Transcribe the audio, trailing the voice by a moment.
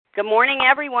Good morning,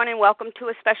 everyone, and welcome to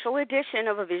a special edition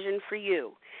of A Vision for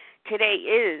You. Today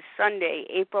is Sunday,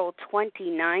 April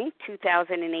 29,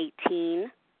 2018.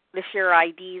 The share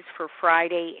IDs for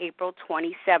Friday, April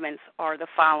 27th are the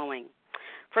following.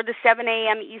 For the 7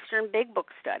 a.m. Eastern Big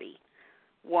Book Study,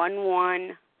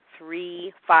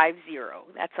 11350.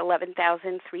 That's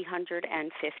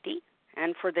 11,350.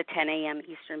 And for the 10 a.m.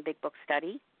 Eastern Big Book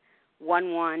Study,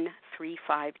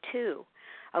 11352.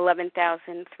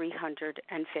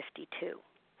 11,352.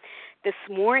 This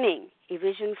morning, A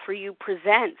Vision for You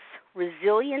presents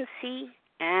Resiliency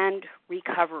and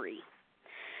Recovery.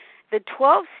 The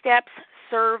 12 steps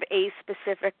serve a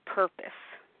specific purpose.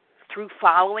 Through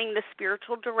following the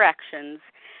spiritual directions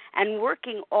and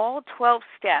working all 12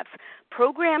 steps,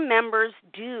 program members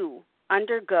do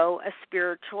undergo a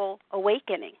spiritual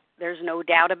awakening. There's no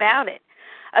doubt about it.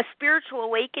 A spiritual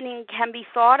awakening can be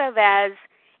thought of as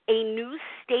a new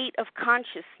state of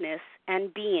consciousness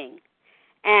and being,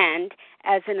 and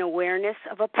as an awareness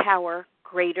of a power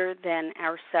greater than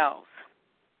ourselves.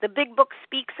 The Big Book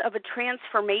speaks of a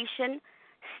transformation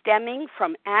stemming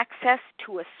from access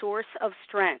to a source of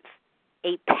strength,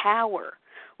 a power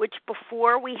which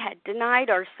before we had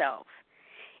denied ourselves.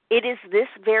 It is this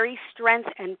very strength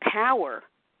and power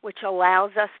which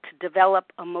allows us to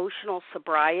develop emotional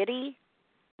sobriety,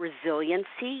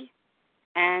 resiliency,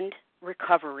 and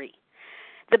recovery.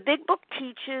 The Big Book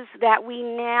teaches that we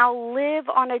now live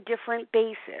on a different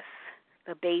basis,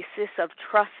 the basis of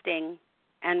trusting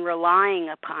and relying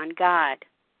upon God.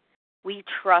 We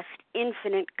trust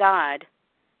infinite God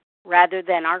rather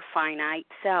than our finite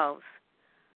selves.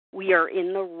 We are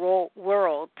in the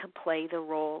world to play the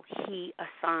role He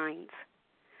assigns.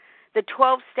 The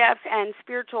 12 steps and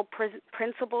spiritual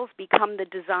principles become the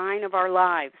design of our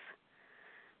lives.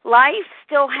 Life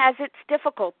still has its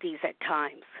difficulties at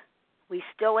times. We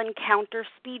still encounter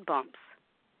speed bumps.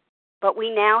 But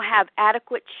we now have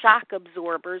adequate shock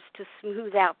absorbers to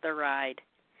smooth out the ride.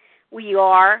 We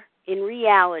are, in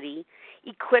reality,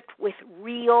 equipped with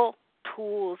real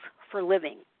tools for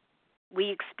living. We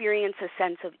experience a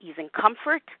sense of ease and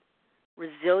comfort,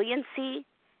 resiliency,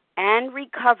 and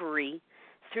recovery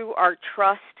through our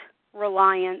trust,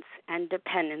 reliance, and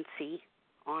dependency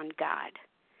on God.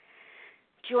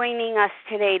 Joining us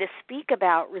today to speak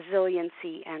about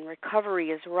resiliency and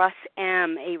recovery is Russ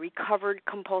M., a recovered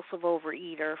compulsive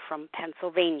overeater from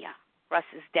Pennsylvania. Russ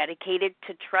is dedicated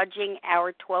to trudging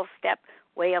our 12-step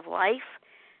way of life,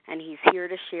 and he's here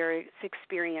to share his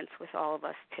experience with all of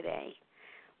us today.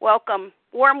 Welcome,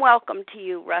 warm welcome to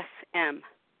you, Russ M.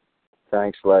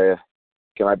 Thanks, Leah.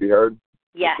 Can I be heard?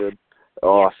 Yes. Good?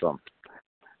 Awesome.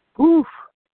 Whew.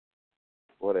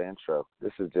 What an intro.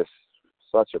 This is just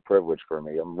such a privilege for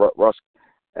me. I'm Russ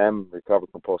M., recovered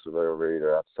compulsive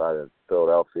overeater outside of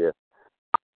Philadelphia.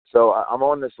 So I'm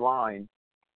on this line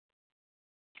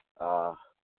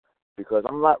because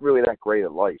I'm not really that great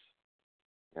at life.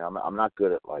 You know, I'm not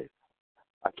good at life.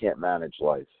 I can't manage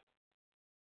life.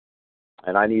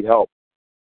 And I need help.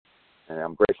 And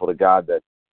I'm grateful to God that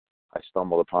I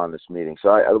stumbled upon this meeting.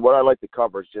 So what I'd like to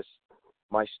cover is just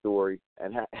my story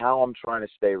and how I'm trying to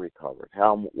stay recovered,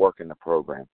 how I'm working the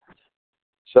program.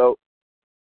 So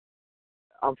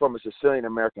I'm from a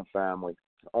Sicilian-American family,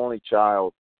 only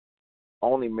child,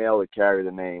 only male to carry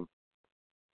the name,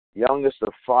 youngest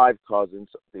of 5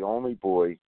 cousins, the only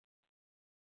boy.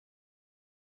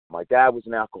 My dad was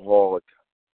an alcoholic.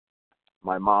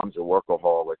 My mom's a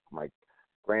workaholic. My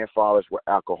grandfathers were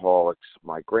alcoholics.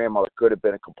 My grandmother could have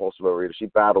been a compulsive overeater. She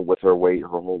battled with her weight her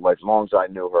whole life, as long as I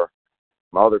knew her.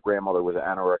 My other grandmother was an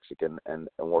anorexic and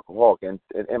workaholic. And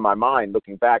in my mind,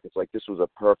 looking back, it's like this was a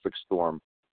perfect storm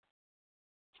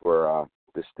for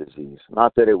this disease.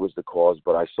 Not that it was the cause,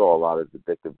 but I saw a lot of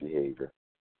addictive behavior.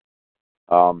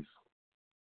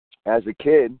 As a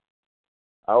kid,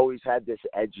 I always had this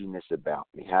edginess about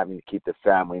me, having to keep the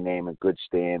family name in good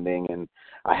standing, and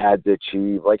I had to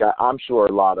achieve. Like I'm sure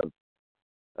a lot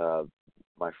of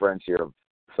my friends here have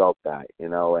felt that, you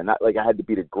know, and I had to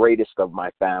be the greatest of my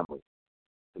family.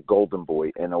 The golden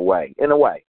boy in a way. And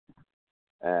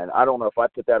I don't know if I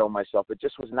put that on myself. It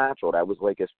just was natural. That was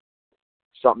like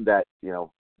something that, you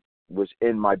know, was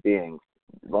in my being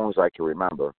as long as I can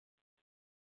remember.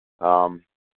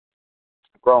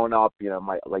 Growing up, you know,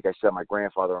 like I said, my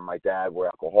grandfather and my dad were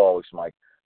alcoholics.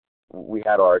 We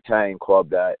had our Italian club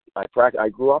that I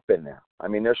grew up in there. I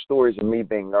mean, there's stories of me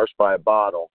being nursed by a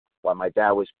bottle while my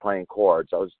dad was playing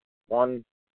cards. I was 1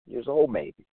 year old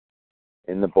maybe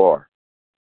in the bar.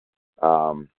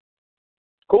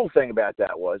 Cool thing about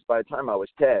that was by the time I was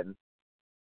 10,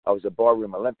 I was a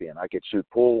barroom Olympian. I could shoot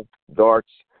pool,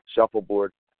 darts,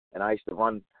 shuffleboard, and I used to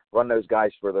run run those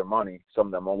guys for their money, some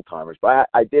of them old timers. But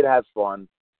I did have fun,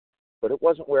 but it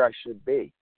wasn't where I should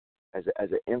be as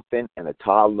an infant and a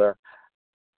toddler.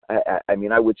 I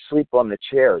mean, I would sleep on the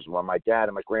chairs when my dad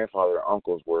and my grandfather and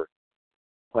uncles were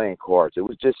playing cards. It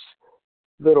was just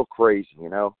a little crazy, you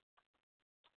know.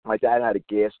 My dad had a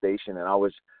gas station, and I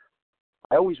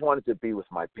always wanted to be with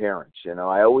my parents, you know.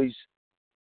 I always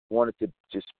wanted to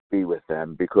just be with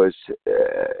them because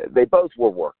they both were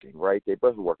working, right? They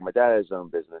both were working. My dad had his own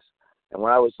business. And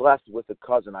when I was left with a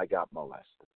cousin, I got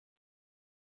molested.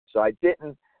 So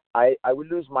I would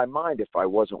lose my mind if I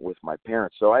wasn't with my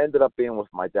parents. So I ended up being with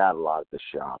my dad a lot at the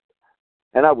shop.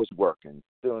 And I was working,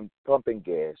 pumping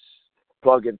gas,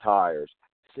 plugging tires,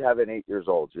 7, 8 years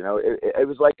old. You know, it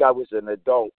was like I was an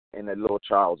adult in a little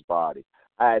child's body.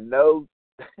 I had no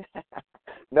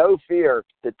fear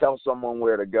to tell someone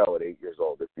where to go at 8 years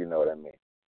old, if you know what I mean.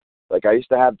 Like, I used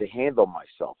to have to handle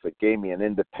myself. It gave me an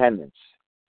independence.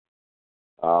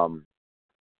 You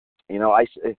know,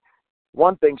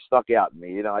 one thing stuck out to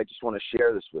me. You know, I just want to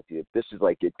share this with you. This is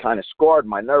like, it kind of scarred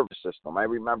my nervous system. I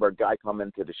remember a guy come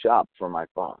into the shop for my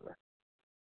father,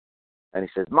 and he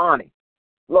says, "Monty,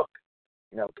 look,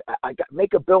 you know, I got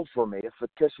make a bill for me, a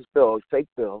fictitious bill, a fake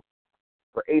bill,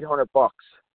 for $800,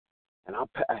 and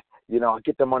I'll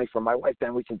get the money from my wife.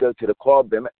 Then we can go to the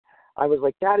club." And I was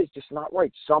like, that is just not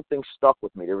right. Something stuck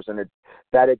with me. There was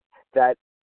that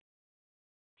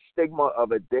stigma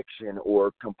of addiction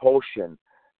or compulsion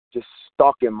just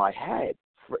stuck in my head.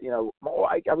 You know,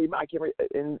 I can,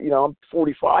 and you know, I'm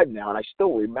 45 now, and I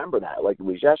still remember that like it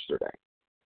was yesterday.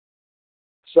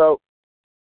 So,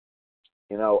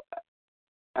 you know,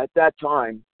 at that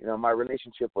time, you know, my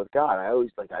relationship with God, I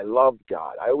loved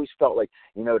God. I always felt like,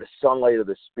 you know, the sunlight of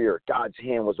the Spirit, God's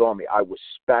hand was on me. I was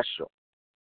special.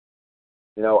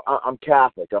 You know, I'm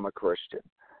Catholic. I'm a Christian.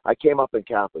 I came up in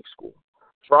Catholic school.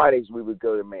 Fridays we would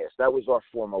go to Mass. That was our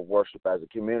form of worship as a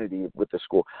community with the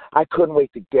school. I couldn't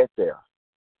wait to get there.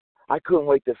 I couldn't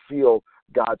wait to feel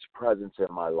God's presence in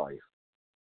my life.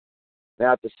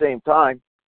 Now, at the same time,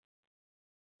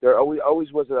 there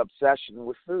always was an obsession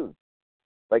with food.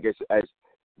 Like, as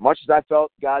much as I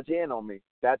felt God's hand on me,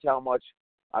 that's how much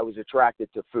I was attracted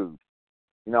to food.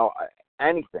 You know,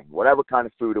 anything, whatever kind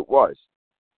of food it was.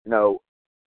 You know,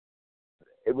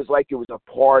 it was like it was a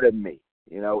part of me.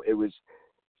 You know, it was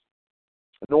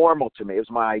normal to me. It was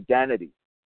my identity.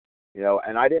 You know,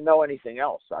 and I didn't know anything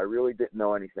else. I really didn't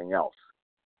know anything else.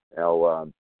 You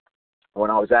know,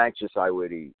 when I was anxious, I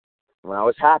would eat. When I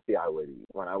was happy, I would eat.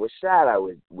 When I was sad, I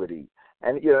would eat.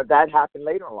 And, you know, that happened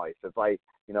later in life. If I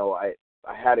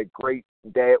had a great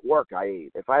day at work, I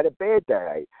ate. If I had a bad day,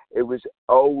 I ate. It was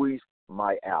always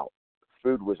my out.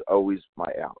 Food was always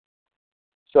my out.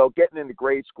 So getting into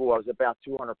grade school, I was about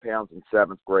 200 pounds in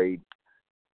 7th grade.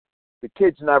 The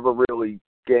kids never really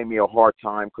gave me a hard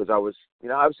time because I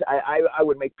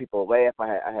would make people laugh.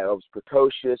 I was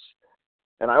precocious.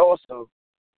 And I also,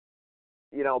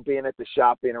 you know, being at the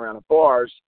shop, being around the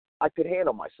bars, I could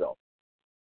handle myself.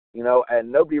 You know,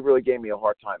 and nobody really gave me a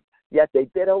hard time. Yet they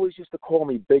did always used to call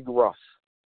me Big Russ.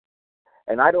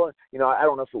 And I don't know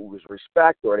if it was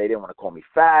respect or they didn't want to call me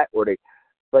fat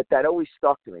but that always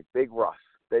stuck to me, Big Russ.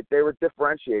 They were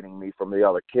differentiating me from the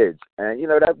other kids. And, you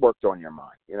know, that worked on your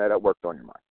mind.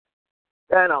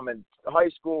 Then I'm in high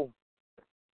school,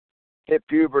 hit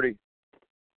puberty.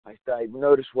 I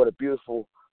noticed what a beautiful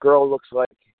girl looks like.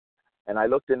 And I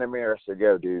looked in the mirror and said,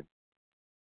 yo, dude,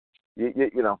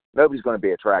 you know, nobody's going to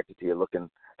be attracted to you looking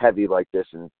heavy like this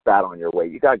and fat on your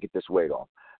weight. You got to get this weight off.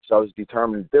 So I was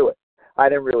determined to do it. I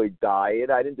didn't really diet.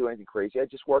 I didn't do anything crazy. I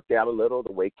just worked out a little.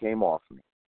 The weight came off me.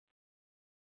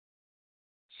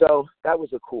 So that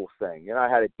was a cool thing. You know, I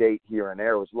had a date here and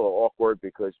there. It was a little awkward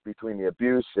because between the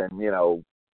abuse and, you know,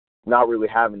 not really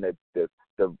having the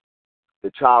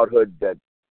childhood that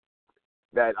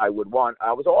I would want,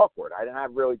 I was awkward. I didn't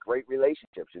have really great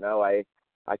relationships. You know, I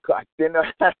didn't know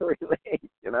how to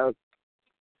relate, you know.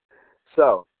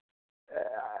 So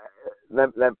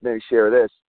let me share this.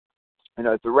 You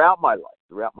know, throughout my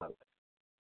life,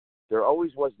 there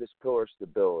always was this pillar of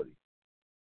stability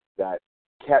that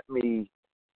kept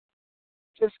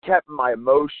my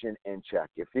emotion in check.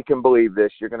 If you can believe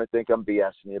this, you're going to think I'm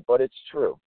BSing you, but it's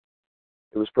true.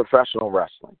 It was professional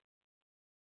wrestling.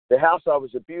 The house I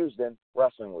was abused in,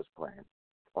 wrestling was playing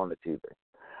on the TV.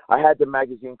 I had the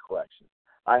magazine collection.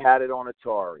 I had it on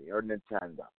Atari or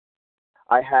Nintendo.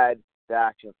 I had the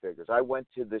action figures. I went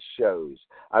to the shows.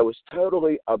 I was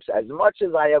totally obsessed. As much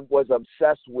as I was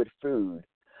obsessed with food,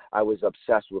 I was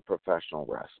obsessed with professional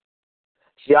wrestling.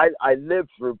 See, I lived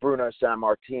through Bruno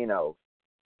Sammartino,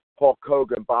 Hulk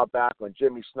Hogan, Bob Backlund,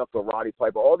 Jimmy Snuka, Roddy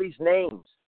Piper, all these names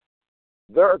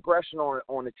their aggression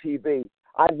on the TV,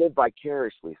 I lived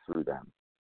vicariously through them.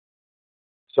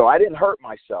 So I didn't hurt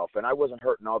myself, and I wasn't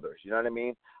hurting others. You know what I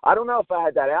mean? I don't know if I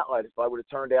had that outlet, if I would have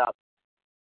turned out,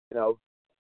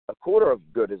 a quarter as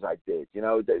good as I did,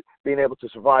 being able to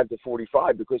survive to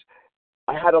 45, because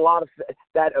I had a lot of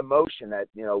that emotion that,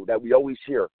 that we always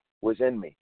hear was in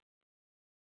me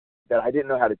that I didn't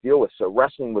know how to deal with. So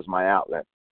wrestling was my outlet.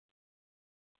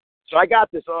 So I got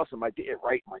this awesome idea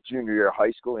right my junior year of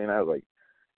high school,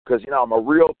 because, I'm a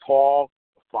real tall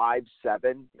 5'7",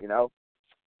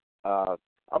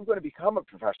 I'm going to become a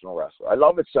professional wrestler. I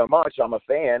love it so much. I'm a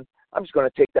fan. I'm just going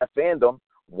to take that fandom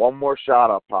one more shot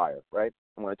up higher, right?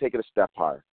 I'm going to take it a step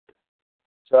higher.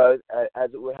 So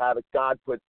as it would have it, God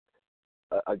put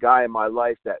a guy in my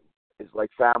life that is like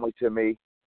family to me.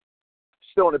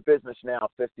 Still in the business now,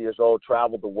 50 years old,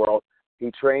 traveled the world.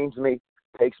 He trains me,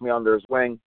 takes me under his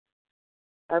wing.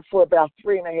 And for about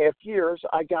 3.5 years,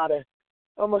 I got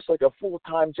almost like a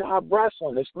full-time job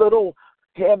wrestling. This little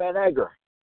ham and egger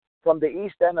from the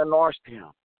east end of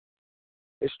Norristown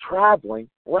is traveling,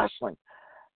 wrestling.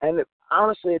 And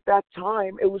honestly, at that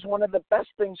time, it was one of the best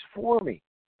things for me.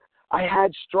 I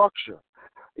had structure.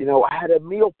 I had a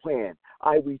meal plan.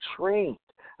 I retrained.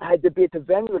 I had to be at the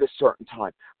venue at a certain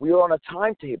time. We were on a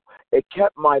timetable. It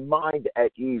kept my mind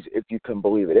at ease, if you can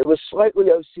believe it. It was slightly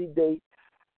OCD,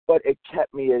 but it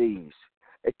kept me at ease.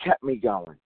 It kept me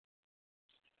going.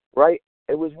 Right?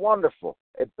 It was wonderful.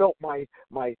 It built my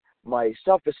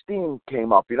self-esteem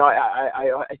came up. And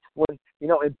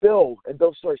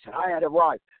Bill's story said, I had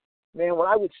arrived. Man, when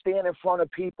I would stand in front of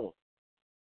people,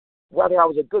 whether I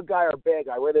was a good guy or a bad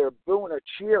guy, whether they were booing or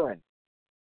cheering,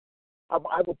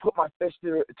 I would put my fist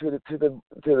to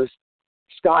the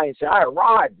sky and say, I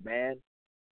arrived, man.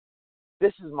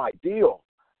 This is my deal.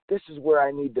 This is where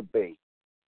I need to be.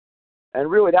 And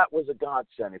really, that was a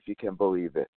godsend, if you can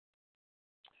believe it.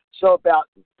 So about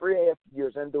 3.5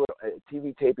 years into a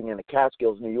TV taping in the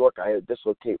Catskills, New York, I had to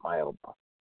dislocate my elbow.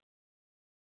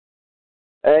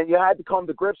 And you had to come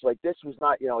to grips like this was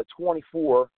not, at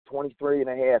 24, 23 and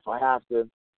a half, I have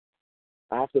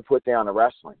to put down the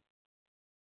wrestling.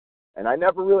 And I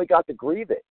never really got to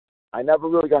grieve it. I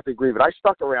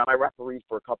stuck around. I refereed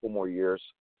for a couple more years.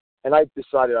 And I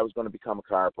decided I was going to become a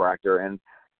chiropractor. And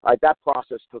that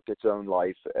process took its own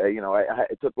life.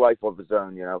 It took life of its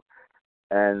own,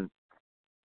 And,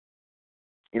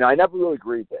 I never really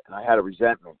grieved it. And I had a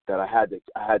resentment that I had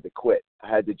to quit. I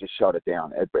had to just shut it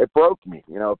down. It broke me.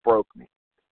 It broke me.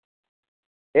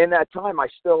 In that time, I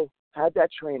still had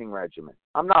that training regimen.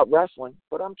 I'm not wrestling,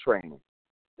 but I'm training.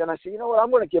 Then I said, you know what,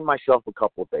 I'm going to give myself a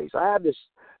couple of days. I have this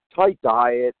tight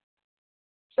diet.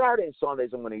 Saturday and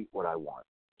Sundays, I'm going to eat what I want.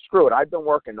 Screw it. I've been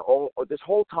working this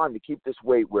whole time to keep this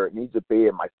weight where it needs to be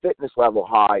and my fitness level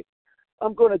high.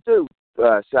 I'm going to do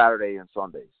Saturday and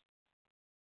Sundays.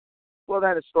 Well,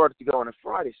 then it started to go on a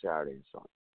Friday, Saturday, and Sunday.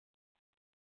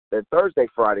 Then Thursday,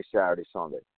 Friday, Saturday,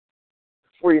 Sunday.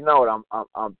 Before you know it,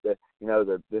 I'm the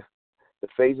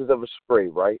phases of a spree,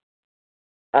 right?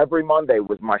 Every Monday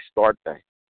was my start day.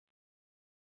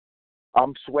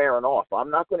 I'm swearing off. I'm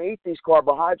not going to eat these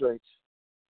carbohydrates.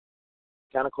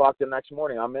 10 o'clock the next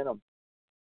morning, I'm in them.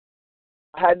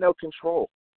 I had no control.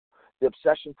 The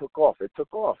obsession took off. It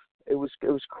took off. It was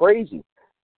crazy.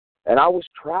 And I was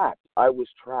trapped. I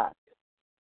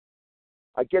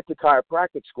get to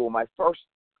chiropractic school, my first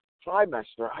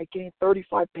trimester, I gained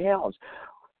 35 pounds.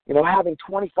 Having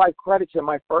 25 credits in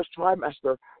my first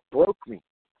trimester broke me.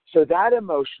 So that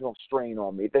emotional strain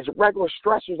on me, there's regular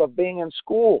stressors of being in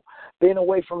school, being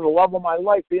away from the love of my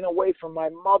life, being away from my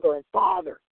mother and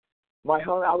father, my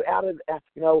home out of,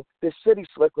 this city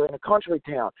slicker in a country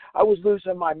town. I was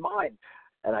losing my mind.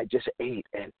 And I just ate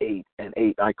and ate and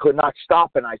ate. I could not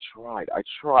stop, and I tried. I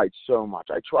tried so much.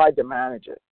 I tried to manage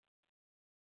it.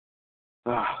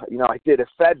 I did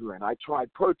ephedrine. I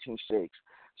tried protein shakes,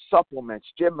 supplements,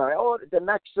 gym, the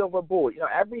next silver bullet.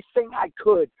 Everything I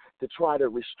could to try to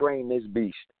restrain this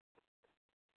beast.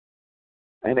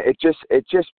 And it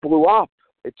just blew up.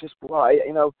 It just blew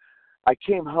up. I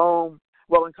came home.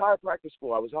 Well, in chiropractic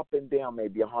school, I was up and down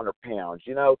maybe 100 pounds.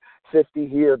 50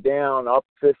 here, down, up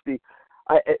 50.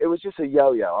 It was just a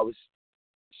yo-yo. I was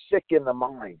sick in the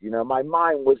mind. My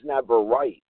mind was never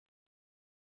right.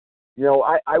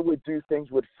 I would do things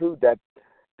with food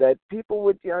that people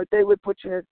would, they would put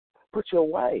you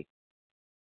away.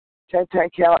 10,000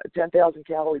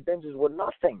 calorie binges were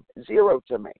nothing, zero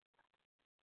to me.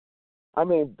 I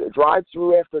mean,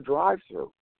 drive-through after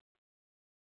drive-through.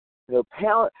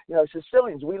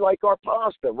 Sicilians, we like our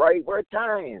pasta, right? We're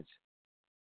Italians.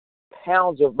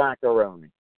 Pounds of macaroni.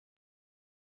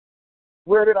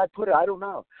 Where did I put it? I don't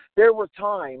know. There were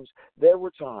times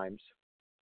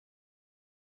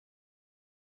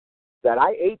that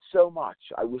I ate so much.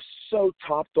 I was so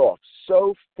topped off,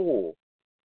 so full.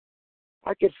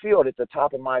 I could feel it at the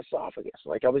top of my esophagus.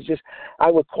 Like I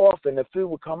would cough and the food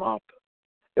would come up.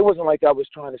 It wasn't like I was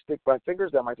trying to stick my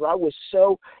fingers down my throat. I was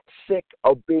so sick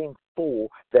of being full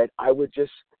that I would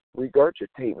just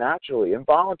regurgitate naturally,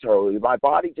 involuntarily. My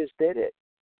body just did it.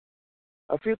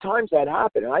 A few times that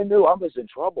happened, and I knew I was in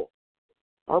trouble.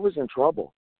 I was in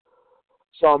trouble.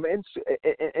 So I'm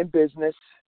in business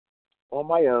on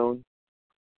my own,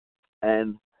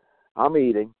 and I'm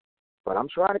eating, but I'm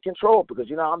trying to control it because,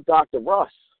 I'm Dr.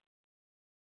 Russ.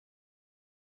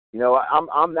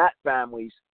 I'm that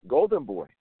family's golden boy.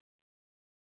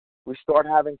 We start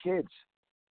having kids.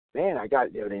 Man,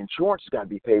 the insurance has got to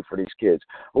be paid for these kids.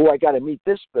 Oh, I got to meet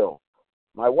this bill.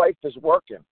 My wife is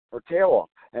working her tail off,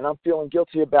 and I'm feeling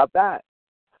guilty about that.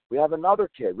 We have another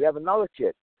kid.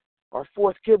 Our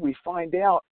fourth kid, we find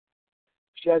out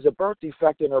she has a birth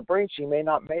defect in her brain. She may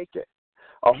not make it.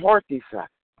 A heart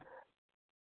defect.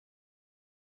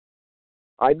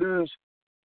 I lose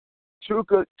two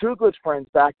good friends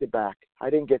back to back. I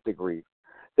didn't get to grieve.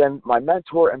 Then my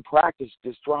mentor in practice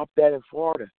just dropped dead in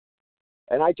Florida.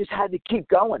 And I just had to keep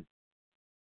going.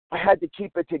 I had to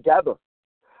keep it together.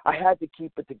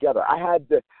 I had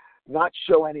to not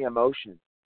show any emotion.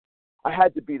 I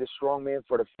had to be the strong man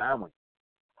for the family.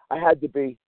 I had to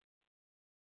be,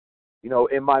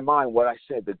 in my mind, what I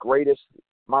said, the greatest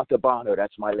Montalbano,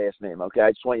 that's my last name, okay?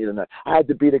 I just want you to know. I had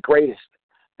to be the greatest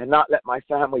and not let my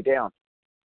family down.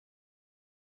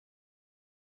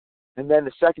 And then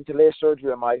the second to last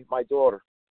surgery of my daughter.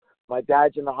 My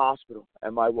dad's in the hospital,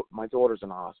 and my daughter's in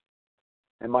the hospital.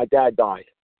 And my dad died.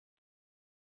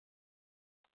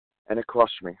 And it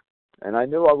crushed me. And I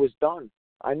knew I was done.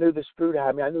 I knew this food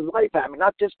had me. I knew life had me,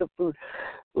 not just the food.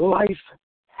 Life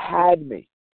had me.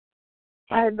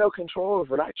 I had no control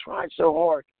over it. I tried so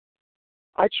hard.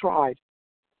 I tried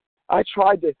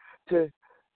to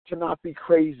not be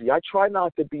crazy. I tried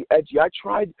not to be edgy. I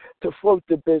tried to float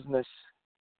the business.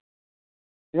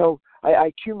 I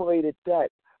accumulated debt,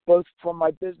 both from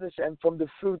my business and from the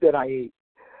food that I ate.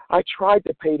 I tried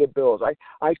to pay the bills.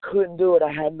 I couldn't do it.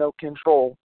 I had no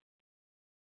control.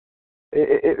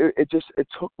 It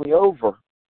took me over.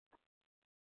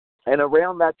 And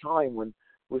around that time,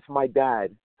 with my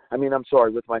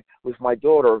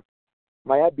daughter,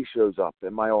 my Abby shows up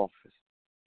in my office.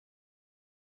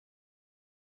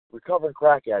 Recovering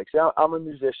crack addict. I'm a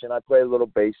musician. I play a little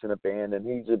bass in a band, and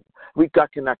we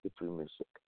got connected through music.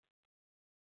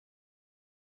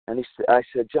 And I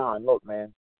said, John, look,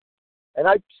 man. And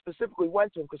I specifically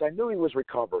went to him because I knew he was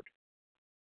recovered.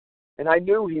 And I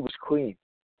knew he was clean.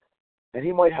 And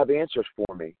he might have answers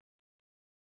for me.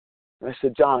 And I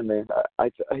said, John, man, I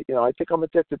think I'm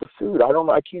addicted to food.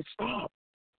 I can't stop.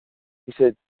 He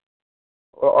said,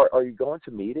 are you going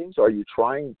to meetings? Are you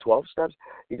trying 12 steps?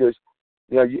 He goes,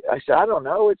 I said, I don't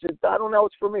know. I don't know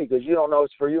it's for me, because you don't know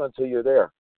it's for you until you're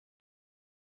there.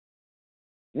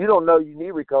 You don't know you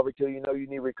need recovery till you know you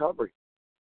need recovery.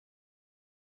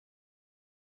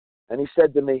 And he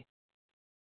said to me,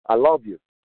 I love you.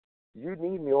 You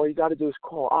need me. All you got to do is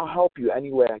call. I'll help you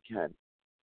any way I can.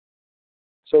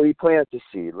 So he planted the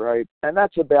seed, right? And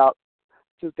that's about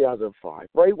 2005,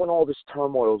 right when all this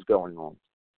turmoil is going on.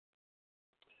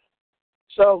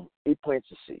 So he plants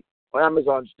the seed. Well,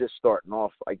 Amazon's just starting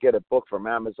off. I get a book from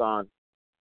Amazon,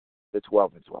 the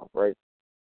 12 and 12, right?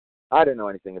 I didn't know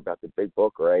anything about the big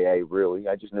book or AA, really.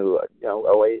 I just knew,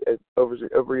 OA,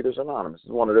 Overeaters Anonymous,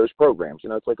 is one of those programs.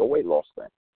 It's like a weight loss thing.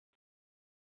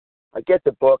 I get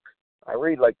the book. I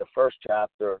read like the first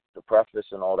chapter, the preface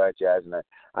and all that jazz, and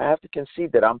I have to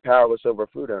concede that I'm powerless over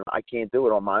food and I can't do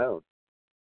it on my own.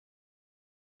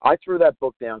 I threw that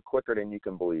book down quicker than you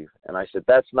can believe, and I said,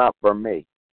 that's not for me.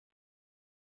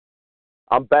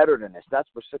 I'm better than this. That's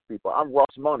for sick people. I'm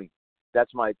Russ Money.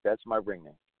 That's my ring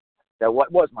name. That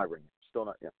was my ring name. Still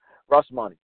not. Yeah. Russ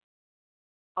Money.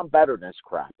 I'm better than this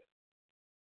crap.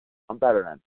 I'm better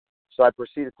than. So I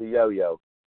proceeded to yo-yo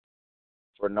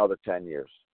for another 10 years.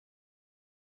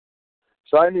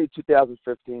 So I knew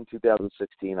 2015,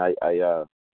 2016, I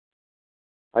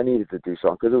needed to do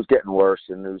something because it was getting worse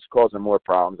and it was causing more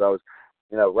problems. I was,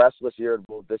 restless,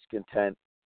 irritable, discontent.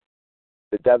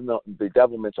 The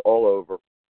devilment's all over,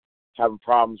 having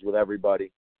problems with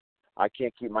everybody. I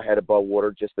can't keep my head above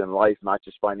water just in life, not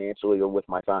just financially or with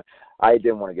my family. I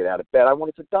didn't want to get out of bed. I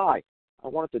wanted to die.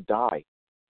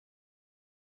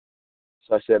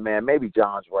 So I said, man, maybe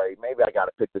John's right. Maybe I got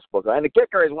to pick this book up. And the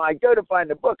kicker is when I go to find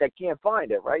the book, I can't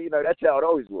find it, right? That's how it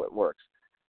always works.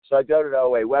 So I go to the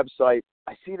OA website.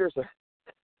 I see there's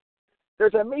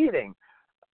there's a meeting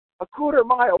a quarter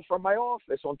mile from my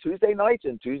office on Tuesday nights,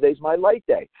 and Tuesday's my light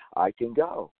day. I can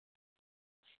go.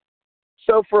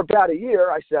 So for about a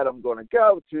year, I said I'm going to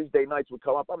go. Tuesday nights would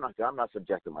come up. I'm not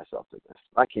subjecting myself to this.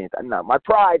 I can't. No, my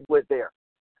pride was there.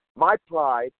 My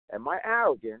pride and my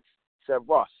arrogance said,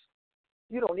 Russ,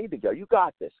 you don't need to go. You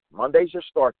got this. Monday's your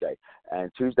start day. And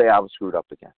Tuesday I was screwed up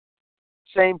again.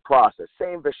 Same process,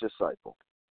 same vicious cycle.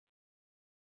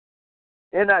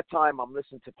 In that time, I'm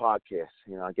listening to podcasts.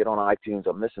 I get on iTunes.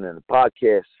 I'm listening to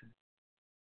podcasts.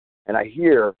 And I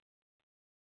hear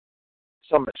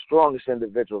some of the strongest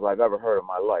individuals I've ever heard in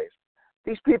my life.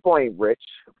 These people ain't rich.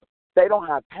 They don't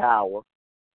have power.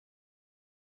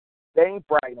 They ain't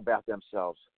bragging about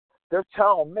themselves. They're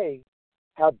telling me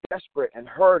how desperate and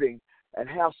hurting and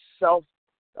how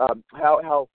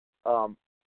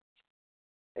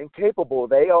incapable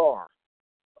they are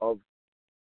of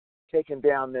taking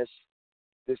down this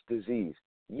disease.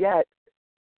 Yet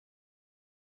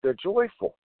they're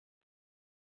joyful.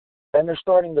 And they're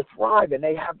starting to thrive, and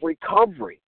they have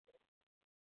recovery.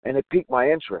 And it piqued my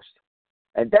interest.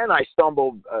 And then I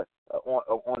stumbled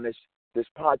on this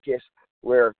podcast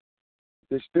where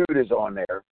this dude is on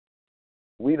there.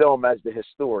 We know him as the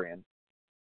historian.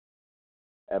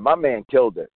 And my man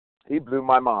killed it. He blew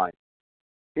my mind.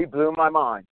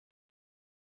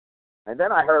 And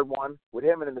then I heard one with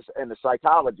him and the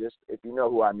psychologist, if you know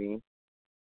who I mean.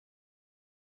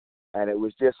 And it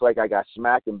was just like I got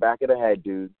smacked in the back of the head,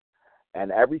 dude. And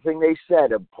everything they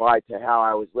said applied to how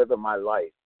I was living my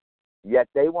life. Yet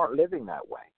they weren't living that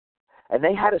way. And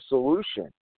they had a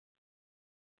solution.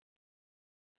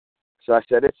 So I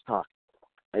said, it's time.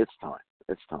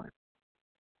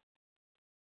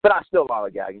 But I still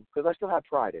lollygagging because I still have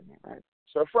pride in me, right?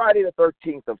 So Friday the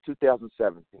 13th of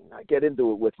 2017, I get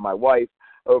into it with my wife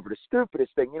over the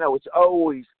stupidest thing. It's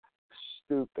always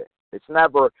stupid. It's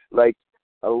never like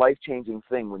a life-changing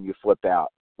thing when you flip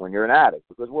out. When you're an addict,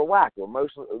 because we're whacked. We're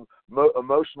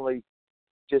emotionally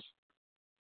just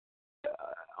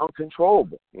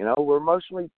uncontrollable. We're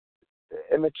emotionally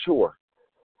immature.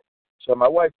 So my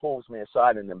wife pulls me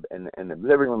aside in the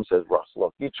living room and says, Russ,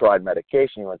 look, you tried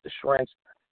medication, you went to shrinks.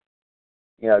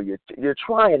 You're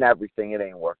trying everything, it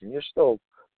ain't working. You're still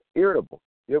irritable.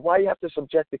 Why do you have to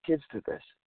subject the kids to this?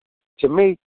 To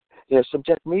me,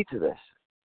 subject me to this.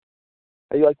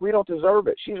 And you're like, we don't deserve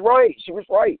it. She's right. She was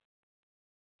right.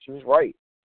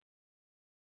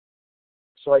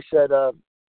 So I said,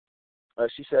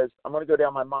 she says, I'm going to go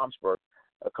down my mom's for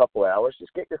a couple hours.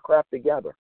 Just get your crap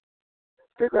together.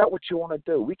 Figure out what you want to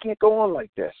do. We can't go on like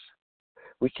this.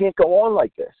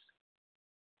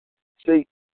 See,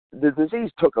 the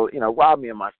disease robbed me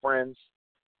of my friends,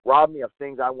 robbed me of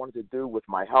things I wanted to do with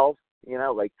my health.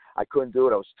 Like I couldn't do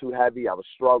it. I was too heavy. I was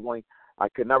struggling. I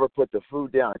could never put the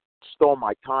food down. It stole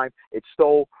my time. It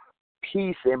stole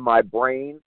peace in my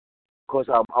brain. Because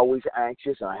I'm always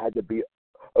anxious and I had to be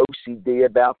OCD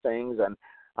about things, and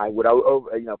I would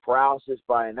paralysis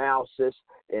by analysis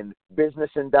in business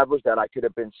endeavors that I could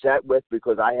have been set with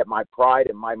because I had my pride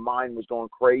and my mind was going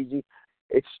crazy.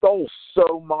 It stole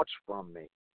so much from me.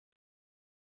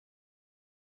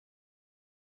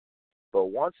 But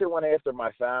once it went after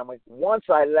my family, once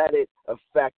I let it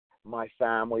affect my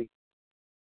family,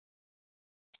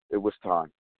 it was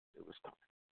time.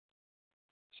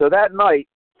 So that night,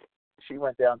 she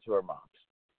went down to her mom's.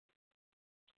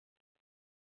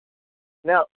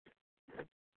 Now,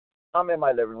 I'm in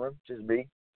my living room, just me.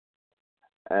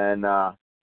 And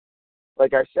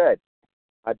like I said,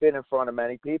 I've been in front of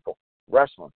many people,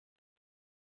 wrestling.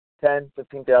 10,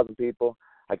 15,000 people.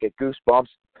 I get goosebumps.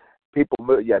 People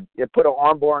move. You put an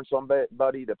armbar on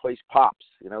somebody, the place pops.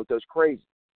 It goes crazy.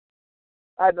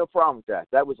 I had no problem with that.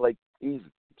 That was like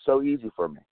easy, so easy for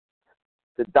me.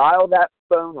 To dial that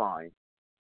phone line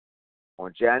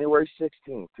on January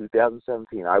 16,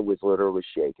 2017, I was literally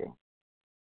shaking.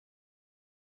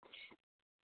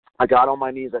 I got on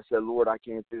my knees. I said, Lord, I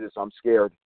can't do this. I'm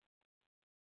scared.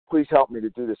 Please help me to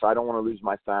do this. I don't want to lose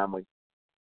my family.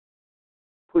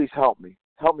 Please help me.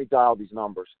 Help me dial these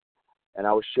numbers. And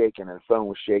I was shaking, and the phone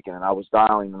was shaking, and I was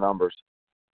dialing the numbers.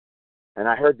 And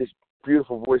I heard this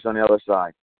beautiful voice on the other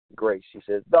side, Grace. She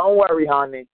says, don't worry,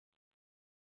 honey.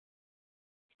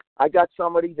 I got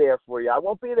somebody there for you. I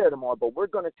won't be there tomorrow, but we're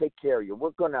going to take care of you.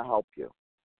 We're going to help you.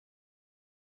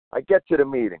 I get to the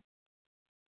meeting.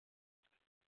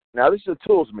 Now, this is a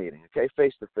tools meeting, okay?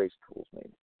 Face-to-face tools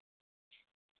meeting.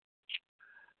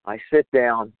 I sit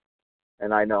down,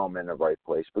 and I know I'm in the right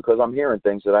place because I'm hearing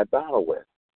things that I battle with.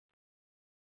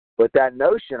 But that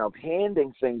notion of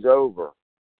handing things over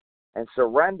and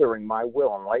surrendering my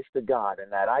will and life to God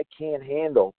and that I can't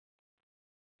handle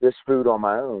this food on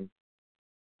my own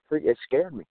It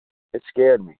scared me. It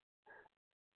scared me.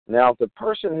 Now, if the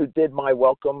person who did my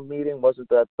welcome meeting wasn't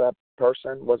that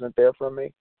person, wasn't there for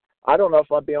me, I don't know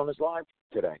if I'd be on this line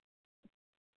today.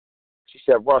 She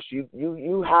said, Russ,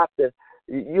 you have to,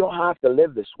 you don't have to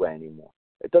live this way anymore.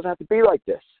 It doesn't have to be like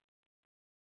this.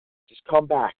 Just come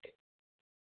back.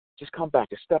 Just come back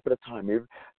a step at a time. You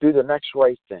do the next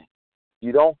right thing.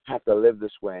 You don't have to live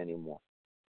this way anymore.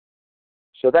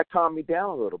 So that calmed me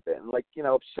down a little bit. And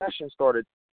obsession started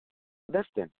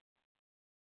lifting.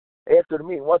 After the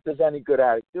meeting, what does any good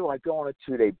addict do? I go on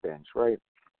a 2-day binge, right?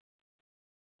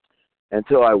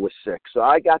 Until I was sick. So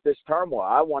I got this turmoil.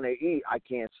 I want to eat. I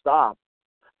can't stop.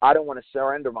 I don't want to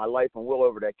surrender my life and will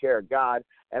over to the care of God.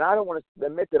 And I don't want to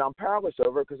admit that I'm powerless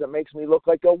over it because it makes me look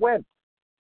like a wimp.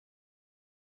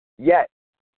 Yet,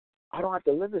 I don't have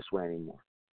to live this way anymore.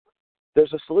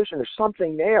 There's a solution. There's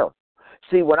something there.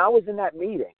 See, when I was in that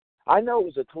meeting, I know it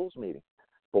was a tools meeting,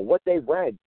 but what they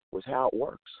read was how it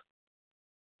works.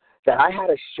 That I had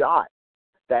a shot.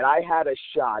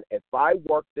 If I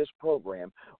worked this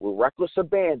program with reckless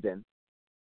abandon,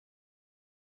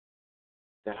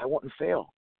 that I wouldn't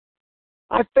fail.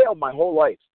 I failed my whole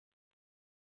life.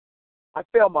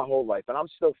 And I'm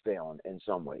still failing in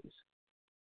some ways.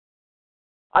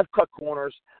 I've cut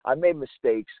corners. I made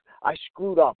mistakes. I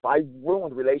screwed up. I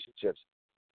ruined relationships.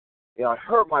 I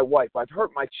hurt my wife. I've hurt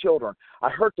my children. I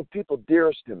hurt the people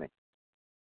dearest to me.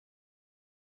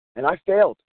 And I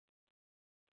failed.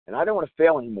 And I don't want to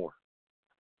fail anymore.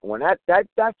 When that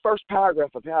first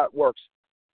paragraph of how it works,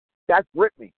 that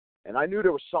gripped me. And I knew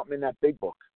there was something in that big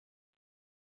book.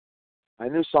 I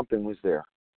knew something was there.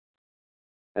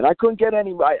 And I couldn't get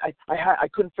any, I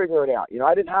couldn't figure it out.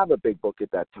 I didn't have a big book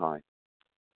at that time.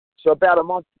 So about a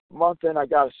month in, I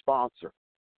got a sponsor.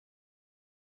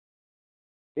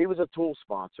 He was a tool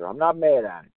sponsor. I'm not mad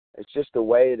at him. It's just the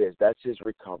way it is. That's his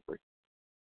recovery.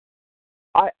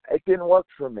 It didn't work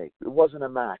for me. It wasn't a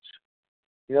match.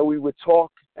 We would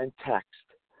talk and text.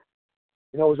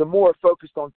 It was more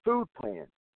focused on food plan.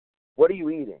 What are you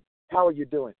eating? How are you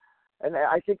doing? And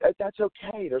I think that's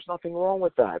okay. There's nothing wrong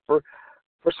with that. For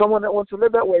someone that wants to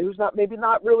live that way, who's maybe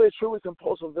not really a truly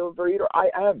compulsive overeater, I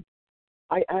am.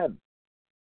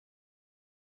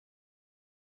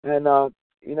 And,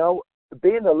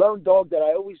 being the lone dog that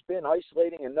I always been,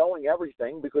 isolating and knowing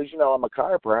everything, because, I'm a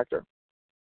chiropractor.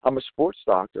 I'm a sports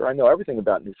doctor. I know everything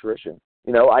about nutrition.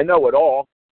 I know it all,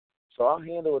 so I'll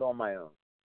handle it on my own.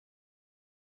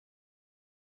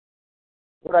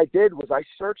 What I did was I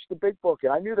searched the big book,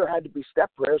 and I knew there had to be step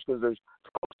prayers because there's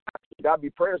got to be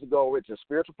prayers to go with. It's a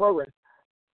spiritual program.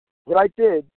 What I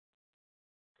did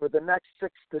for the next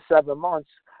 6 to 7 months,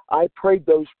 I prayed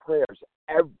those prayers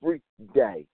every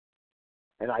day.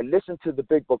 And I listened to the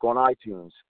big book on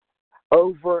iTunes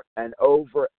over and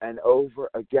over and over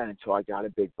again until I got a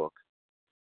big book.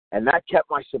 And that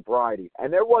kept my sobriety.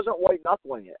 And there wasn't white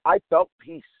knuckling it. I felt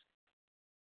peace.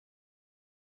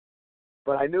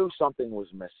 But I knew something was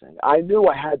missing. I knew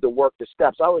I had to work the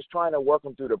steps. I was trying to work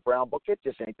them through the brown book. It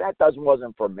just ain't. That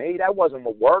wasn't for me. That wasn't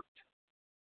what worked.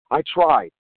 I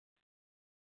tried.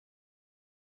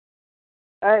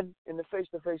 And in the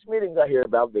face-to-face meetings, I hear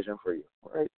about Vision for You,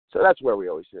 right? So that's where we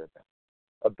always hear about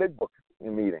a big book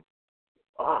meeting.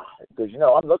 Because,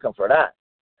 I'm looking for that.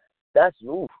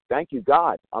 Thank you,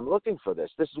 God. I'm looking for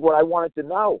this. This is what I wanted to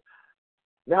know.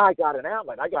 Now I got an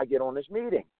outlet. I got to get on this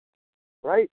meeting,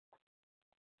 right?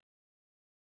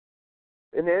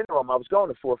 In the interim, I was going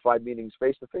to 4 or 5 meetings,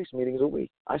 face-to-face meetings a week.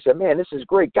 I said, man, this is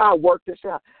great. God, work this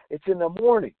out. It's in the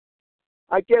morning.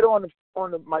 I get on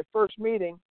my first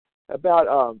meeting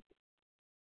about,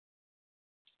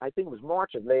 I think it was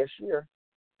March of last year,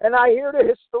 and I hear the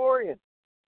historian,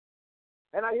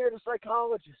 and I hear the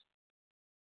psychologist,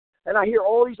 and I hear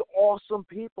all these awesome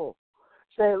people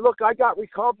saying, look, I got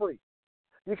recovery.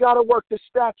 You got to work the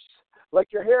steps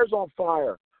like your hair's on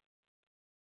fire.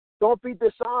 Don't be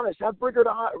dishonest. Have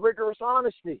rigorous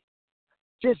honesty.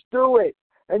 Just do it,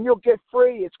 and you'll get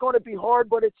free. It's going to be hard,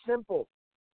 but it's simple.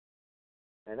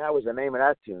 And that was the name of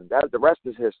that tune. The rest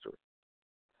is history.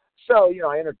 So,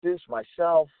 I introduced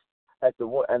myself at the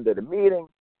end of the meeting.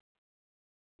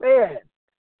 Man,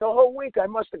 the whole week I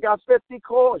must have got 50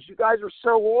 calls. You guys are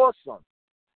so awesome.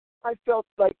 I felt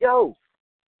like,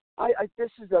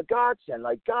 this is a godsend.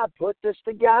 Like, God put this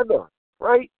together,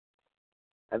 right?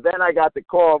 And then I got the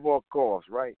call of all calls,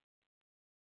 right?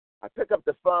 I pick up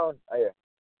the phone.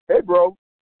 Hey, bro.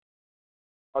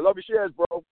 I love your shares,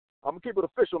 bro. I'm going to keep it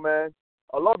official, man.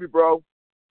 I love you, bro.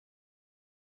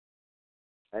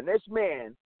 And this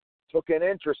man took an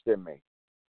interest in me.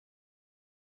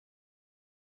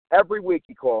 Every week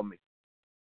he called me.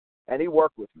 And he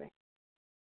worked with me.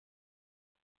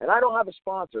 And I don't have a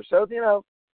sponsor. So,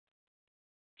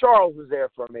 Charles was there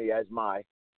for me as my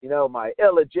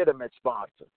illegitimate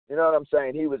sponsor. You know what I'm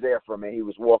saying? He was there for me. He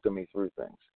was walking me through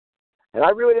things. And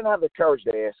I really didn't have the courage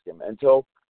to ask him until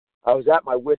I was at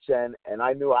my wit's end, and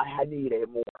I knew I needed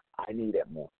more. I needed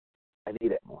more.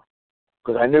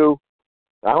 Because I knew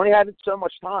I only had so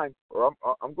much time, or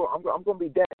I'm going to be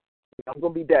dead. I'm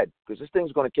going to be dead because this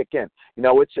thing's going to kick in.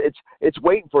 It's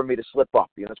waiting for me to slip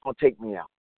up. It's going to take me out.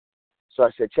 So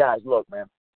I said, Chaz, look, man,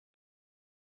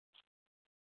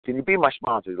 can you be my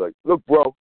sponsor? He's like, look,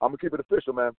 bro, I'm going to keep it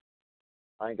official, man.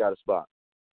 I ain't got a spot.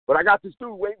 But I got this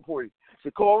dude waiting for you.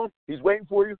 So call him. He's waiting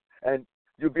for you, and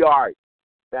you'll be all right.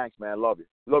 Thanks, man. Love you.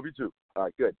 Love you too. All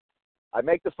right, good. I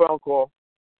make the phone call.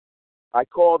 I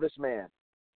call this man.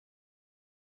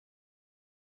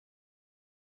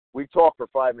 We talk for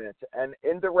 5 minutes, and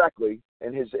indirectly,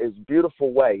 in his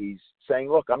beautiful way, he's saying,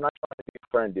 look, I'm not trying to be a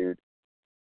friend, dude.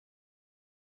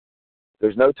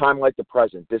 There's no time like the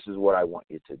present. This is what I want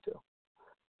you to do.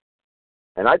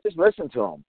 And I just listened to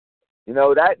him.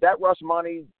 That Russ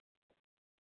Money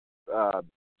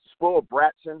spoiled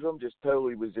brat syndrome just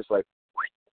totally was just like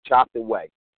chopped away.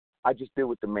 I just did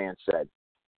what the man said.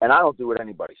 And I don't do what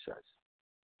anybody says.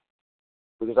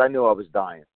 Because I knew I was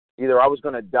dying. Either I was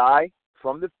going to die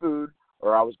from the food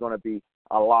or I was going to be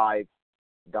alive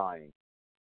dying.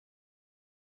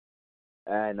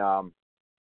 And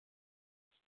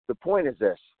the point is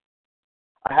this.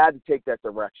 I had to take that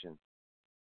direction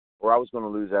or I was going to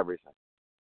lose everything.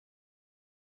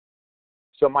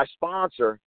 So my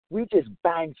sponsor, we just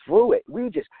banged through it.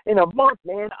 In a month,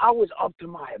 man, I was up to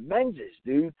my menses,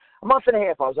 dude. A month and a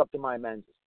half, I was up to my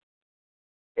menses.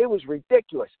 It was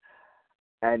ridiculous.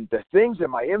 And the things in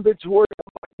my inventory,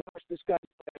 oh my gosh, this guy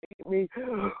hate me.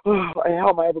 How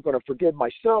am I ever going to forgive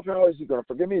myself? How is he going to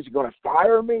forgive me? Is he going to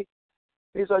fire me?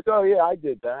 He's like, oh, yeah, I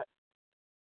did that.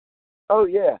 Oh,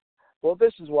 yeah. Well,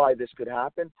 this is why this could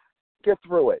happen. Get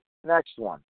through it. Next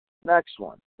one.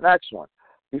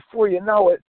 Before you know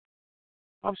it,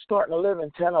 I'm starting to live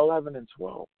in 10, 11, and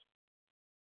 12.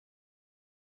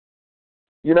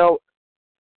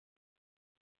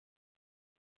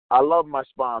 I love my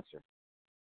sponsor.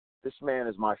 This man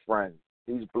is my friend.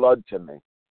 He's blood to me.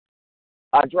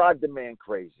 I drive the man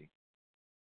crazy.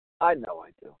 I know I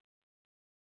do.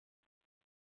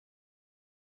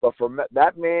 But for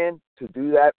that man to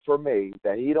do that for me,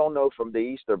 that he don't know from the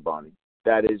Easter Bunny,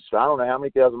 that is, I don't know how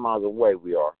many thousand miles away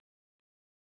we are,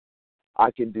 I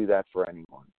can do that for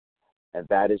anyone. And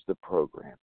that is the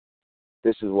program.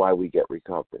 This is why we get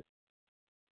recovered.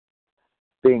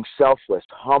 Being selfless,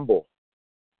 humble,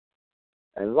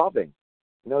 and loving.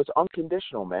 It's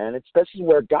unconditional, man. This is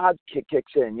where God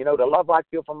kicks in. The love I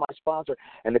feel from my sponsor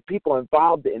and the people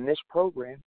involved in this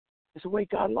program is the way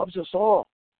God loves us all.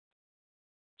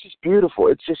 It's just beautiful.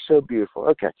 It's just so beautiful.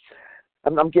 Okay.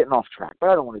 I'm getting off track,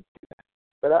 but I don't want to do that.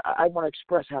 But I want to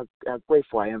express how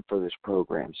grateful I am for this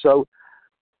program. So,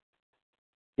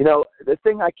 the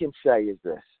thing I can say is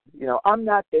this. I'm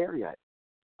not there yet.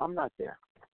 I'm not there.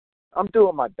 I'm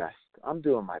doing my best.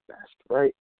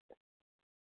 Right?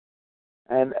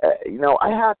 And, I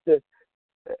have to,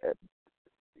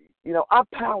 I'm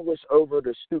powerless over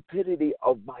the stupidity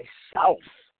of myself.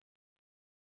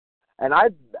 And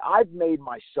I've made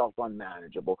myself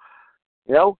unmanageable.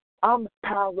 I'm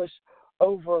powerless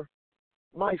over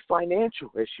my financial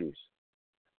issues.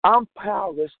 I'm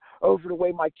powerless over the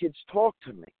way my kids talk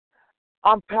to me.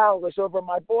 I'm powerless over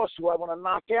my boss who I want to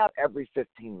knock out every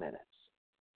 15 minutes.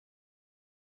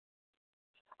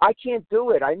 I can't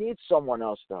do it. I need someone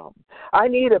else to help me. I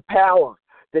need a power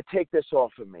to take this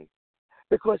off of me.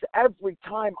 Because every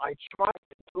time I try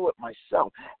to do it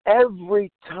myself,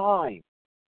 every time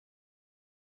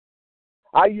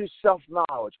I use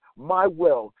self-knowledge, my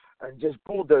will, and just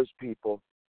bulldoze people,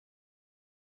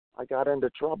 I got into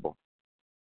trouble.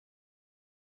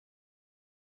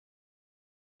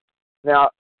 Now,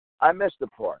 I missed the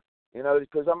part,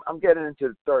 because I'm getting into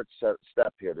the third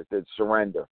step here, the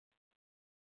surrender.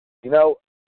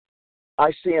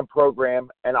 I see in program,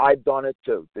 and I've done it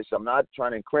too. I'm not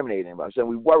trying to incriminate anybody. I'm saying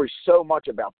we worry so much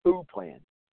about food plans.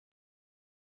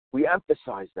 We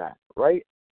emphasize that, right?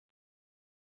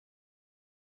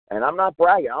 And I'm not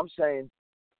bragging. I'm saying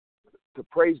to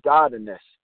praise God in this.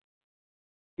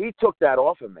 He took that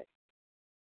off of me.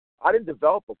 I didn't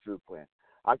develop a food plan.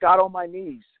 I got on my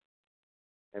knees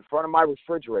in front of my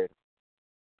refrigerator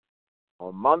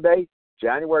on Monday,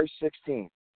 January 16th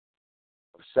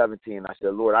of 17. I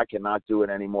said, Lord, I cannot do it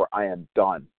anymore. I am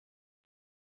done.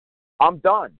 I'm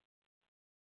done.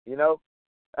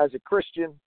 As a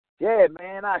Christian, yeah,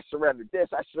 man, I surrendered this.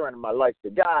 I surrendered my life to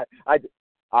God.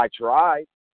 I tried.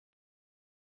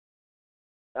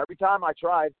 Every time I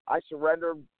tried, I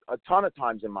surrendered a ton of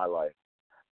times in my life.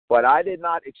 But I did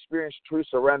not experience true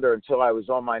surrender until I was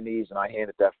on my knees and I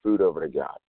handed that food over to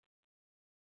God.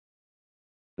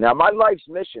 Now, my life's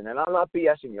mission, and I'm not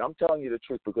BSing you, I'm telling you the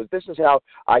truth because this is how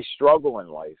I struggle in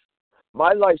life.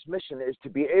 My life's mission is to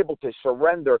be able to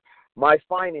surrender my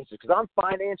finances because I'm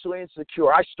financially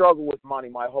insecure. I struggle with money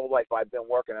my whole life. I've been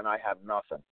working and I have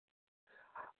nothing.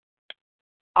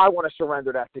 I want to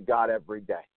surrender that to God every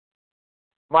day.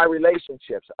 My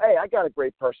relationships. Hey, I got a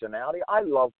great personality. I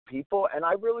love people, and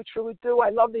I really, truly do. I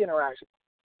love the interaction.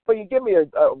 But you give me a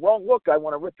wrong look, I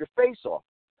want to rip your face off.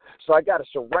 So I got to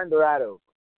surrender that over.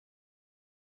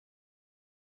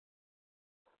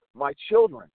 My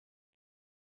children.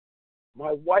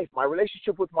 My wife. My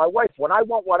relationship with my wife. When I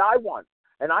want what I want,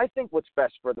 and I think what's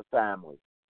best for the family,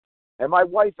 and my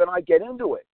wife and I get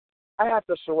into it, I have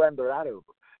to surrender that over.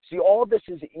 See, all this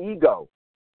is ego.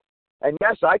 And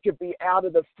yes, I could be out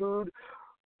of the food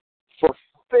for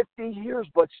 50 years,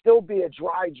 but still be a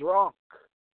dry drunk.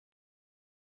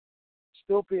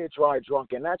 Still be a dry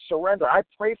drunk. And that's surrender. I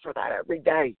pray for that every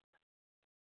day.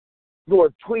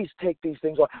 Lord, please take these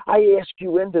things off. I ask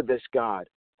you into this, God.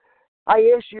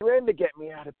 I ask you in to get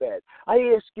me out of bed. I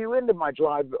ask you into my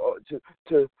drive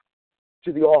to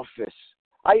the office.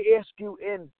 I ask you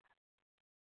in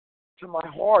to my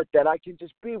heart that I can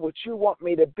just be what you want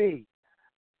me to be.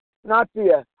 Not be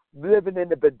living in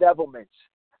the bedevilments,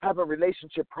 having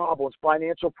relationship problems,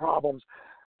 financial problems,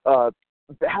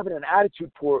 having an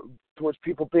attitude towards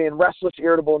people, being restless,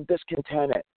 irritable, and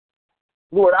discontented.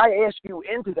 Lord, I ask you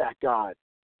into that, God.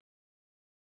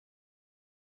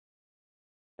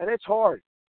 And it's hard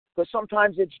because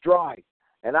sometimes it's dry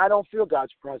and I don't feel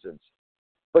God's presence.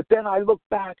 But then I look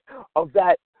back of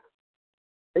that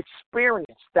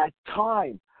experience, that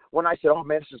time, when I said, oh,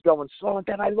 man, this is going slow. And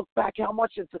then I look back how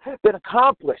much it's been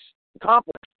accomplished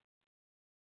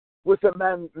with the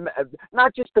men,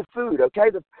 not just the food, okay?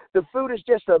 The food is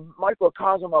just a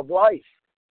microcosm of life.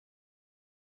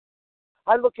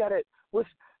 I look at it with,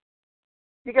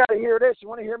 you got to hear this. You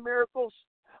want to hear miracles?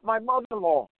 My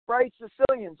mother-in-law, right?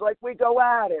 Sicilians, like we go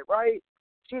at it, right?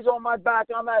 She's on my back.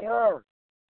 I'm at her.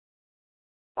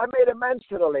 I made amends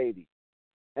to the lady.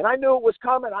 And I knew it was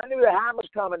coming. I knew the hammer's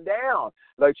coming down.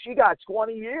 Like she got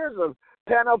 20 years of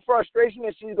pent-up frustration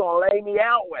that she's going to lay me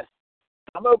out with.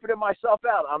 I'm opening myself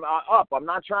out. I'm up. I'm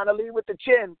not trying to lead with the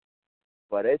chin.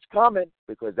 But it's coming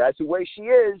because that's the way she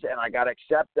is. And I got to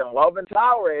accept and love and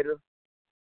tolerate her.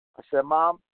 I said,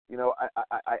 Mom, you know,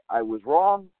 I was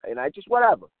wrong. And I just,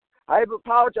 whatever. I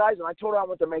apologized and I told her I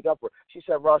wanted to make up for it. She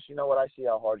said, Russ, you know what? I see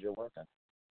how hard you're working.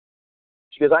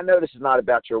 She goes, I know this is not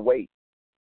about your weight.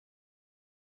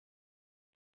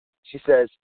 She says,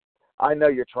 I know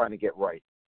you're trying to get right.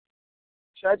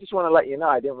 So I just want to let you know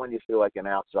I didn't want you to feel like an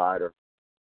outsider.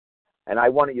 And I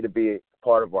wanted you to be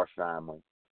part of our family.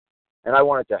 And I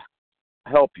wanted to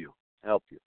help you.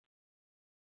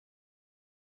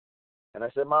 And I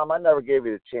said, Mom, I never gave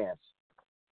you the chance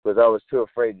because I was too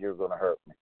afraid you were going to hurt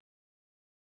me.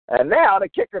 And now the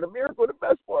kicker, the miracle, the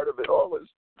best part of it all is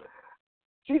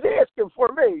she's asking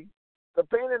for me the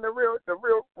pain in the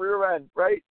rear end,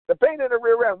 right? The pain in the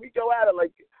rear end, we go at it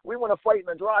like we want to fight in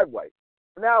the driveway.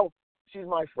 Now, she's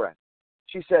my friend.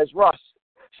 She says, Russ,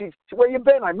 where you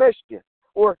been? I missed you.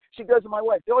 Or she goes to my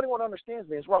wife, the only one who understands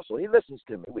me is Russell. He listens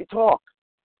to me. We talk.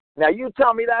 Now, you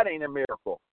tell me that ain't a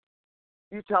miracle.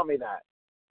 You tell me that.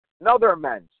 Another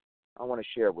amends I want to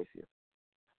share with you.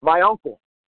 My uncle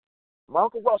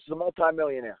Russ is a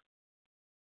multimillionaire.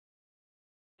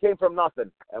 Came from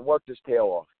nothing and worked his tail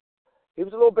off. He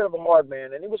was a little bit of a hard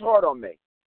man, and he was hard on me.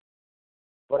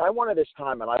 But I wanted his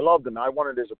time, and I loved him. And I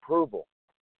wanted his approval.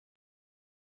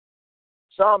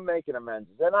 So I'm making amends.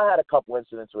 And I had a couple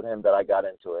incidents with him that I got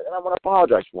into it. And I want to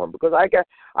apologize for him because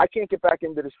I can't get back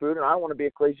into this food, and I don't want to be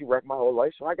a crazy wreck my whole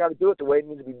life. So I got to do it the way it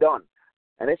needs to be done.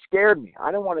 And it scared me.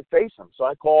 I didn't want to face him. So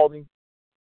I called him.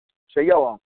 Say,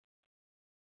 yo,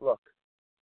 look,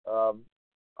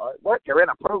 what? You're in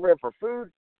a program for food?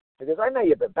 Because I know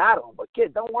you've been battling, but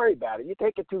kid, don't worry about it. You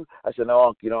take it too. I said, no,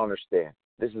 Uncle, you don't understand.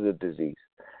 This is a disease.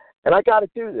 And I got to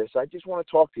do this. I just want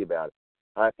to talk to you about it.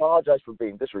 I apologize for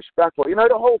being disrespectful. You know,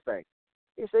 the whole thing.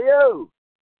 He said, yo,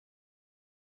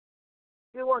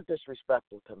 you weren't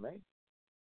disrespectful to me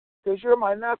because you're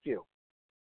my nephew.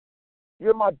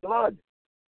 You're my blood.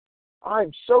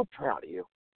 I'm so proud of you.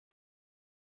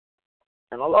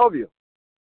 And I love you.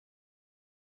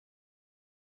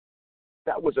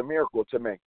 That was a miracle to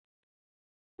me.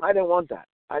 I didn't want that.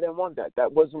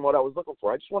 That wasn't what I was looking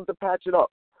for. I just wanted to patch it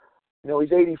up. You know,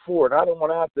 he's 84, and I don't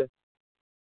want to have to,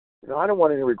 you know, I don't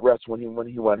want any regrets when he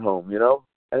went home, you know.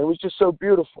 And it was just so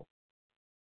beautiful.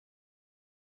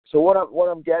 So what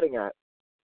I'm getting at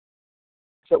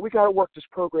is that we got to work this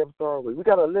program thoroughly. We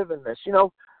got to live in this.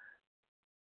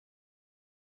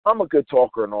 I'm a good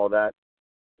talker and all that.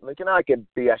 And I can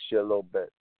BS you a little bit.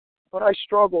 But I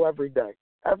struggle every day.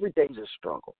 Every day's a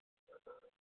struggle.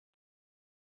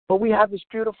 But we have this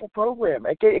beautiful program.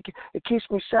 It keeps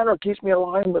me centered, keeps me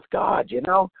aligned with God,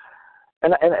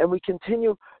 And we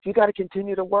continue. You got to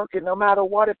continue to work it no matter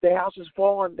what. If the house is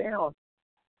falling down,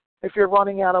 if you're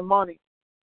running out of money,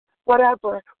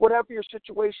 whatever your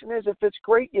situation is, if it's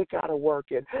great, you got to work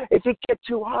it. If you get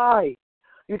too high,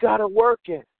 you got to work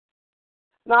it.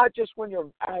 Not just when you're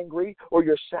angry or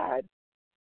you're sad.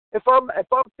 If I'm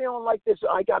feeling like this,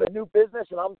 I got a new business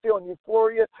and I'm feeling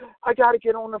euphoria, I got to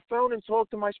get on the phone and talk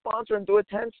to my sponsor and do a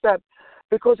 10-step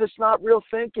because it's not real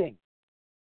thinking.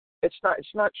 It's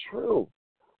not true.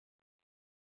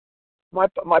 My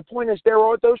point is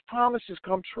those promises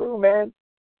come true, man.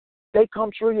 They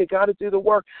come true. You got to do the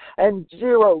work. And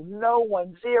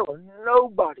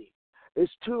nobody is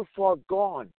too far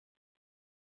gone.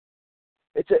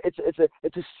 It's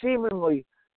a seemingly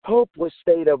hopeless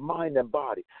state of mind and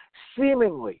body.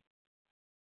 Seemingly.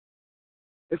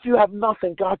 If you have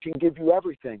nothing, God can give you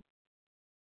everything.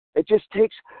 It just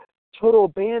takes total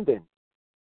abandon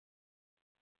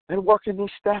and working these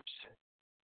steps.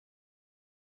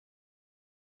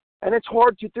 And it's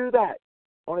hard to do that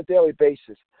on a daily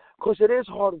basis because it is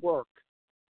hard work.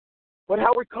 But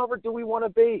how recovered do we want to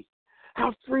be?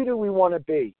 How free do we want to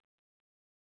be?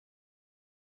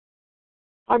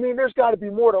 I mean, there's got to be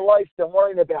more to life than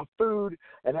worrying about food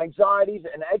and anxieties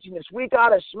and edginess. We got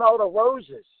to smell the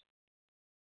roses.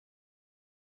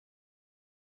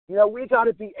 We got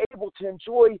to be able to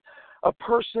enjoy a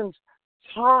person's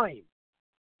time,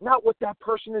 not what that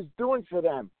person is doing for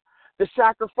them. The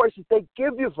sacrifices they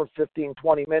give you for 15,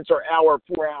 20 minutes or hour,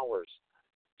 4 hours.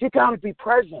 You got to be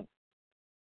present.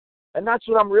 And that's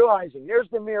what I'm realizing. There's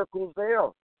the miracles there.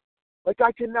 Like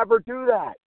I can never do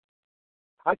that.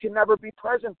 I can never be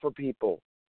present for people.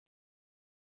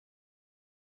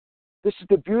 This is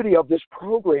the beauty of this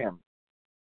program.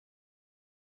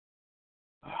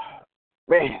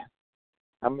 Man,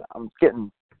 I'm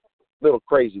getting a little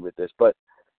crazy with this, but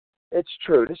it's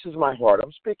true. This is my heart.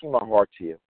 I'm speaking my heart to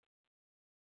you.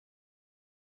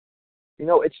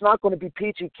 It's not going to be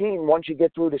peachy keen once you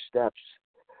get through the steps.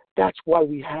 That's why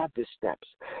we have the steps.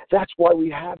 That's why we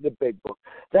have the big book.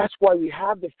 That's why we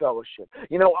have the fellowship.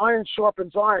 Iron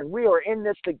sharpens iron. We are in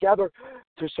this together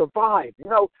to survive,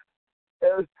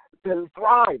 to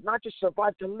thrive, not just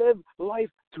survive, to live life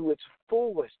to its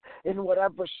fullest in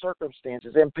whatever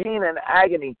circumstances, in pain and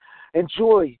agony, and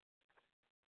joy,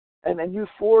 and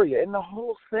euphoria, and the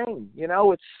whole thing.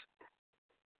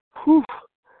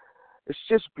 It's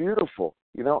just beautiful.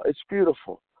 It's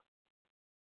beautiful.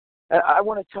 And I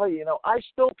want to tell you, I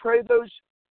still pray those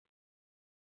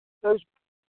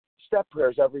step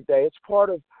prayers every day. It's part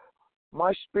of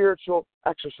my spiritual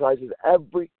exercises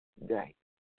every day.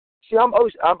 See, I'm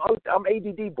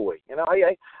ADD boy.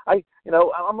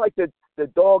 I'm like the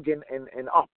dog in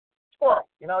Up. Squirrel.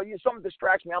 Something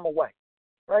distracts me, I'm away.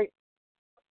 Right?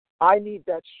 I need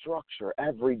that structure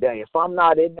every day. If I'm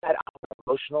not in that, I'm an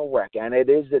emotional wreck, and it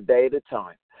is a day at a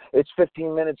time. It's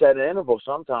 15 minutes at an interval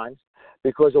sometimes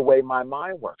because of the way my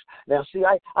mind works. Now, see,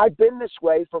 I've been this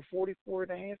way for 44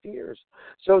 and a half years.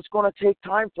 So it's going to take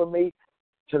time for me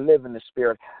to live in the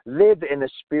Spirit, live in a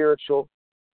spiritual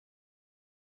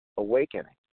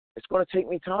awakening. It's going to take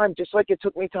me time, just like it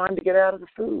took me time to get out of the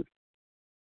food.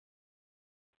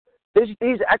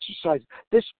 These exercises,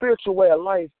 this spiritual way of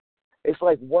life, it's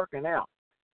like working out.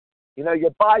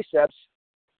 Your biceps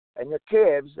and your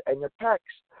calves and your pecs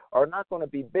are not going to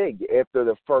be big after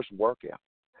the first workout.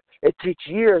 It takes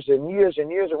years and years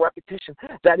and years of repetition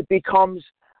that it becomes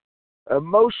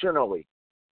emotionally,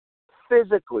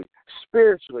 physically,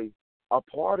 spiritually a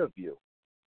part of you.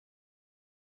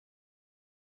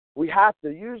 We have to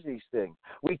use these things.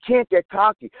 We can't get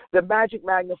cocky. The magic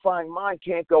magnifying mind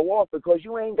can't go off because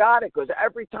you ain't got it. Because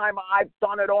every time I've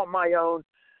done it on my own,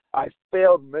 I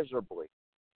failed miserably.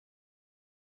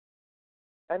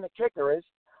 And the kicker is,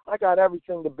 I got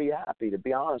everything to be happy, to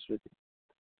be honest with you.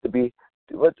 To be,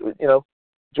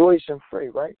 joyous and free,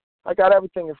 right? I got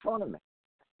everything in front of me.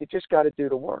 You just got to do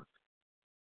the work.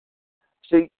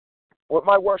 See, with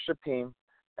my worship team,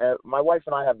 my wife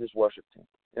and I have this worship team.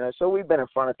 So we've been in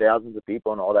front of thousands of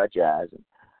people and all that jazz. And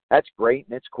that's great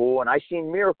and it's cool. And I've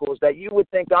seen miracles that you would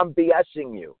think I'm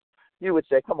BSing you. You would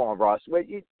say, come on, Ross,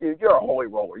 you're a holy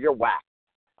roller. You're whack.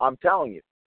 I'm telling you,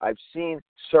 I've seen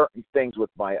certain things with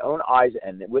my own eyes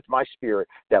and with my spirit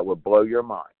that would blow your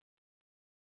mind.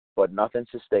 But nothing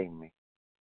sustained me.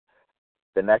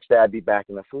 The next day I'd be back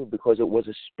in the food because it was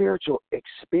a spiritual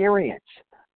experience.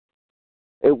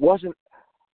 It wasn't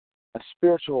a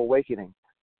spiritual awakening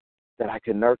that I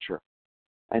could nurture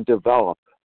and develop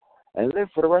and live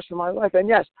for the rest of my life. And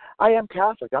yes, I am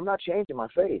Catholic. I'm not changing my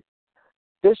faith.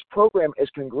 This program is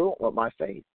congruent with my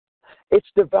faith. It's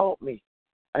developed me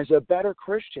as a better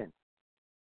Christian.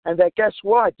 And that, guess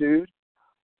what, dude?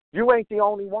 You ain't the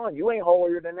only one. You ain't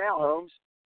holier than thou, Holmes.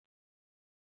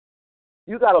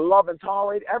 You got to love and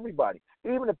tolerate everybody,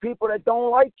 even the people that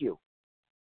don't like you.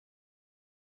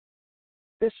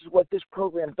 This is what this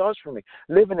program does for me,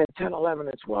 living in 10, 11,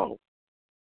 and 12.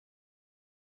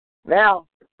 Now,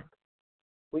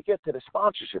 we get to the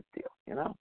sponsorship deal, you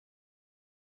know.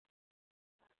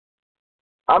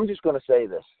 I'm just going to say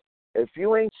this. If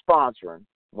you ain't sponsoring,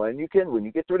 when you get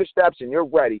through the steps and you're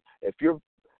ready, if you're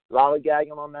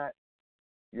lollygagging on that,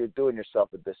 you're doing yourself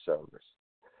a disservice.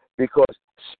 Because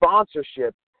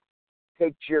sponsorship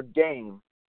takes your game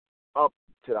up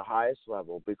to the highest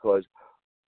level, because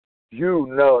you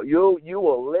know you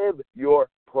will live your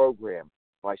program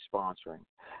by sponsoring.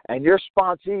 And your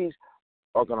sponsees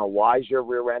are going to wise your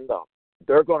rear end up.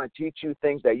 They're going to teach you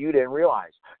things that you didn't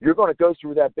realize. You're going to go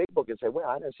through that big book and say, well,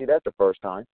 I didn't see that the first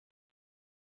time.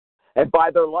 And by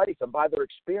their life and by their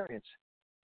experience,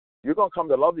 you're going to come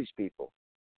to love these people.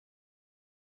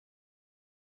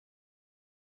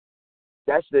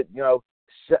 That's the,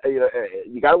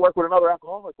 you got to work with another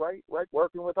alcoholic, right?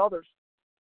 Working with others.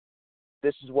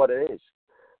 This is what it is.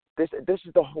 This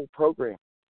is the whole program.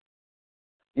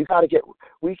 You got to get.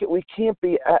 We can't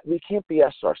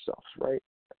BS ourselves, right?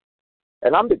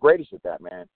 And I'm the greatest at that,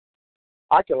 man.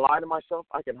 I can lie to myself.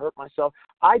 I can hurt myself.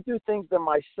 I do things to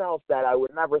myself that I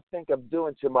would never think of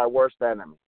doing to my worst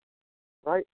enemy,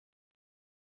 right?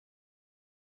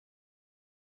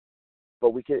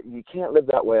 But you can't live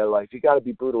that way of life. You got to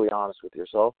be brutally honest with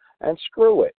yourself, and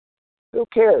screw it. Who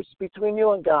cares? It's between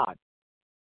you and God.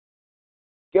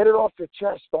 Get it off your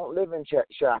chest. Don't live in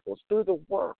shackles. Do the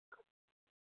work.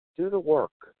 Do the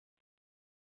work.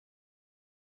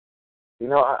 You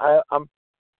know,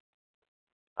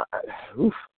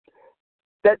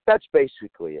 that's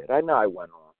basically it. I know I went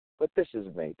on, but this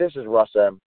is me. This is Russ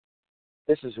M.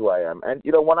 This is who I am. And,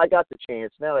 when I got the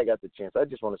chance, I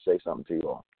just want to say something to you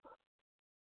all.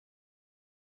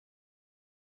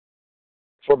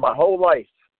 For my whole life,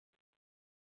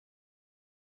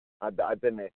 I've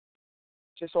been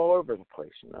just all over the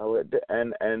place,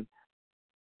 and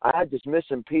I had this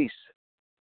missing piece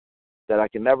that I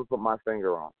can never put my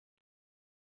finger on.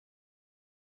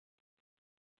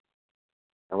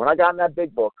 And when I got in that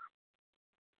big book,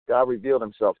 God revealed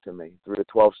himself to me through the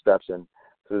 12 steps and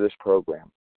through this program.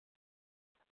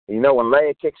 And when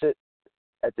Leah kicks it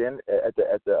at the end, at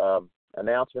the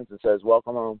announcements and says,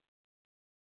 "Welcome home,"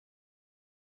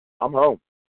 I'm home.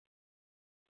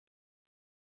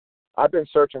 I've been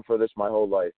searching for this my whole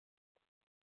life.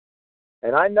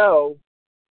 And I know,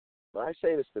 when I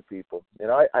say this to people,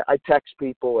 I text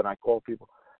people and I call people,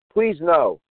 please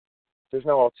know there's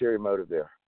no ulterior motive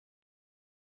there.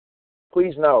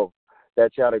 Please know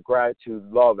that's out of gratitude,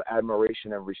 love,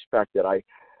 admiration, and respect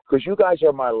because you guys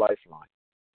are my lifeline.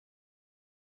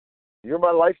 You're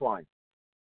my lifeline.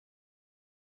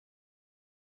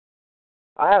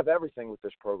 I have everything with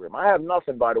this program. I have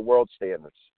nothing by the world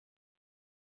standards.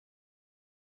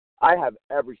 I have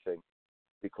everything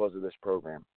because of this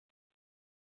program.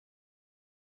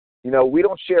 We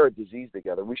don't share a disease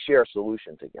together. We share a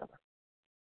solution together.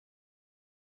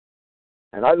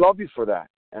 And I love you for that.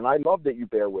 And I love that you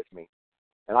bear with me.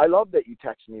 And I love that you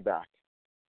text me back.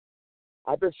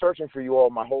 I've been searching for you all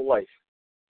my whole life.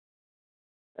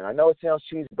 And I know it sounds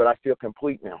cheesy, but I feel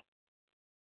complete now.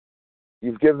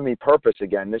 You've given me purpose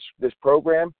again. This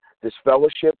program, this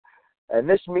fellowship, and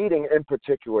this meeting in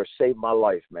particular saved my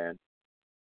life, man.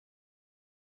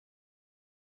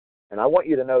 And I want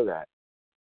you to know that.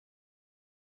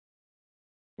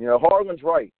 Harlan's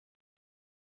right.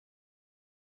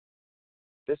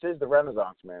 This is the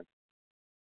Renaissance, man.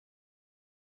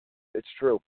 It's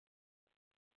true.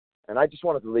 And I just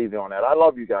wanted to leave you on that. I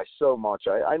love you guys so much.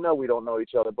 I know we don't know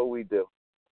each other, but we do.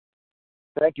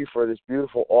 Thank you for this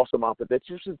beautiful, awesome opportunity.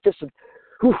 It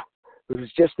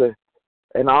was just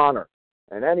an honor.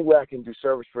 And any way I can do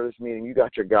service for this meeting, you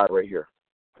got your God right here.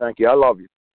 Thank you. I love you.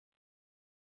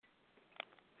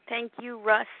 Thank you,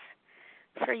 Russ,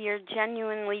 for your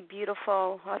genuinely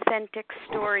beautiful, authentic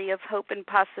story of hope and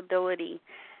possibility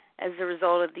as a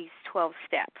result of these 12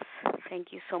 steps.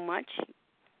 Thank you so much.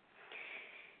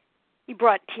 You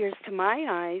brought tears to my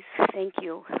eyes. Thank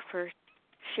you for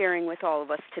sharing with all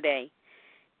of us today.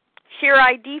 Share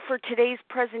ID for today's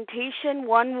presentation,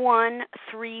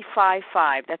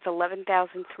 11355. That's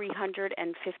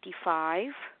 11,355.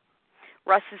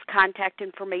 Russ's contact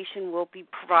information will be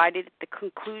provided at the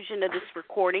conclusion of this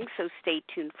recording, so stay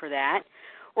tuned for that.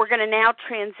 We're going to now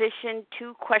transition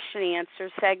to question and answer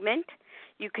segment.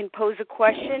 You can pose a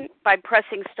question by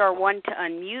pressing star 1 to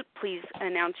unmute. Please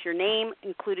announce your name,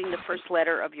 including the first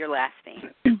letter of your last name.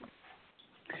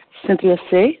 Cynthia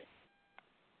C.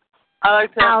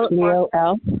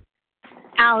 G-O-L.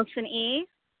 Allison E.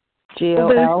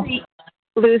 G-O-L.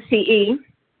 Lucy E.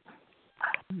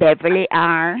 Beverly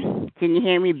R. Can you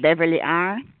hear me, Beverly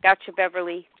R? Gotcha,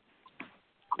 Beverly.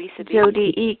 Lisa B.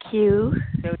 Jody E.Q.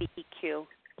 Jody EQ.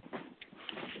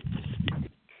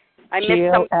 I missed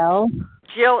G-O-L.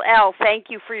 Jill L., thank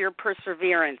you for your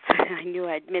perseverance. I knew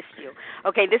I'd missed you.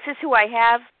 Okay, this is who I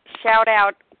have. Shout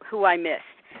out who I missed.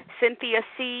 Cynthia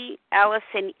C.,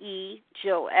 Allison E.,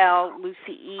 Jill L.,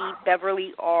 Lucy E.,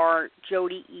 Beverly R.,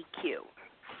 Jody EQ.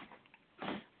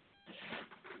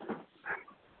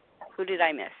 Who did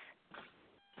I miss?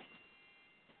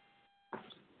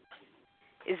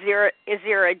 Is there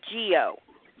a Geo?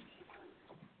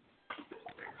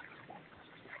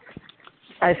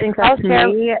 I think that's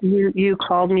me. You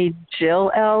called me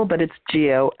Jill L., but it's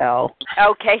G-O-L.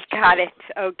 Okay, got it.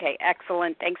 Okay,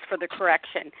 excellent. Thanks for the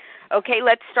correction. Okay,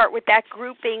 let's start with that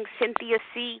grouping. Cynthia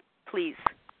C., please.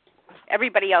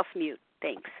 Everybody else mute.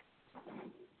 Thanks.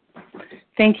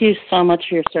 Thank you so much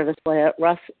for your service, Leah.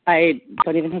 Russ, I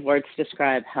don't even have words to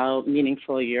describe how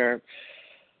meaningful your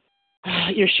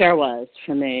share was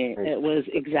for me. It was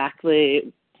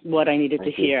exactly what I needed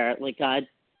to hear. Like God,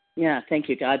 thank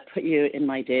you. God put you in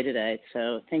my day today.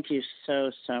 So thank you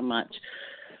so much.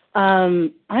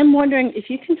 I'm wondering if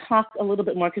you can talk a little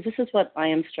bit more, because this is what I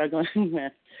am struggling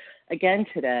with again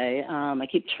today. I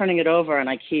keep turning it over and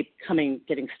I keep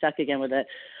getting stuck again with it.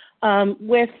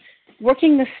 With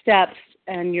working the steps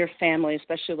and your family,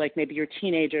 especially like maybe your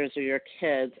teenagers or your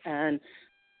kids, and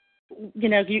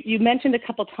you mentioned a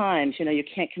couple times, you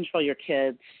can't control your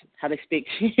kids, how they speak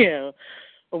to you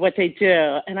or what they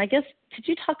do. And I guess, could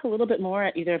you talk a little bit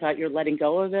more either about your letting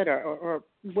go of it or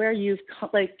where you've,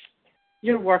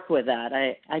 your work with that?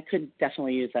 I could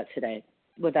definitely use that today.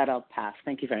 With that, I'll pass.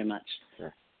 Thank you very much.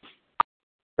 Sure.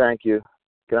 Thank you.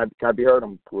 Can I be heard?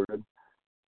 I'm good.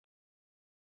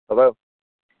 Hello?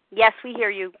 Yes, we hear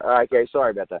you. Okay,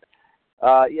 sorry about that.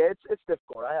 It's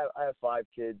difficult. I have 5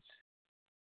 kids.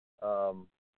 My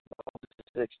oldest is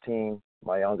 16.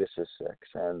 My youngest is 6.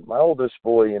 And my oldest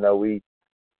boy,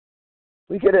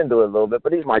 we get into it a little bit,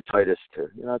 but he's my tightest too.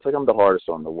 It's like I'm the hardest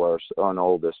on the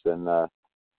oldest, and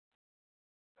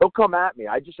he'll come at me.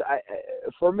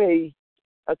 For me,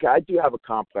 okay, I do have a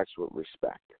complex with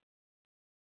respect.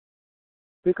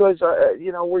 Because,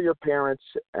 we're your parents,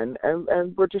 and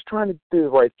we're just trying to do the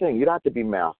right thing. You don't have to be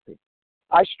mouthy.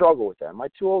 I struggle with that. My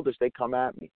 2 oldest, they come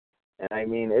at me.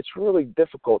 And, it's really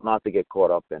difficult not to get caught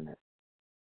up in it.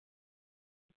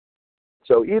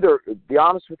 So either, to be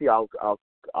honest with you, I'll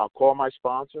call my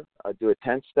sponsor. I'll do a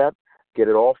 10-step, get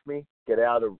it off me, get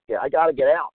out of. I got to get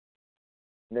out.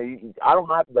 I don't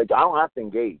have to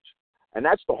engage. And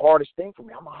that's the hardest thing for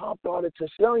me. I'm a hot-blooded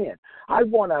Sicilian. I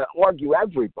want to argue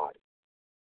everybody.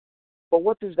 But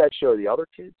what does that show the other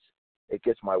kids? It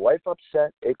gets my wife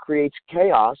upset. It creates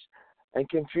chaos and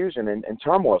confusion and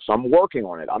turmoil. So I'm working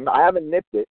on it. I haven't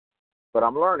nipped it, but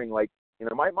I'm learning. My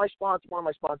sponsor, one of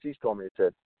my sponsees told me, it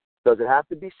said, does it have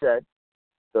to be said?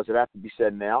 Does it have to be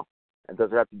said now? And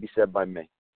does it have to be said by me?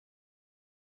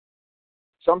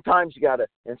 Sometimes you got to,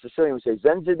 in Sicilian, we say,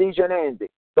 Zenza di genendi.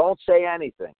 Don't say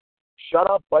anything. Shut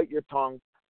up, bite your tongue.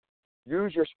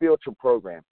 Use your spiritual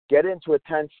program. Get into a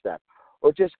 10-step.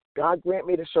 Or just, God grant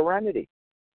me the serenity.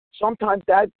 Sometimes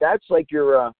that's like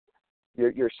your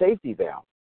safety valve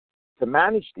to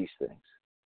manage these things.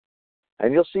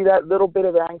 And you'll see that little bit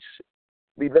of angst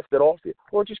be lifted off you.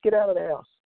 Or just get out of the house.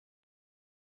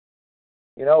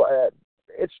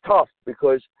 It's tough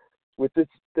because with this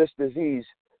disease,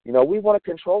 we want to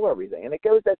control everything. And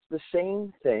that's the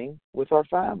same thing with our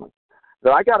family.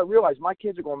 That I got to realize my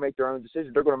kids are going to make their own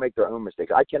decisions. They're going to make their own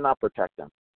mistakes. I cannot protect them.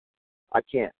 I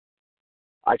can't.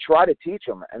 I try to teach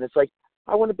them, and it's like,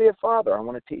 I want to be a father. I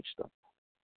want to teach them.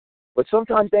 But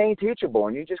sometimes they ain't teachable,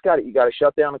 and you got to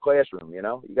shut down the classroom,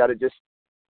 You got to just,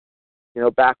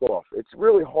 back off. It's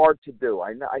really hard to do.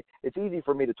 I know it's easy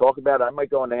for me to talk about it. I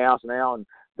might go in the house now, and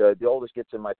the oldest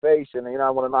gets in my face, and, I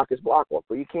want to knock his block off.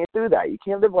 But you can't do that. You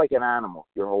can't live like an animal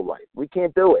your whole life. We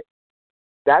can't do it.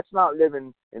 That's not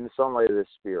living in the sunlight of the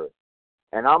spirit.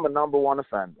 And I'm a number 1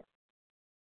 offender.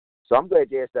 So I'm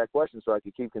glad you asked that question so I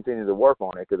could keep continuing to work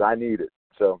on it because I need it.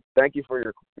 So thank you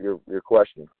for your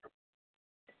question.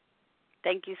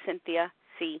 Thank you, Cynthia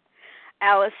C.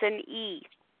 Allison E.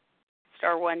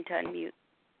 Star 1 to unmute.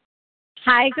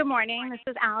 Hi, good morning. This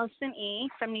is Allison E.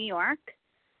 from New York.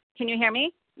 Can you hear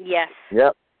me? Yes.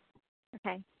 Yep.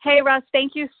 Okay. Hey, Russ,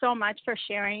 thank you so much for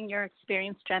sharing your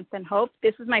experience, strength, and hope.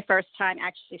 This is my first time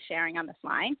actually sharing on this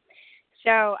line.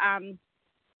 So I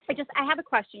have a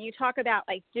question. You talk about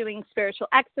like doing spiritual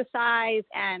exercise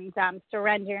and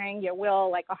surrendering your will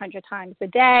like 100 times a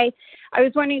day. I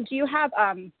was wondering, do you have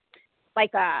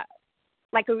like a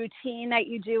routine that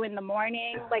you do in the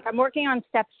morning? Like I'm working on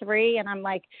step 3 and I'm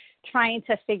like trying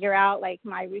to figure out like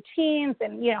my routines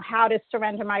and, you know, how to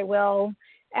surrender my will.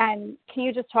 And can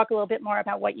you just talk a little bit more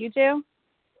about what you do?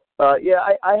 Yeah,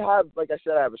 I have, like I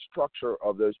said, I have a structure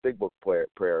of those big book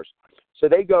prayers. So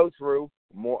they go through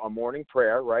a morning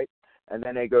prayer, right? And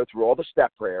then they go through all the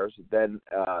step prayers. Then,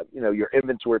 your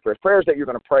inventory prayers that you're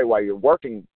going to pray while you're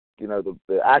working,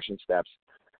 the action steps.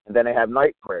 And then they have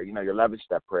night prayer, your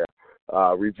 11-step prayer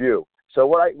review. So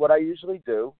what I usually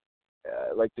do,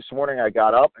 like this morning I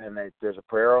got up and there's a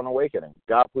prayer on awakening.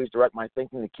 God, please direct my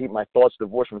thinking to keep my thoughts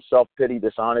divorced from self-pity,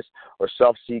 dishonest, or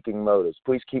self-seeking motives.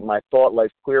 Please keep my thought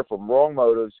life clear from wrong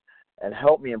motives and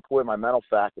help me employ my mental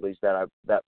faculties that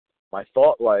my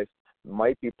thought life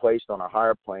might be placed on a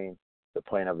higher plane, the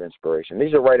plane of inspiration.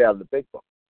 These are right out of the big book.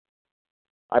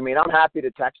 I mean, I'm happy to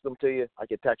text them to you. I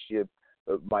could text you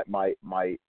my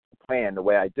plan, the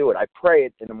way I do it. I pray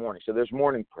it in the morning. So there's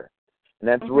morning prayer. And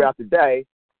then throughout the day,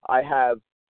 I have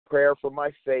prayer for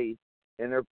my faith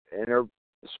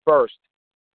interspersed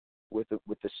with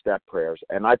the step prayers.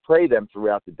 And I pray them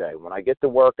throughout the day. When I get to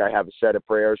work, I have a set of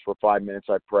prayers for 5 minutes.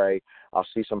 I pray. I'll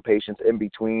see some patients in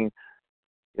between.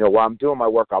 While I'm doing my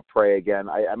work, I'll pray again.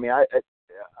 I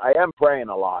am praying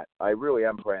a lot. I really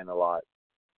am praying a lot.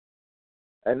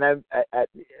 And then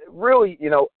really,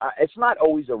 it's not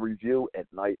always a review at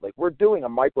night. Like we're doing a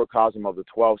microcosm of the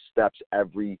 12 steps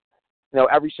every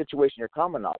situation you're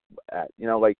coming up at.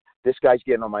 Like this guy's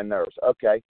getting on my nerves.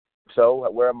 Okay, so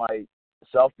where am I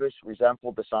selfish,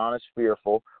 resentful, dishonest,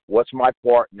 fearful? What's my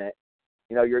part in it?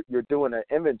 You're doing an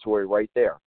inventory right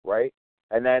there, right?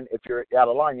 And then if you're out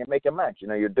of line, you make amends.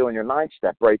 You're doing your 9th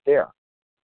step right there.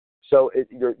 So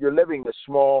you're living the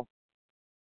small.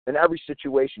 In every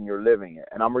situation you're living it,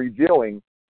 and I'm reviewing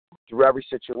through every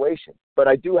situation. But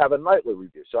I do have a nightly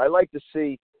review, so I like to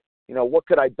see, what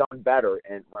could I done better?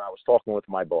 And when I was talking with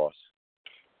my boss,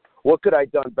 what could I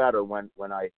done better when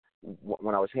I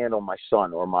was handling my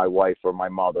son or my wife or my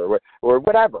mother or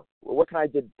whatever? What can I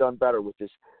done better with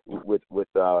this?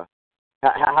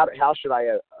 How should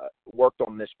I worked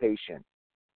on this patient?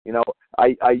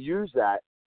 I use that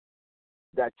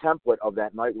template of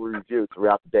that nightly review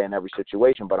throughout the day in every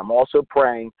situation, but I'm also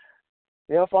praying,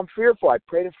 if I'm fearful, I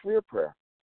pray the fear prayer.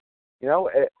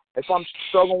 If I'm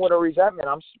struggling with a resentment,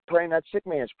 I'm praying that sick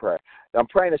man's prayer. I'm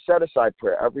praying a set-aside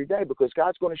prayer every day because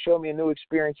God's going to show me a new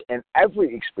experience in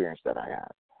every experience that I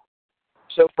have.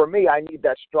 So for me, I need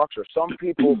that structure. Some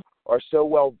people are so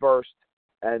well-versed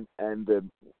and the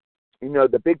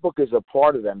big book is a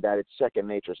part of them that it's second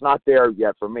nature. It's not there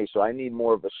yet for me, so I need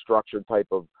more of a structured type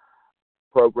of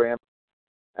program,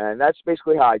 and that's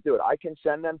basically how I do it. I can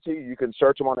send them to you. You can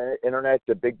search them on the internet,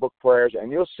 the big book prayers,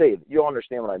 and you'll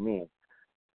understand what I mean.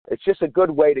 It's just a good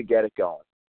way to get it going.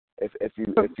 If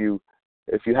you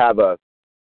have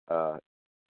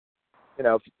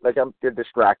you're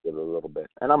distracted a little bit,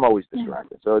 and I'm always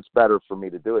distracted, so it's better for me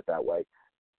to do it that way.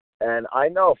 And I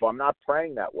know if I'm not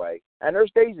praying that way, and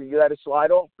there's days that you let it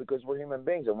slide off because we're human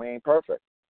beings and we ain't perfect.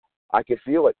 I can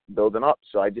feel it building up,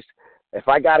 so if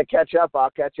I got to catch up, I'll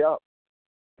catch up.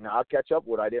 I'll catch up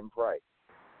what I didn't pray.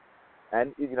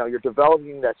 And, you're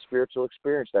developing that spiritual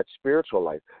experience, that spiritual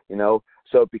life, so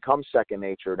it becomes second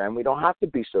nature. Then we don't have to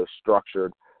be so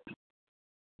structured,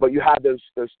 but you have those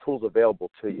tools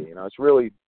available to you. It's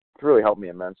really helped me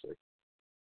immensely.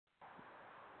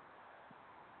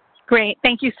 Great.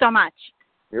 Thank you so much.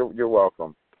 You're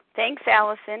welcome. Thanks,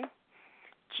 Allison.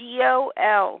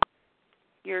 GOL,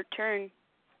 your turn.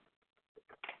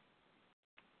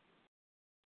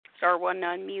 Star 1 to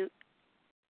unmute.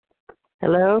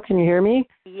 Hello, can you hear me?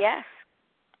 Yes.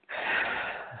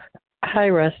 Hi,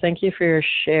 Russ. Thank you for your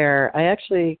share. I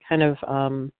actually kind of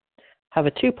have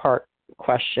a 2-part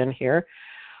question here.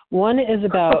 One is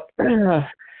about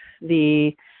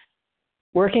the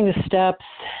working the steps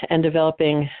and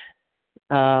developing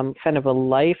kind of a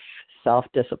life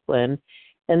self-discipline,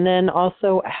 and then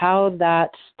also how that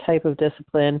type of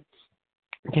discipline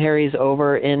carries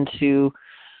over into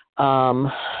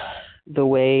the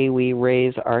way we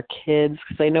raise our kids.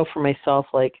 Because I know for myself,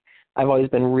 like, I've always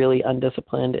been really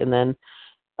undisciplined, and then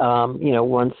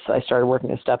once I started working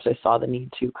the steps, I saw the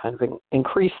need to kind of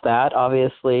increase that,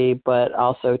 obviously, but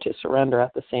also to surrender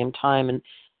at the same time. And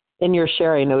in your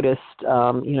share, I noticed,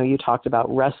 you talked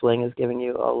about wrestling as giving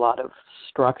you a lot of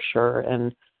structure.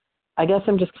 And I guess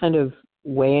I'm just kind of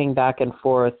weighing back and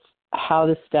forth how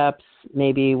the steps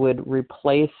maybe would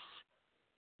replace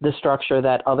the structure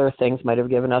that other things might have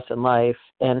given us in life,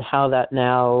 and how that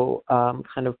now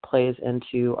kind of plays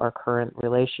into our current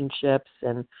relationships,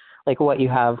 and like what you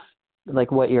have,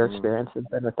 like what your experience has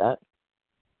been with that.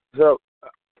 So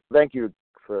thank you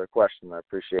for the question. I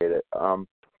appreciate it.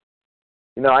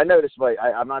 I noticed,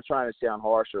 I'm not trying to sound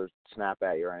harsh or snap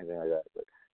at you or anything like that, but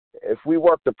if we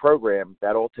work the program,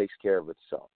 that all takes care of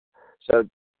itself. So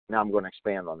now I'm going to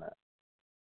expand on that.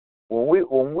 When we're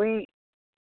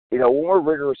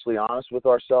rigorously honest with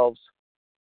ourselves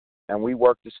and we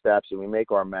work the steps and we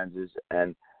make our amends,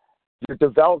 and you're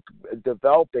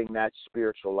developing that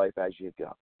spiritual life as you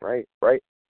go, right?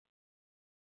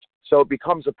 So it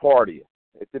becomes a part of you.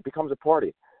 It becomes a part of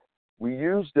you. We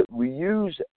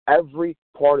use every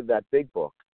part of that big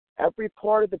book, every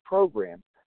part of the program,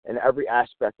 and every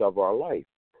aspect of our life.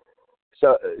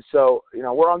 So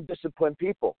we're undisciplined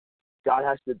people. God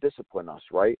has to discipline us,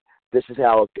 right? This is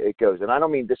how it goes. And I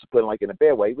don't mean discipline like in a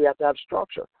bad way. We have to have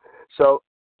structure. So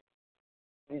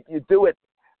you do it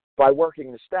by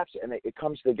working the steps, and it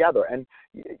comes together. And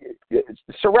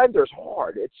surrender is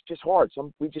hard. It's just hard.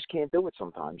 We just can't do it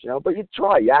sometimes, But you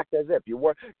try. You act as if you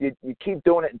work. You keep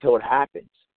doing it until it happens.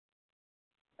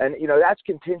 And that's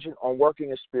contingent on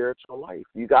working a spiritual life.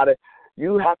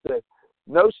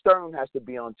 No stone has to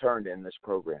be unturned in this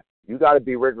program. You got to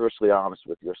be rigorously honest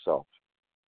with yourself.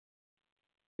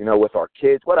 With our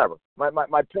kids, whatever. My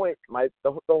point,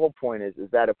 the whole point is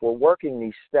that if we're working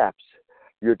these steps,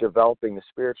 you're developing the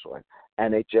spiritual life,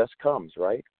 and it just comes,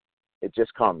 right? It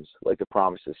just comes, like the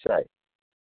promises say.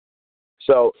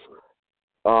 So,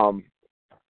 the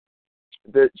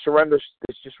surrender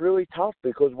is just really tough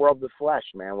because we're of the flesh,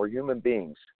 man. We're human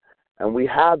beings, and we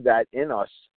have that in us.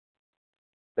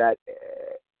 That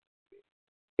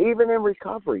even in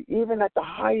recovery, even at the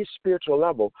highest spiritual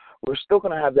level, we're still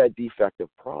going to have that defect of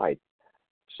pride.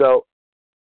 So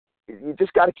you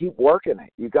just got to keep working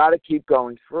it. You got to keep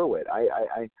going through it.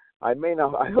 I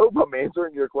hope I'm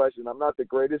answering your question. I'm not the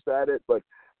greatest at it, but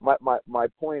my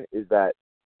point is that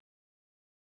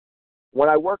when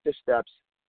I work the steps,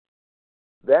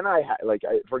 then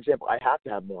for example, I have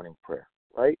to have morning prayer,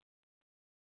 right?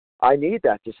 I need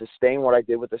that to sustain what I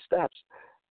did with the steps.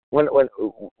 When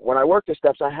I work the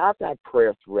steps, I have to have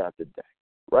prayer throughout the day,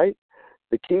 right?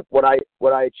 To keep what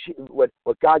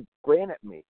God granted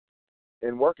me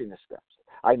in working the steps.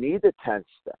 I need the 10th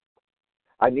step.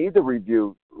 I need the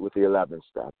review with the 11th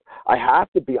step. I have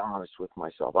to be honest with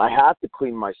myself. I have to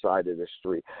clean my side of the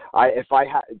street.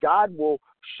 God will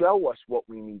show us what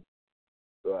we need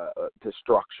to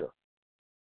structure.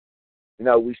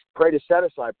 We pray to set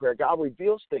aside prayer. God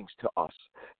reveals things to us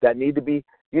that need to be.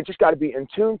 You just got to be in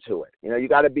tune to it. You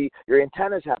got to be. Your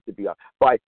antennas have to be up.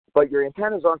 But your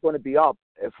antennas aren't going to be up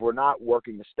if we're not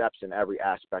working the steps in every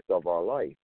aspect of our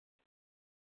life.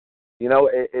 I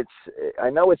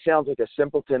know it sounds like a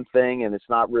simpleton thing, and it's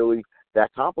not really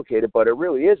that complicated, but it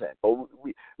really isn't. But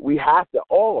we have to,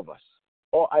 all of us.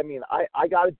 I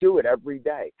got to do it every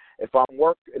day. If I'm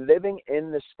living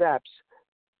in the steps,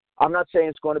 I'm not saying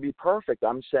it's going to be perfect.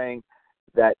 I'm saying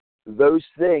that those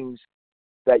things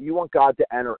that you want God to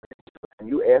enter into, and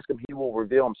you ask Him, He will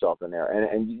reveal Himself in there,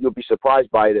 and you'll be surprised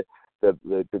by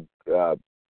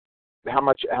how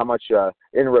much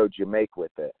inroads you make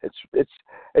with it.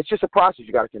 It's just a process.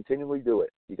 You got to continually do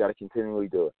it.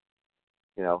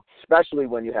 Especially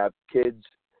when you have kids,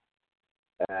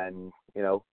 and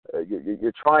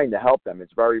you're trying to help them.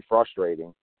 It's very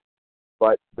frustrating.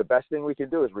 But the best thing we can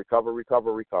do is recover. I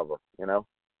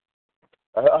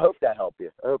hope that helped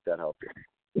you.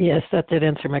 Yes, that did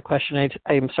answer my question.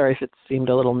 I'm sorry if it seemed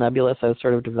a little nebulous. I was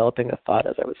sort of developing a thought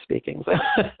as I was speaking. So.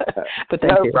 But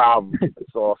thank you. No problem.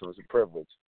 It's awesome. It's a privilege.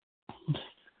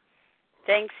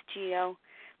 Thanks, Gio.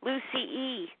 Lucy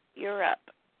E., you're up.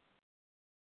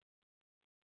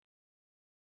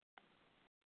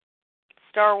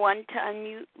 Star 1 to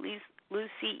unmute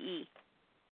Lucy E.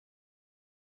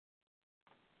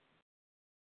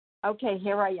 Okay,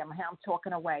 here I am. I'm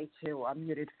talking away to a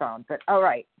muted phone, but all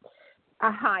right.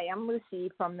 Hi, I'm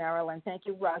Lucy from Maryland. Thank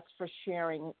you, Russ, for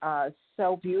sharing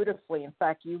so beautifully. In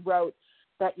fact, you wrote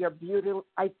that you're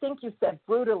I think you said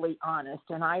brutally honest,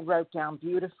 and I wrote down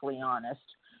beautifully honest.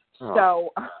 Oh.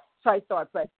 So I thought,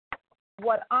 but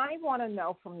what I want to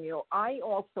know from you, I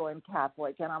also am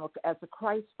Catholic, and as a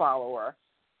Christ follower,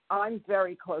 I'm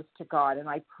very close to God, and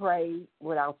I pray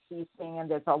without ceasing,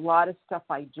 and there's a lot of stuff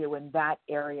I do in that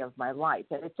area of my life,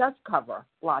 and it does cover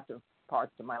lots of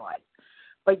parts of my life.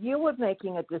 But you were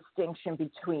making a distinction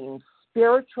between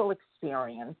spiritual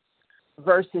experience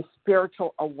versus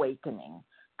spiritual awakening.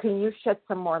 Can you shed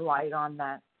some more light on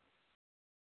that?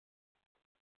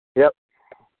 Yep.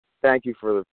 Thank you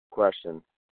for the question.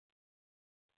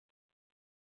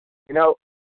 You know,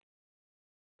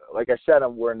 like I said,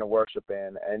 we're in the worship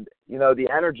band, and you know the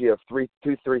energy of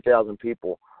 3,000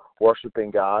 people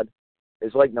worshiping God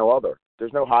is like no other.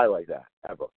 There's no high like that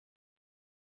ever,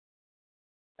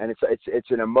 and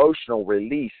it's an emotional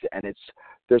release, and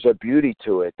there's a beauty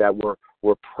to it that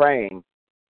we're praying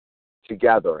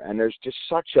together, and there's just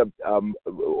such a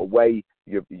way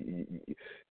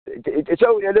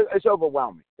it's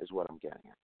overwhelming is what I'm getting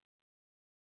at.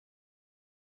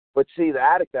 But see, the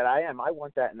addict that I am, I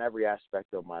want that in every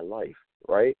aspect of my life,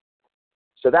 right?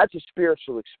 So that's a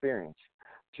spiritual experience.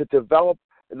 To develop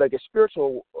like a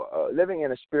spiritual, living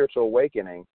in a spiritual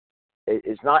awakening,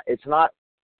 it's not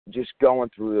just going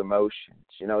through the emotions.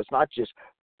 You know, it's not just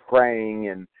praying,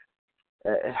 and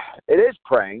it is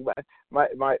praying. But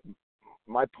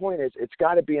my point is, it's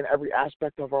got to be in every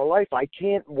aspect of our life. I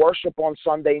can't worship on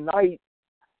Sunday night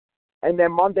and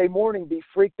then Monday morning be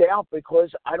freaked out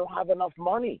because I don't have enough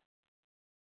money.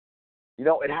 You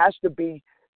know, it has to be,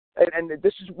 and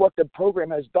this is what the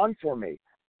program has done for me.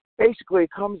 Basically,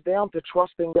 it comes down to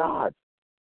trusting God,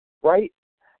 right?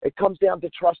 It comes down to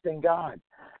trusting God.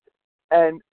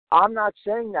 And I'm not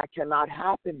saying that cannot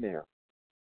happen there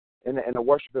in a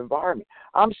worship environment.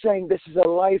 I'm saying this is a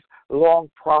lifelong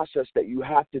process that you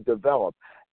have to develop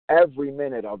every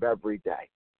minute of every day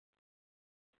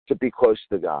to be close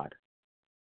to God.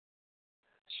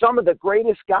 Some of the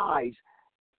greatest guys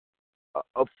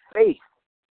of faith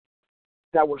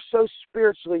that were so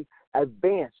spiritually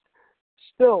advanced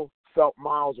still felt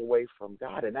miles away from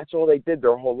God, and that's all they did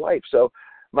their whole life. So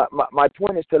my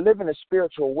point is, to live in a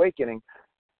spiritual awakening,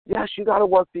 yes, you got to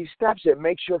work these steps. It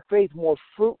makes your faith more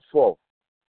fruitful.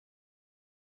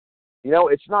 You know,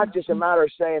 it's not just a matter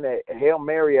of saying a Hail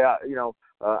Mary,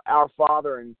 Our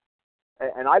Father, and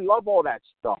I love all that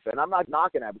stuff, and I'm not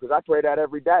knocking that because I pray that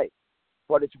every day.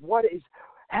 But it's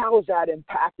how is that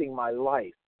impacting my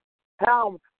life?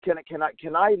 How can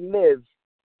I live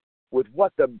with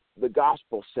what the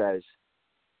gospel says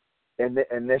in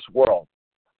this world?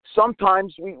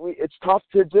 Sometimes it's tough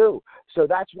to do. So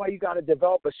that's why you got to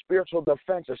develop a spiritual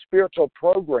defense, a spiritual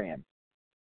program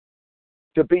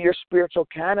to be your spiritual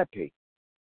canopy,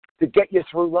 to get you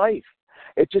through life.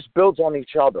 It just builds on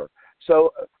each other.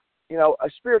 So, you know, a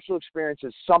spiritual experience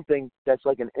is something that's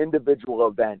like an individual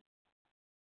event.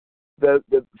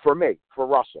 For me, for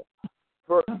Russell,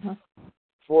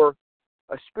 for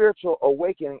a spiritual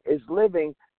awakening is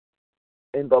living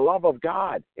in the love of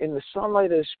God, in the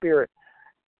sunlight of the Spirit,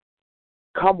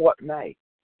 come what may.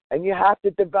 And you have to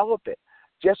develop it,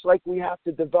 just like we have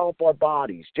to develop our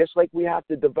bodies, just like we have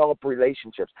to develop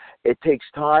relationships. It takes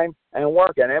time and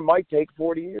work, and it might take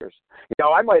 40 years. You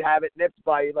know, I might have it nipped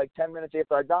by like 10 minutes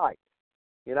after I die,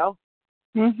 you know?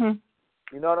 Mm-hmm.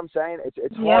 You know what I'm saying?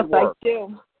 It's hard work. Yes, I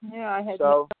do. Yeah, I had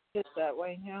it that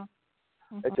way. Yeah,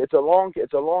 it's a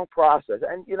long process,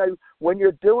 and you know when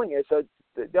you're doing it. So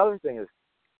the other thing is,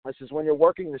 this is when you're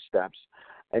working the steps,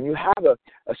 and you have a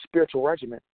spiritual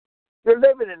regimen. You're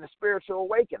living in a spiritual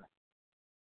awakening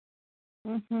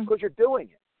because you're doing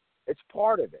it. It's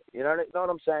part of it. You know what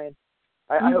I'm saying?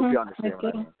 I hope you understand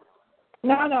what I mean.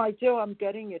 No, I do. I'm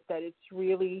getting it. That it's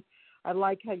really. I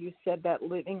like how you said that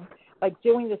living, like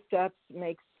doing the steps,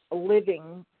 makes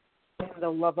living in the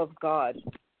love of God.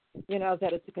 You know,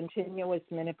 that it's a continuous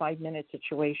minute-by-minute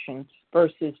situation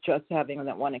versus just having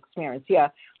that one experience. Yeah,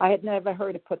 I had never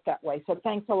heard it put that way. So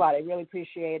thanks a lot. I really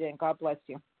appreciate it, and God bless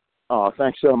you. Oh,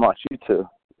 thanks so much. You too.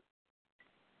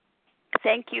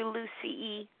 Thank you, Lucy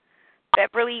E.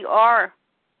 Beverly R.,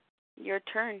 your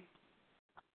turn.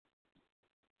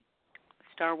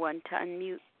 Star 1 to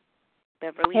unmute.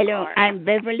 Beverly Hello, R. I'm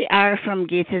Beverly R. from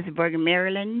Gaithersburg,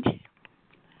 Maryland.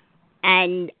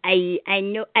 And I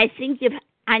think you've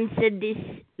answered this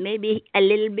maybe a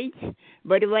little bit,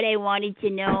 but what I wanted to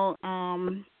know,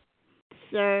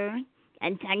 sir,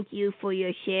 and thank you for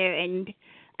your share, and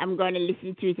I'm going to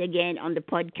listen to it again on the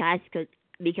podcast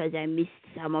because I missed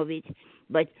some of it.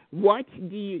 But what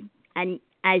do you, and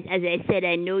as I said,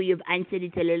 I know you've answered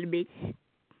it a little bit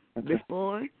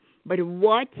before, but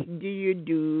what do you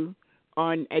do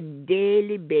on a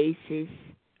daily basis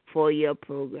for your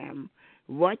program?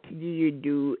 What do you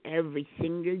do every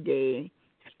single day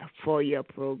for your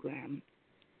program?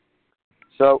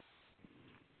 So,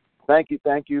 thank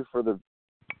you for the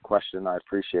question. I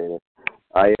appreciate it.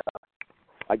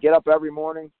 I get up every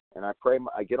morning and I pray.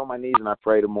 I get on my knees and I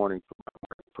pray the morning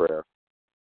prayer.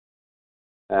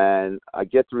 And I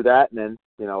get through that, and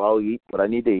then I'll eat what I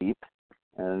need to eat,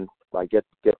 and I get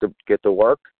to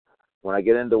work. When I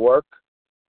get into work,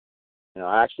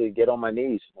 I actually get on my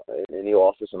knees in the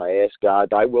office and I ask God,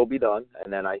 "Thy will be done,"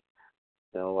 and then I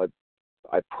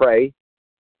pray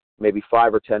maybe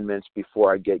 5 or 10 minutes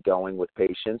before I get going with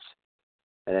patients,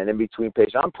 and then in between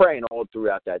patients, I'm praying all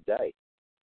throughout that day,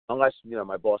 unless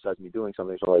my boss has me doing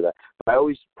something like that. But I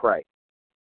always pray.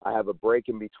 I have a break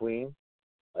in between.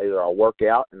 Either I'll work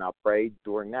out and I'll pray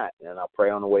during that, and I'll pray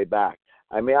on the way back.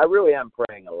 I mean, I really am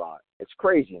praying a lot. It's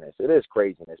craziness. It is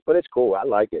craziness, but it's cool. I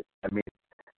like it. I mean,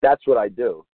 that's what I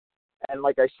do. And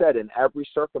like I said, in every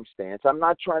circumstance, I'm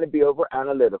not trying to be over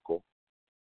analytical.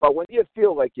 But when you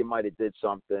feel like you might have did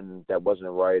something that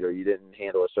wasn't right or you didn't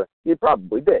handle it, you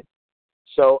probably did.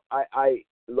 So I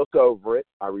look over it,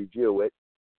 I review it,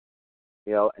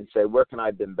 and say, where can I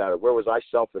have been better? Where was I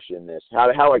selfish in this?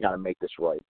 How I got to make this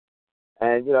right?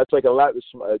 And, it's like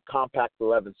a compact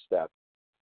 11 step.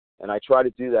 And I try to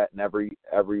do that in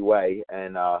every way.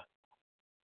 And,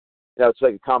 it's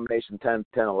like a combination 10,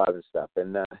 11 step.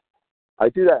 And I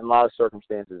do that in a lot of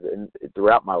circumstances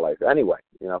throughout my life. Anyway,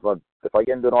 if I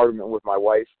get into an argument with my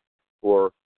wife,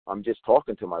 or I'm just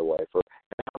talking to my wife, or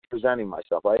I'm presenting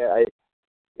myself, I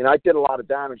did a lot of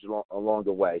damage along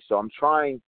the way. So I'm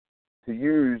trying to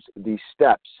use these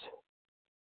steps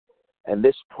and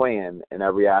this plan in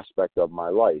every aspect of my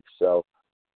life. So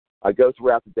I go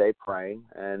throughout the day praying,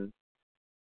 and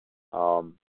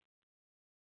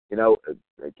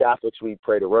Catholics, we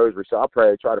pray the rosary. So I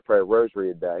try to pray a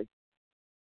rosary a day,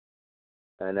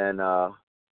 and then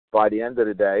by the end of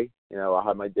the day, I'll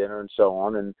have my dinner and so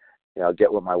on, and I'll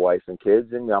get with my wife and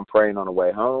kids, and I'm praying on the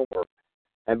way home,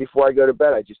 and before I go to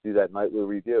bed, I just do that nightly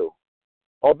review.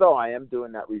 Although I am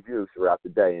doing that review throughout the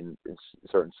day in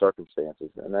certain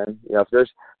circumstances. And then, if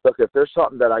there's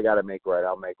something that I got to make right,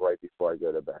 I'll make right before I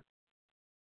go to bed.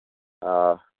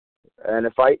 And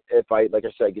if I, like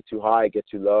I said, I get too high, I get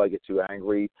too low, I get too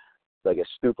angry, like a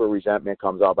stupid resentment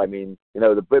comes up. I mean,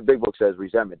 the big book says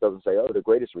resentment. It doesn't say, the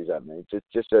greatest resentment. It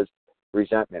just says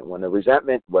resentment. When the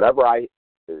resentment,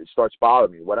 it starts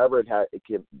bothering me, whatever it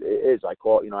is, I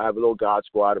call it, I have a little God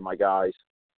squad of my guys,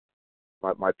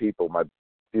 my people, my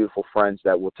beautiful friends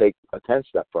that will take a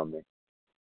 10-step from me,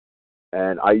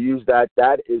 and I use that.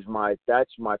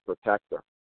 That's my protector.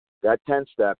 That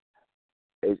 10-step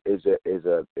is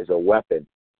a weapon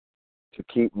to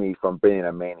keep me from being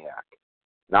a maniac.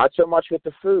 Not so much with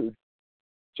the food,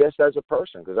 just as a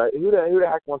person. Because who the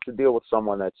heck wants to deal with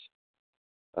someone that's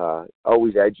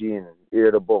always edgy and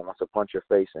irritable and wants to punch your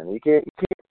face in? You can't.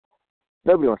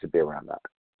 Nobody wants to be around that.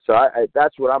 So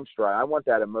that's what I'm striving. I want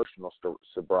that emotional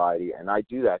sobriety, and I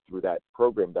do that through that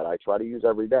program that I try to use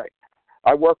every day.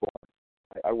 I work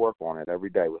on it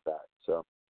every day with that. So,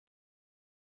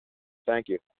 thank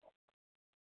you.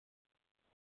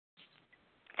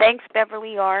 Thanks,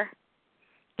 Beverly R.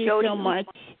 Thank you so much.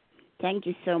 Thank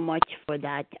you so much for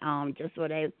that. Just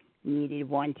what I needed,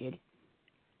 wanted.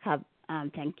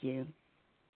 Thank you.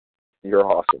 You're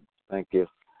awesome. Thank you.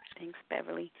 Thanks,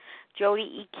 Beverly.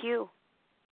 Jody EQ.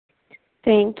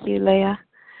 Thank you, Leah.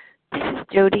 This is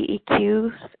Jody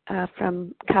EQ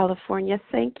from California.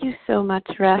 Thank you so much,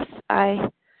 Russ.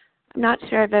 I'm not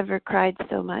sure I've ever cried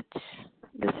so much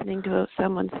listening to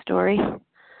someone's story.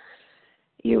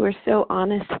 You were so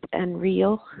honest and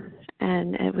real,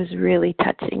 and it was really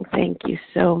touching. Thank you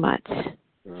so much. It's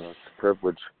a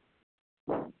privilege.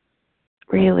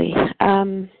 Really.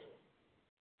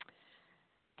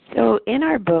 So in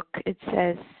our book, it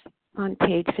says on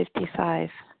page 55,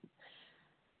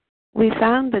 we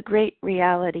found the great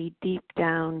reality deep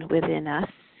down within us.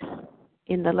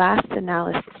 In the last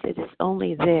analysis, it is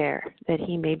only there that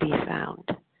he may be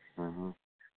found. Mm-hmm.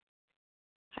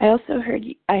 I also heard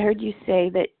you say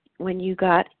that when you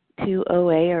got to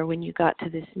OA or when you got to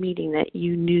this meeting that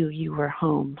you knew you were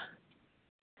home.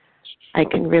 I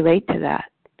can relate to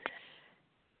that.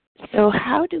 So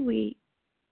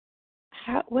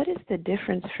what is the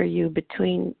difference for you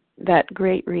between that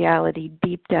great reality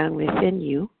deep down within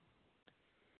you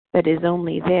that is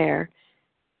only there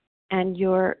and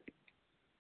your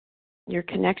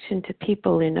connection to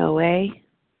people in OA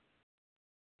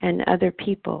and other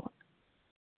people?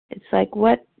 It's like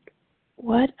what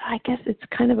I guess it's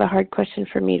kind of a hard question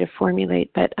for me to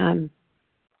formulate, but I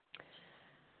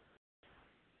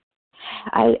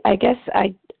guess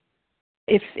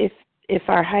if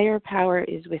our higher power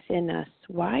is within us,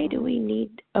 why do we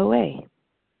need OA?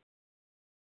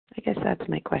 I guess that's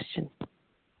my question.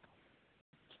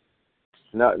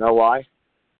 Know why?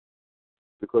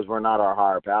 Because we're not our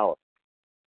higher power.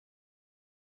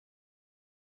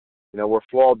 We're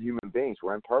flawed human beings.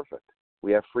 We're imperfect.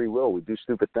 We have free will. We do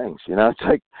stupid things. It's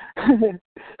like,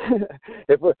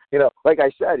 if we're, like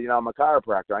I said, I'm a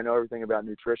chiropractor. I know everything about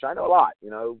nutrition. I know a lot,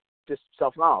 just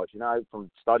self-knowledge, from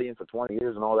studying for 20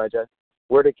 years and all that jazz.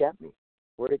 Where'd it get me?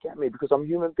 Where'd it get me? Because I'm a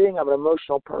human being. I'm an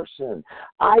emotional person.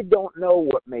 I don't know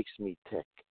what makes me tick.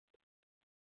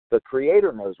 The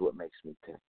Creator knows what makes me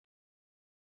tick.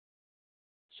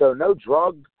 So no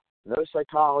drug, no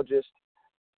psychologist.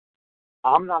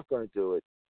 I'm not going to do it.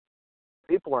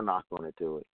 People are not going to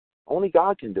do it. Only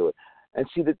God can do it. And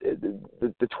see,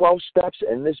 the 12 steps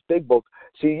in this big book,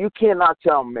 see, you cannot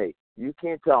tell me,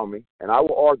 and I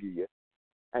will argue you,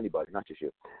 anybody, not just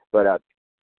you, but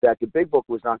that the big book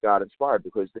was not God inspired,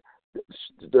 because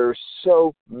there's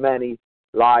so many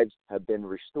lives have been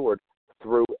restored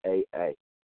through AA.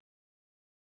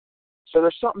 So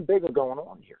there's something bigger going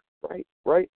on here,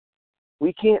 right?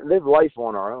 We can't live life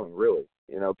on our own, really.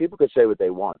 People could say what they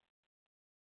want.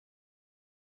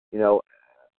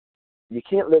 You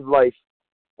can't live life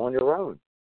on your own.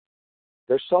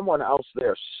 There's someone else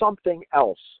there, something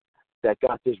else that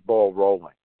got this ball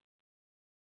rolling,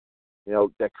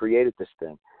 that created this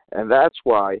thing. And that's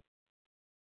why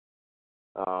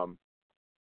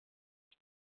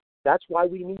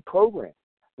we need programs.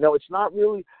 It's not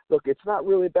really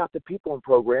about the people in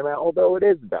program, although it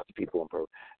is about the people in program.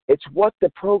 It's what the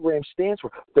program stands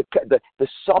for, the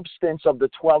substance of the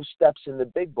 12 steps in the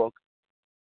big book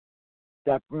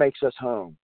that makes us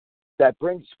home.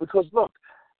 Because look,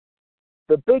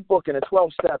 the big book and the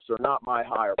 12 steps are not my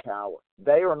higher power.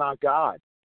 They are not God.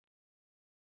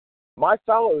 My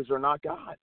fellows are not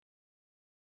God.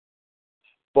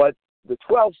 But the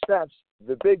 12 steps,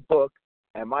 the big book,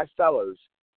 and my fellows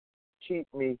keep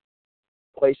me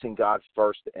placing God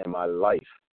first in my life.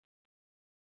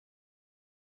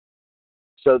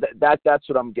 So that's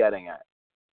what I'm getting at.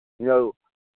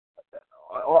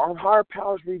 Our higher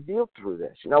power is revealed through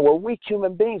this. We're weak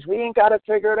human beings. We ain't got to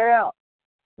figure it out.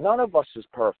 None of us is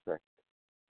perfect.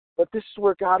 But this is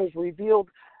where God is revealed,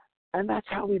 and that's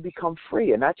how we become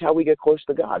free, and that's how we get close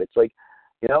to God. It's like,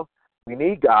 we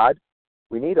need God,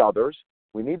 we need others,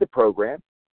 we need the program,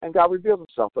 and God reveals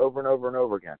himself over and over and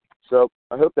over again. So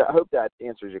I hope that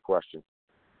answers your question.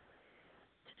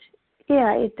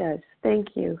 Yeah, it does.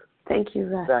 Thank you. Thank you,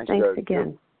 Russ. Thanks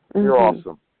again. You're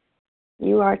awesome.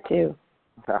 You are too.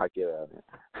 I'll get out of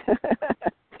here.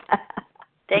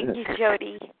 Thank you,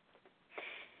 Jody.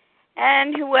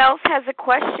 And who else has a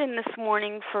question this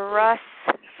morning for Russ?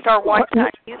 Star one,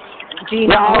 not you.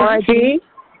 Gina R.G.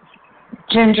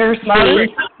 Ginger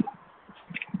C.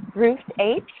 Ruth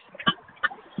H.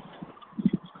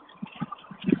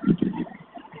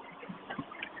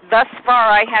 Thus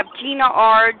far, I have Gina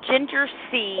R., Ginger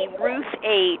C., Ruth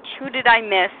H. Who did I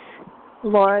miss?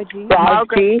 Laura G.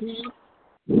 Margaret G.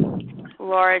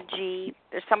 Laura G.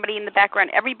 There's somebody in the background.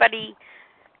 Everybody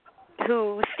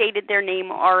who stated their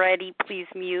name already, please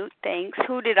mute. Thanks.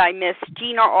 Who did I miss?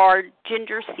 Gina R.,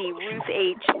 Ginger C., Ruth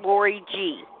H., Lori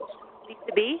G.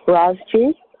 Lisa B? Roz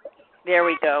G. There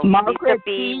we go. Margaret Lisa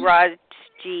B., G. Roz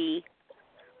G.,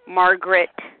 Margaret.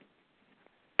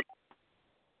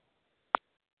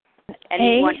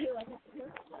 Anyone?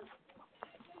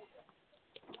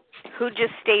 Who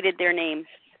just stated their name?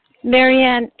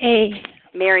 Marianne A.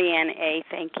 Marianne A.,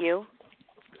 thank you.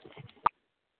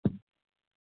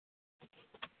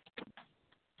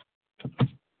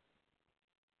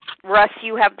 Russ,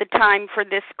 you have the time for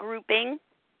this grouping.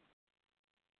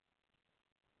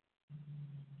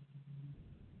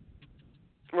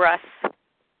 Russ.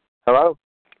 Hello?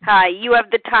 Hi, you have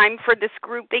the time for this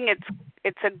grouping.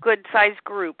 It's a good-sized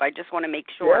group. I just want to make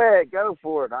sure. Yeah, go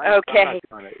for it. Okay.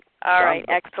 All right,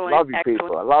 excellent. Love you, excellent.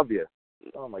 people. I love you.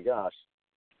 Oh, my gosh.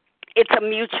 It's a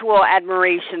mutual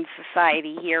admiration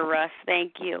society here, Russ.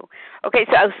 Thank you. Okay,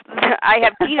 so I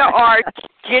have Gina R.,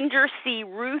 Ginger C.,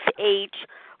 Ruth H.,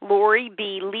 Lori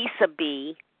B., Lisa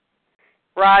B.,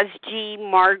 Roz G.,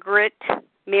 Margaret,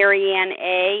 Marianne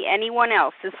A. Anyone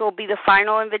else? This will be the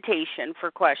final invitation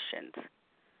for questions.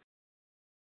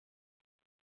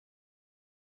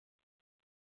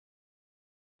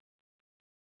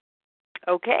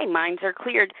 Okay, minds are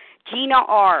cleared. Gina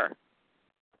R.,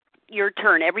 your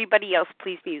turn. Everybody else,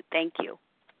 please mute. Thank you.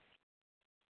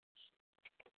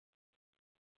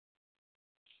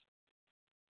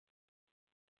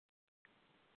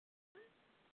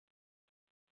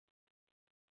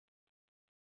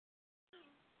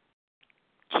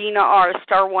 Gina R.,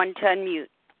 star 1 to unmute.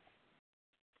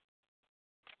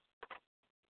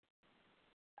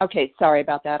 Okay, sorry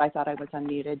about that. I thought I was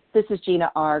unmuted. This is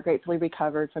Gina R., gratefully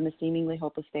recovered from a seemingly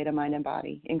hopeless state of mind and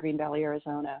body in Green Valley,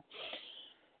 Arizona.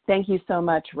 Thank you so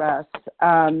much, Russ.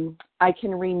 I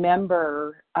can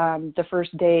remember the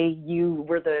first day you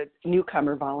were the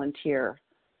newcomer volunteer.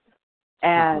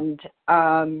 And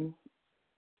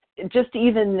just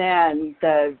even then,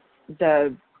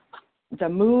 the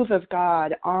move of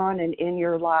God on and in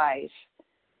your life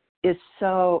is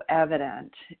so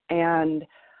evident. And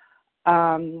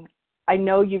I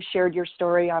know you've shared your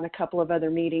story on a couple of other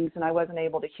meetings, and I wasn't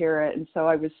able to hear it. And so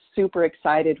I was super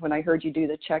excited when I heard you do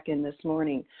the check-in this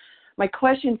morning. My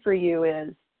question for you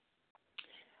is,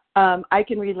 I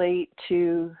can relate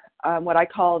to what I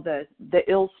call the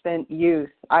ill-spent youth.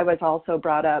 I was also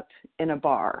brought up in a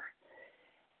bar.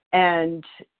 And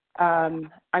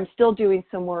I'm still doing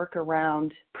some work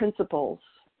around principles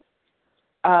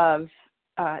of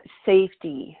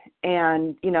safety.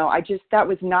 And, you know, that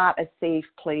was not a safe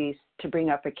place to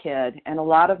bring up a kid. And a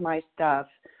lot of my stuff,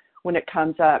 when it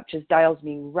comes up, just dials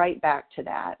me right back to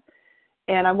that.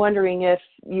 And I'm wondering if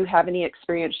you have any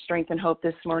experience, strength, and hope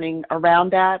this morning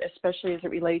around that, especially as it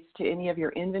relates to any of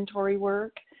your inventory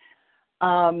work.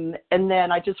 And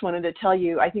then I just wanted to tell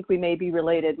you, I think we may be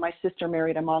related. My sister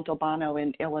married a Montalbano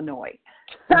in Illinois.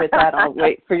 With that, I'll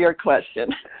wait for your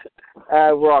question.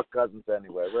 We're all cousins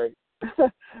anyway, right?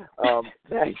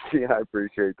 Thanks, Gina. I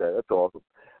appreciate that. That's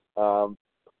awesome.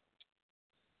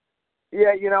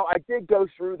 Yeah, you know, I did go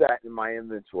through that in my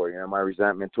inventory, you know, my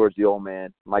resentment towards the old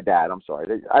man, my dad. I'm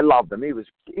sorry. I loved him. He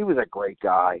was a great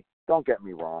guy. Don't get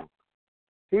me wrong.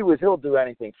 He'll do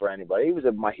anything for anybody. He was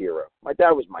my hero. My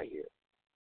dad was my hero.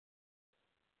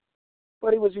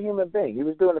 But he was a human being. He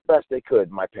was doing the best they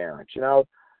could, my parents. You know,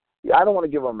 I don't want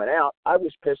to give him an out. I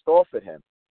was pissed off at him.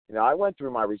 You know, I went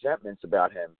through my resentments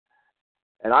about him,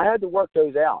 and I had to work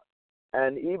those out.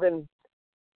 And even,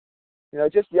 you know,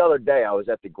 just the other day I was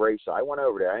at the graveside. I went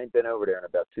over there. I ain't been over there in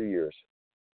about 2 years.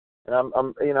 And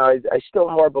I'm you know, I still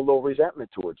harbor a little resentment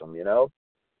towards him, you know.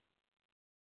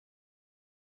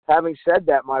 Having said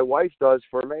that, my wife does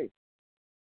for me.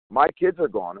 My kids are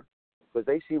gone because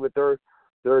they see what the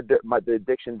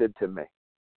addiction did to me.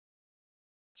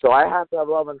 So I have to have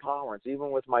love and tolerance,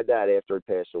 even with my dad after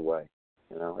he passed away,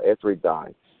 you know, after he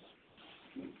died.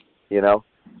 You know,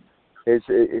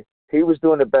 he was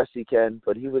doing the best he can,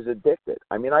 but he was addicted.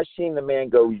 I mean, I've seen the man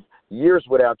go years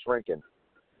without drinking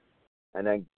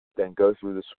and then go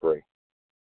through the spree.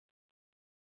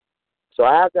 So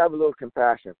I have to have a little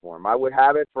compassion for him. I would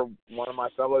have it for one of my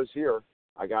fellows here.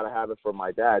 I got to have it for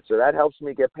my dad. So that helps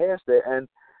me get past it. And,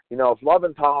 you know, if love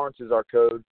and tolerance is our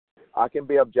code, I can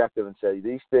be objective and say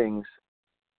these things,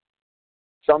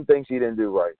 some things he didn't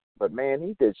do right. But, man,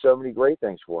 he did so many great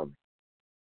things for me.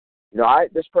 You know,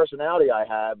 this personality I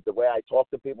have, the way I talk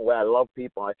to people, the way I love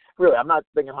people, I'm not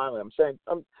thinking highly. I'm saying,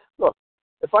 look,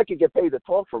 if I could get paid to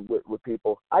talk with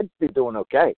people, I'd be doing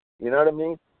okay. You know what I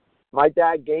mean? My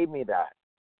dad gave me that.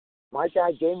 My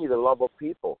dad gave me the love of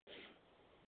people.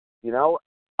 You know,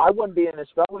 I wouldn't be in this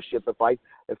fellowship if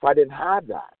I didn't have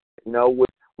that. You know,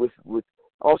 with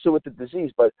also with the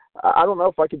disease, but I don't know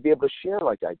if I could be able to share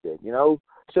like I did. You know,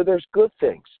 so there's good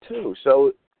things too.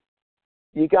 So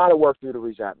you got to work through the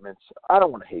resentments. I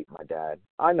don't want to hate my dad.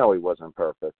 I know he wasn't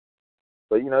perfect,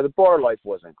 but you know, the bar life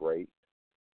wasn't great.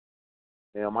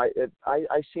 You know,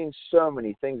 I seen so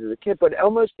many things as a kid, but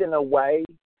almost in a way,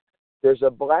 there's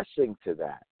a blessing to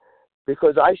that,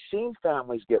 because I've seen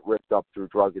families get ripped up through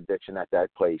drug addiction at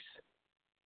that place.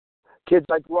 Kids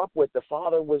I grew up with, the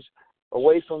father was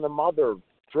away from the mother,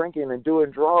 drinking and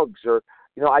doing drugs, or,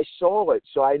 you know, I saw it,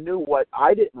 so I knew what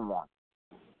I didn't want.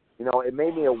 You know, it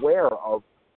made me aware of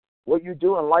what you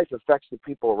do in life affects the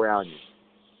people around you.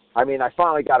 I mean, I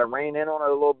finally got to rein in on it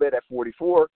a little bit at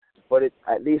 44, but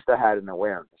at least I had an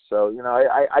awareness. So, you know,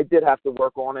 I did have to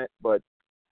work on it, but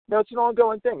you know, it's an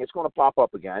ongoing thing. It's going to pop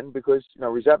up again because, you know,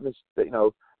 resentments, you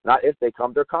know, not if they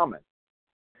come, they're coming.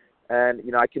 And,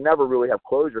 you know, I can never really have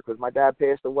closure because my dad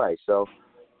passed away. So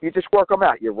you just work them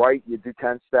out. You write, you do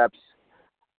 10 steps.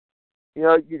 You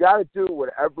know, you got to do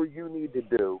whatever you need to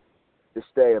do to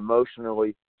stay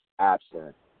emotionally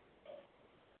abstinent.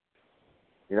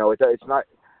 You know, it's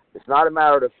not a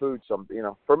matter of food. You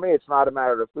know, for me, it's not a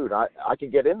matter of food. I can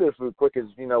get into the food quick as,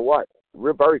 you know what,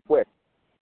 we're very quick.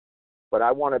 But I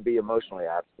want to be emotionally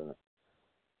abstinent,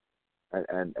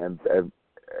 and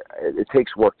it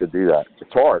takes work to do that.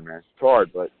 It's hard, man. It's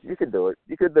hard, but you can do it.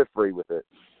 You can live free with it.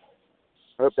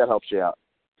 I hope that helps you out.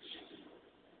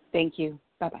 Thank you.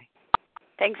 Bye-bye.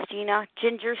 Thanks, Gina.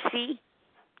 Ginger C.,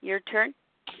 your turn.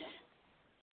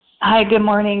 Hi, good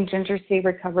morning. Ginger C.,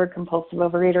 recovered compulsive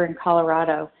overeater in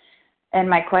Colorado. And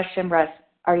my question, Russ,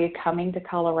 Are you coming to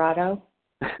Colorado?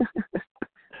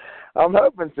 I'm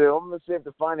hoping to. I'm going to see if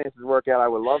the finances work out. I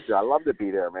would love to. I'd love to be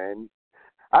there, man.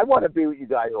 I want to be with you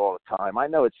guys all the time. I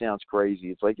know it sounds crazy.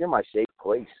 It's like you're my safe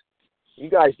place. You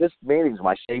guys, this meeting's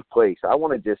my safe place. I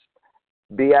want to just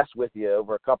BS with you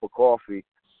over a cup of coffee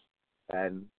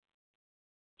and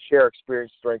share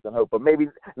experience, strength, and hope. But maybe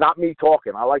not me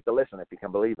talking. I like to listen, if you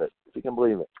can believe it. If you can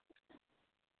believe it.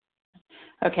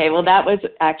 Okay, well, that was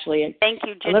actually Thank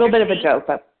you, a little bit of a joke.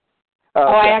 But,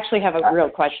 I actually have a real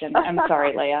question. I'm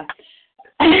sorry, Leah.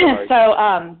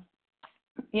 So,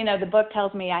 the book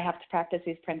tells me I have to practice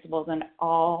these principles in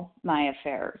all my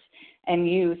affairs. And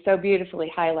you so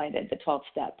beautifully highlighted the 12th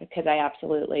step, because I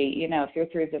absolutely, if you're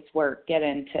through this work, get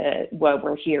into what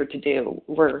we're here to do.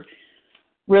 We're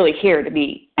really here to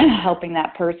be helping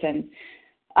that person.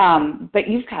 But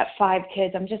you've got 5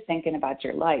 kids. I'm just thinking about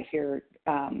your life. You're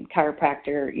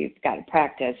chiropractor. You've got to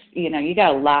practice. You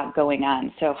got a lot going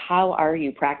on. So how are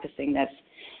you practicing this?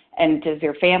 And does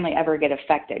your family ever get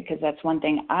affected? Because that's one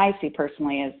thing I see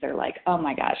personally is they're like, oh,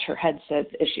 my gosh, her head says,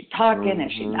 is she talking? Mm-hmm.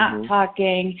 Is she not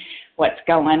talking? What's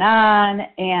going on?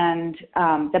 And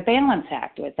the balance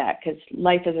act with that, because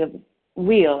life is a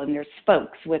wheel and there's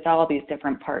spokes with all these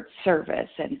different parts, service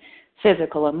and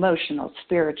physical, emotional,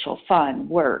 spiritual, fun,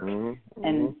 work. Mm-hmm.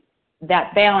 And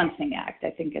that balancing act,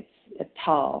 I think it's a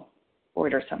tall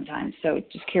order sometimes. So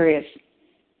just curious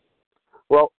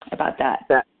about that.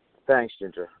 Thanks,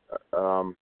 Ginger.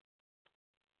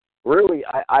 Really,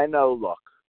 I know. Look,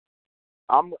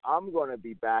 I'm going to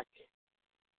be back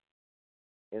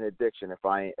in addiction if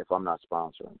I'm not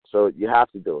sponsoring. So you have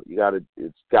to do it.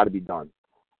 It's got to be done,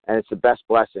 and it's the best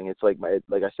blessing. It's like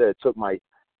I said, it took my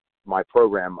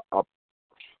program up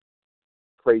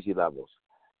crazy levels,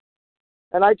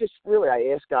 and I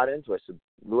asked God into it. I said,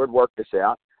 Lord, work this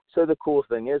out. So the cool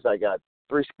thing is, I got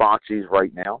 3 sponsees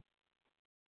right now.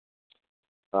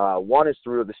 One is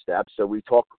through the steps, so we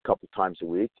talk a couple times a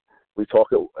week. We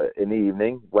talk in the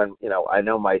evening when, I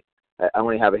know I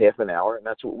only have a half an hour, and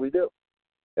that's what we do.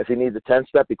 If he needs a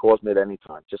 10-step, he calls me at any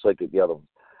time, just like the other ones.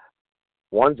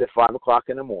 One's at 5 o'clock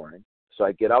in the morning, so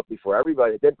I get up before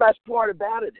everybody. The best part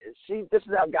about it is, this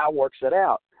is how God works it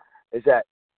out, is that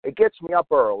it gets me up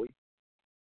early.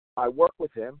 I work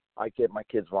with him. I get my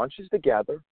kids' lunches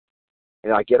together,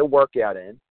 and I get a workout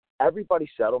in. Everybody's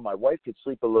settled. My wife could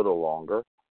sleep a little longer.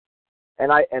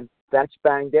 And that's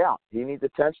banged out. He needs a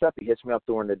 10-step. He hits me up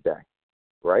during the day,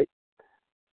 right?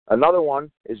 Another one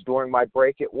is during my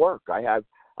break at work. I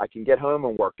can get home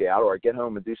and work out, or I get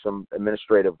home and do some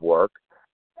administrative work.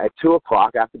 At 2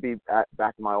 o'clock, I have to be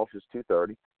back in my office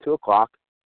 2:30. 2 o'clock,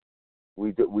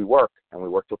 we work, and we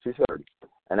work till 2:30,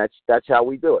 and that's how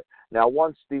we do it. Now,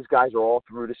 once these guys are all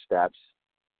through the steps,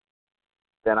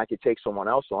 then I could take someone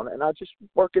else on, and I just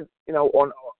work it,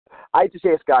 I just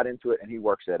ask God into it, and he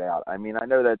works that out. I mean, I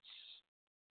know that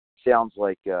sounds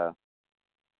like,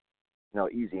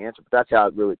 easy answer, but that's how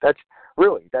I've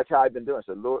been doing it.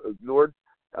 So, Lord,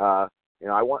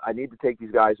 I need to take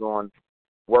these guys on,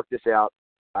 work this out.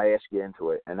 I ask you into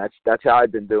it, and that's how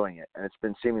I've been doing it, and it's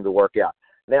been seeming to work out.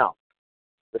 Now,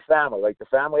 the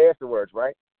family afterwards,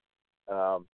 right?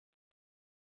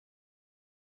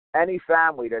 Any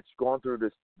family that's gone through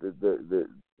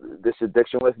this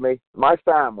addiction with me, my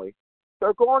family,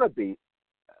 they're going to be,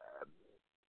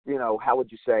 how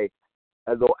would you say,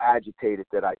 a little agitated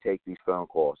that I take these phone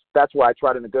calls. That's why I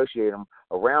try to negotiate them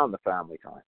around the family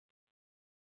time.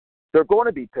 They're going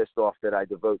to be pissed off that I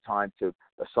devote time to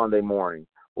a Sunday morning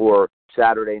or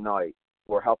Saturday night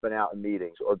or helping out in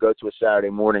meetings or go to a Saturday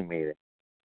morning meeting.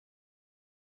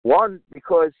 One,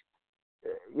 because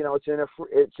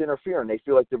it's interfering. They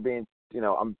feel like they're being,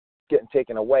 I'm getting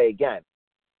taken away again.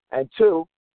 And 2,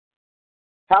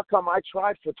 how come I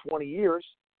tried for 20 years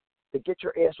to get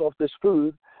your ass off this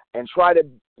food and try to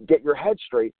get your head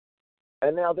straight,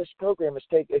 and now this program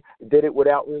did it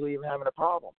without really even having a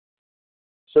problem.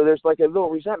 So there's like a little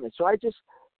resentment. So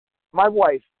my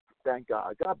wife, thank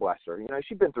God, God bless her.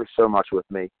 She's been through so much with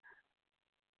me.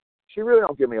 She really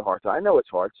don't give me a hard time. I know it's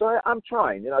hard, so I'm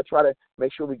trying. I try to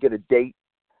make sure we get a date.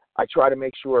 I try to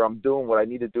make sure I'm doing what I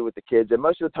need to do with the kids, and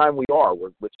most of the time we're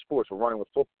with sports. We're running with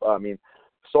football.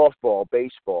 Softball,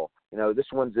 baseball. This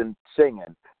one's in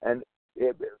singing, and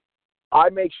I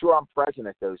make sure I'm present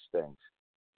at those things,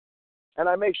 and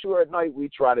I make sure at night we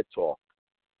try to talk,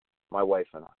 my wife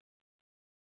and I.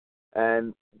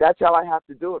 And that's how I have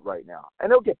to do it right now.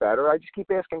 And it'll get better. I just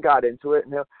keep asking God into it,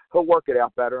 and he'll work it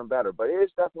out better and better. But it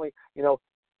is definitely,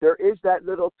 there is that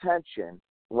little tension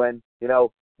when,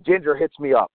 Ginger hits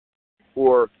me up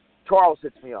or Charles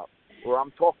hits me up or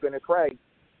I'm talking to Craig,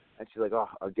 and she's like, oh,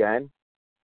 again?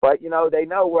 But, they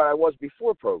know where I was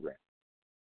before program.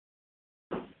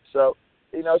 So,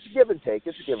 it's a give and take.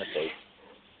 It's a give and take.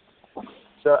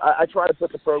 So I try to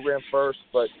put the program first,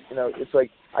 but, it's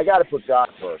like I got to put God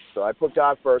first. So I put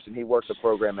God first, and he works the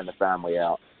program and the family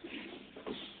out.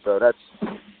 So that's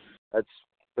I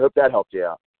hope that helped you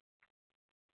out.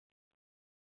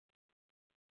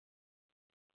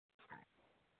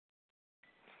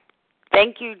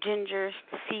 Thank you, Ginger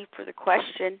C, for the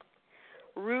question.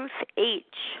 Ruth H,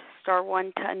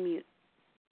 *1 to unmute.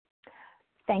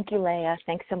 Thank you, Leah.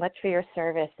 Thanks so much for your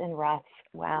service. And Russ,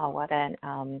 wow, what an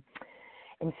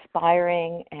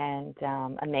inspiring and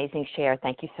amazing share.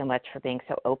 Thank you so much for being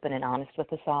so open and honest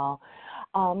with us all.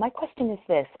 My question is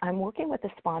this. I'm working with a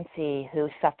sponsee who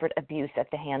suffered abuse at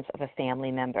the hands of a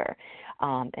family member.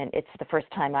 And it's the first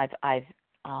time I've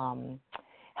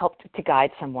helped to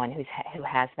guide someone who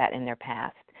has that in their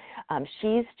past.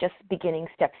 She's just beginning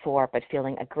step 4, but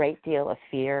feeling a great deal of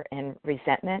fear and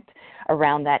resentment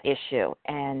around that issue.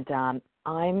 And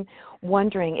I'm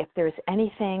wondering if there's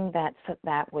anything that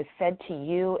was said to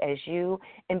you as you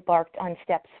embarked on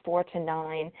steps 4 to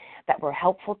 9 that were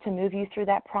helpful to move you through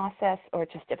that process, or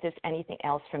just if there's anything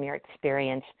else from your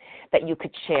experience that you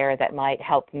could share that might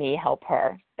help me help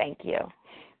her. Thank you.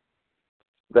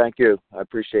 Thank you. I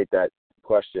appreciate that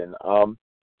question.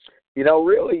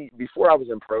 Really, before I was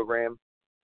in program,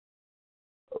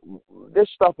 this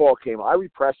stuff all came. I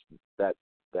repressed that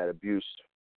abuse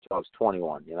until I was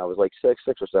 21. I was like 6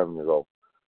 or 7 years old,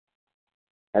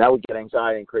 and I would get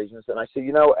anxiety and craziness. And I said,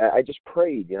 I just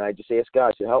prayed. I just asked God,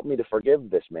 I said, help me to forgive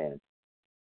this man.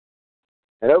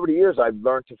 And over the years, I've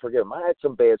learned to forgive him. I had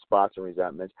some bad spots and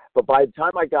resentments, but by the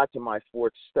time I got to my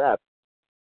 4th step,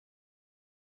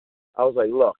 I was like,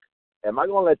 look, am I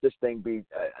going to let this thing be?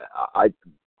 My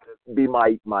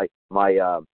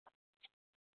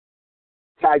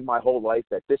tag my whole life,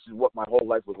 that this is what my whole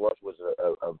life was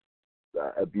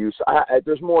abuse.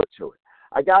 There's more to it.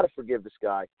 I got to forgive this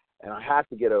guy, and I have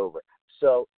to get over it.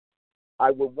 So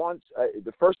I would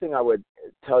the first thing I would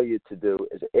tell you to do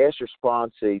is ask your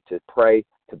sponsee to pray,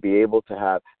 to be able to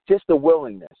have just the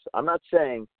willingness. I'm not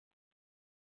saying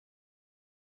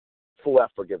full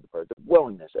out forgive the person, the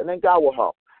willingness, and then God will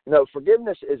help.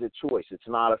 Forgiveness is a choice. It's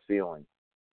not a feeling.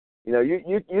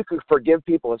 You could forgive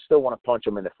people and still want to punch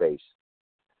them in the face.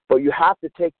 But you have to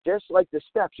take, just like the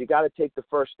steps, you got to take the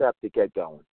first step to get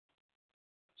going.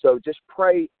 So just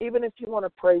pray, even if you want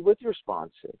to pray with your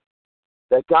sponsor,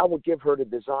 that God will give her the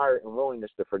desire and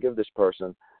willingness to forgive this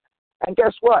person. And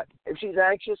guess what? If she's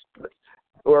anxious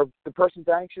or the person's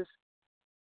anxious,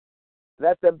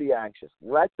 let them be anxious.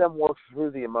 Let them work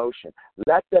through the emotion.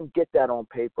 Let them get that on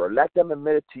paper. Let them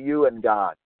admit it to you and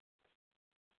God.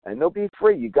 And they'll be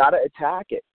free. You got to attack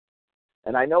it.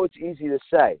 And I know it's easy to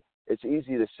say. It's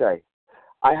easy to say.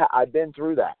 I've been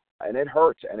through that, and it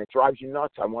hurts, and it drives you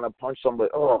nuts. I want to punch somebody.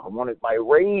 My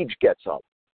rage gets up.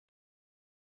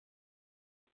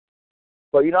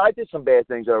 But, I did some bad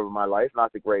things over my life,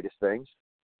 not the greatest things,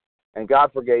 and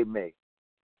God forgave me.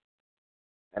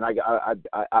 And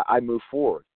I move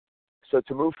forward. So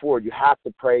to move forward, you have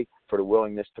to pray for the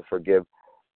willingness to forgive.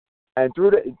 And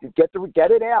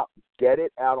get it out. Get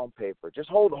it out on paper. Just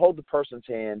hold the person's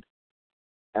hand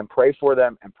and pray for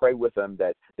them and pray with them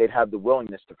that they'd have the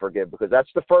willingness to forgive, because that's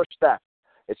the first step.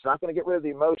 It's not going to get rid of the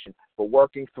emotion, but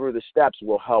working through the steps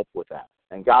will help with that.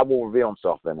 And God will reveal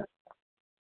himself in it.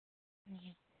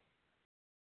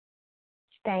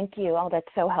 Thank you. Oh,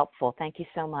 that's so helpful. Thank you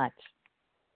so much.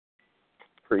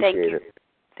 Appreciate it.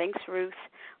 Thanks, Ruth.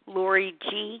 Lori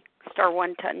G,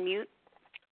 *1 to unmute.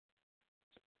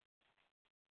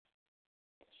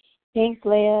 Thanks,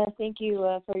 Leah. Thank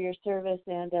you for your service.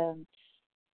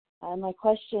 And my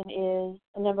question is,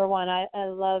 number one, I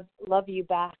love you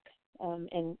back,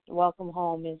 and welcome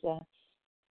home is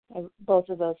both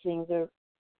of those things are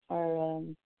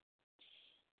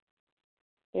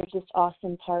they're just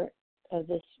awesome part of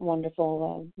this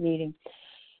wonderful meeting.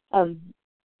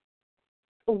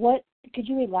 What could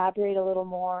you elaborate a little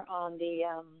more on the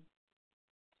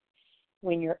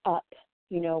when you're up,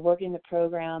 working the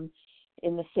program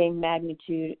in the same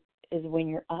magnitude as when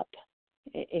you're up,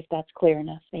 if that's clear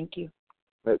enough? Thank you.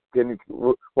 Can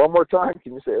you, one more time?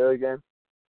 Can you say that again?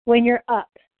 When you're up,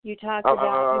 you talk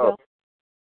about.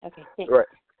 Okay, thanks. Right.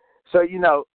 So,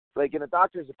 like in a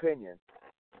doctor's opinion,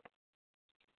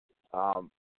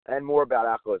 and more about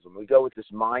alcoholism, we go with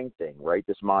this mind thing, right?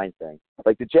 This mind thing.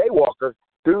 Like the jaywalker,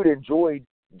 dude enjoyed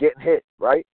getting hit,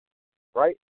 right?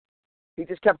 Right? He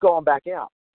just kept going back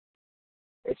out.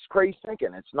 It's crazy thinking.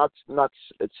 It's nuts.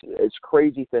 It's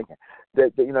crazy thinking.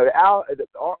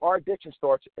 Our addiction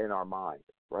starts in our mind,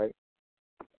 right?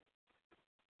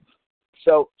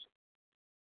 So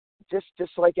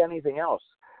just like anything else,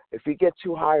 if you get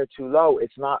too high or too low,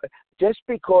 it's not just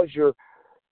because you're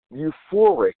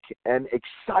euphoric and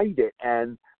excited.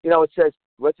 And it says,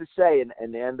 what's it say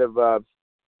in the end of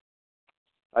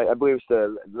I believe it's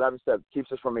the 11th step,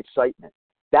 keeps us from excitement.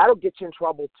 That'll get you in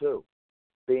trouble too,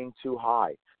 being too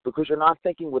high, because you're not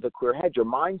thinking with a clear head. Your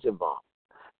mind's involved.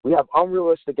 We have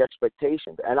unrealistic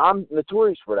expectations, and I'm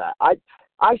notorious for that.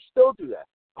 I still do that.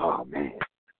 Oh man,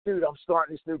 dude, I'm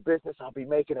starting this new business. I'll be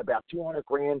making about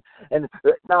 $200,000, and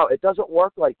no, it doesn't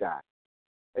work like that.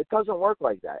 It doesn't work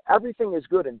like that. Everything is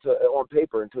good on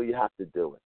paper until you have to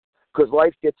do it, because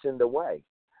life gets in the way,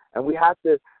 and we have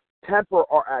to temper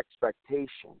our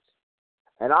expectations.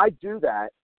 And I do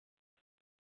that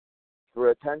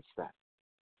through a 10-step.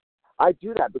 I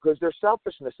do that because there's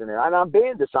selfishness in it, and I'm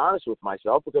being dishonest with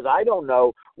myself because I don't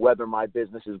know whether my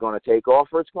business is going to take off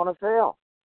or it's going to fail.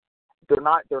 They're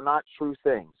not true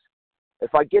things.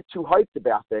 If I get too hyped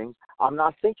about things, I'm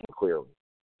not thinking clearly.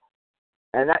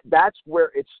 And that's where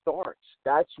it starts.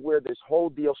 That's where this whole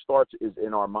deal starts, is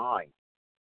in our mind.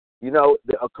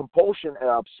 A compulsion and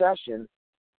obsession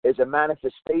is a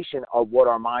manifestation of what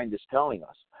our mind is telling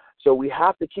us. So we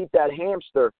have to keep that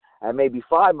hamster at maybe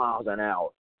 5 miles an hour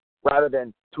rather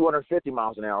than 250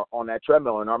 miles an hour on that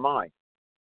treadmill in our mind.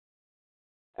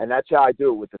 And that's how I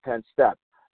do it with the 10th step.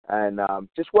 And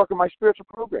just working my spiritual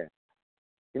program.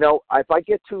 If I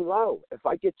get too low,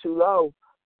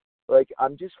 like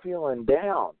I'm just feeling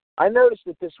down. I noticed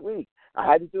it this week.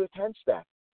 I had to do a 10-step.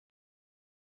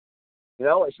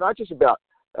 It's not just about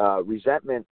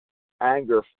resentment,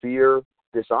 anger, fear,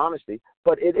 dishonesty,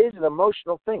 but it is an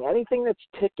emotional thing. Anything that's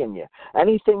ticking you,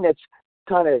 anything that's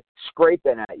kind of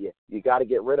scraping at you, you got to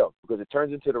get rid of, because it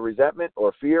turns into the resentment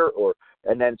or fear,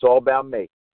 and then it's all about me.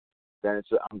 Then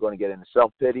I'm going to get into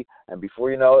self-pity, and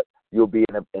before you know it, you'll be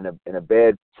in a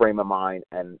bad frame of mind.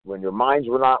 And when your minds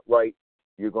were not right,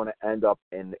 you're going to end up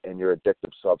in your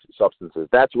addictive substances.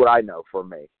 That's what I know for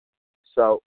me.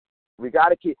 So we got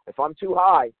to keep. If I'm too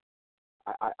high,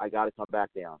 I got to come back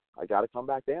down. I got to come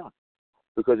back down,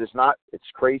 because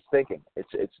it's crazy thinking. It's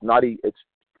not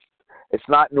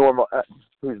normal.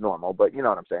 Who's normal? But you know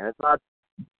what I'm saying. It's not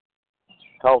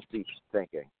healthy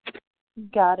thinking.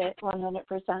 Got it.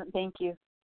 100%. Thank you.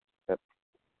 Yep.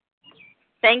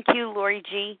 Thank you, Lori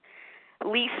G.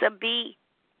 Lisa B.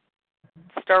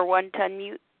 *1 to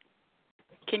unmute.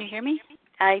 Can you hear me?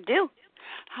 I do.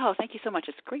 Oh, thank you so much.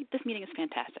 It's great. This meeting is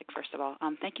fantastic, first of all.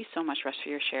 Thank you so much, Russ, for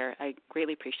your share. I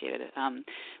greatly appreciated it.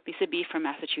 Lisa B. from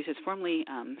Massachusetts, formerly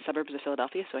suburbs of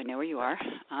Philadelphia, so I know where you are.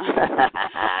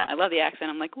 I love the accent.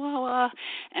 I'm like, whoa.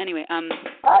 Anyway. I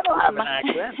don't have an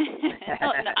accent.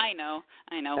 Oh, no, I know.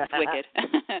 It's wicked.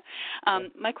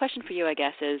 My question for you, I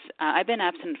guess, is I've been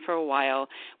absent for a while,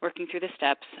 working through the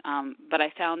steps, but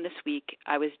I found this week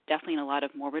I was definitely in a lot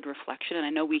of morbid reflection, and I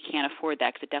know we can't afford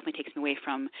that because it definitely takes me away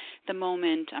from the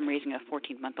moment. I'm raising a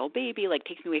 14-month-old baby,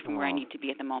 takes me away from where I need to be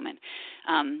at the moment.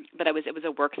 But it was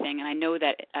a work thing, and I know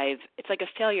that it's like a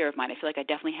failure of mine. I feel like I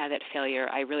definitely had that failure.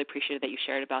 I really appreciated that you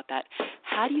shared about that.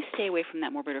 How do you stay away from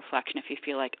that morbid reflection if you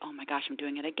feel like, oh my gosh, I'm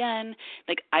doing it again?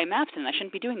 Like, I'm absent. I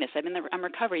shouldn't be doing this. I'm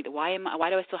recovered. Why do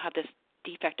I still have this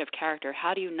defect of character?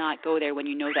 How do you not go there when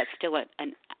you know that's still a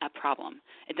problem?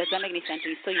 Does that make any sense?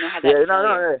 You still have that failure?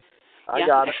 No. I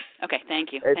got it. Okay,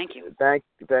 thank you.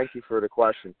 Thank you for the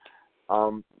question.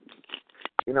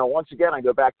 Once again, I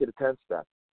go back to the 10th step.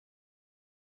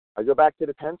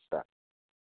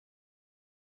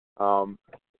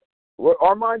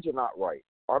 Our minds are not right.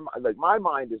 My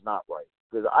mind is not right,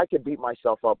 because I can beat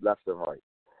myself up left and right.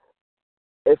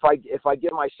 If I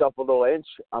give myself a little inch,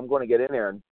 I'm going to get in there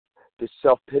and just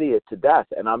self-pity it to death.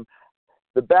 And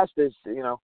the best is,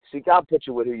 see, God put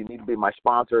you with who you need to be. My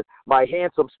sponsor, my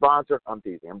handsome sponsor. I'm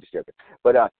teasing. I'm just joking.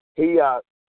 But he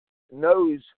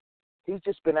knows. He's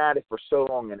just been at it for so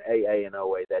long in AA and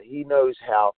OA that he knows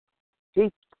how.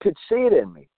 He could see it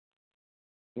in me.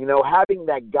 Having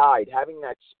that guide, having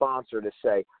that sponsor to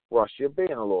say, Russ, you're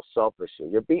being a little selfish here.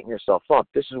 You're beating yourself up.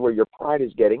 This is where your pride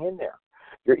is getting in there,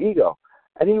 your ego.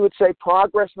 And he would say,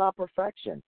 progress, not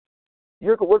perfection.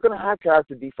 We're going to have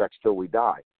character defects till we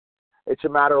die. It's a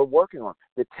matter of working on it.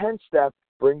 The 10th step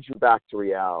brings you back to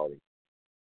reality.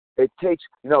 It takes,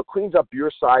 cleans up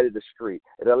your side of the street.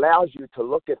 It allows you to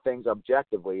look at things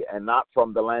objectively and not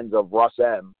from the lens of Russ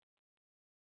M,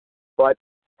 but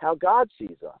how God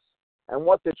sees us and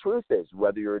what the truth is,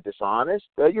 whether you're dishonest,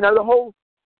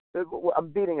 I'm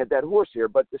beating a dead horse here,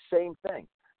 but the same thing.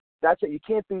 That's it. You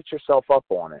can't beat yourself up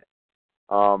on it.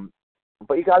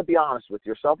 But you got to be honest with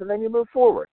yourself, and then you move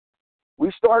forward.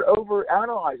 we start over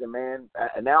analyzing, man.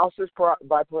 Analysis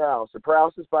by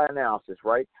paralysis by analysis,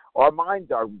 right? Our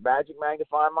minds, our magic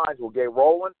magnifying minds will get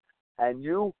rolling, and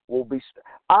you will be.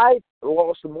 I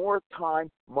lost more time,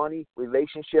 money,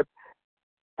 relationship,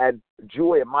 and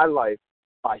joy in my life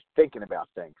by thinking about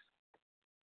things.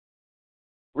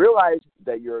 Realize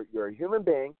that you're a human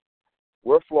being.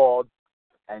 We're flawed,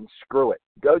 and screw it.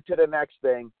 Go to the next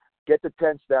thing, get the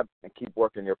 10 step, and keep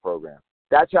working your program.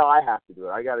 That's how I have to do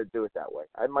it. I got to do it that way.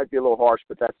 I might be a little harsh,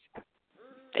 but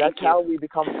that's how we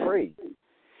become free.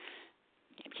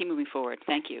 Keep moving forward.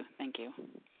 Thank you.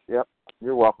 Yep,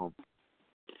 you're welcome.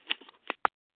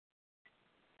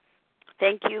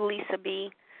 Thank you, Lisa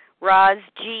B. Roz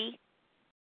G.,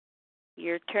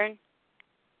 your turn.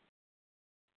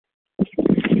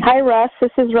 Hi, Russ.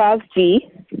 This is Roz G.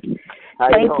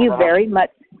 Thank you very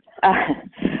much.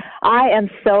 I am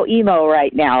so emo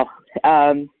right now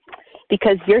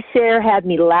because your share had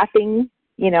me laughing.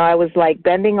 You know, I was like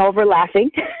bending over laughing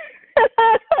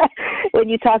when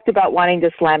you talked about wanting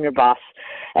to slam your boss,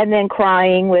 and then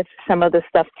crying with some of the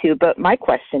stuff too. But my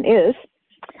question is,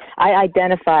 I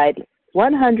identified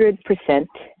 100%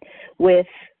 with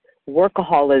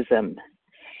workaholism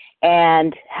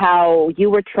and how you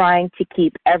were trying to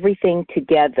keep everything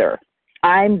together.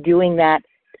 I'm doing that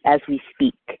as we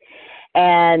speak.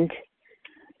 And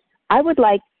I would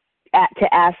like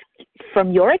to ask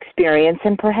from your experience,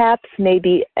 and perhaps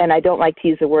maybe, and I don't like to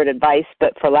use the word advice,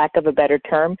 but for lack of a better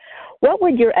term, what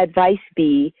would your advice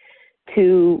be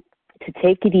to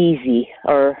take it easy,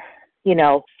 or, you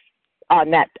know,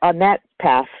 on that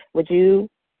path? Would you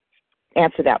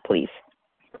answer that, please?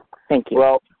 Thank you.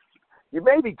 Well, you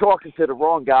may be talking to the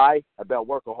wrong guy about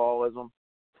workaholism,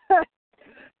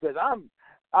 because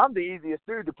I'm the easiest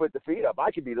dude to put the feet up.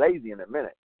 I can be lazy in a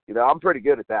minute. You know, I'm pretty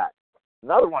good at that.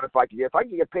 Another one, if I could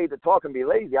get paid to talk and be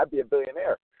lazy, I'd be a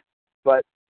billionaire. But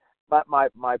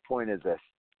my point is this: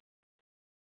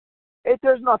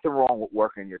 there's nothing wrong with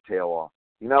working your tail off.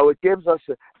 You know, it gives us,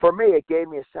 for me, it gave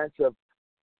me a sense of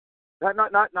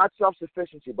not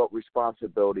self-sufficiency, but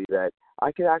responsibility, that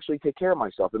I could actually take care of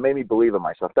myself. It made me believe in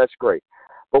myself. That's great.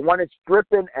 But when it's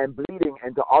dripping and bleeding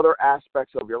into other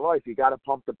aspects of your life, you got to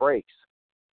pump the brakes.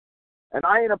 And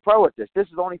I ain't a pro at this. This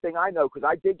is the only thing I know, because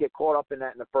I did get caught up in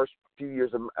that in the first few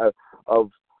years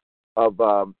of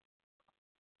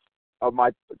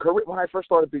my career when I first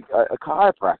started to be a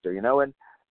chiropractor. You know, and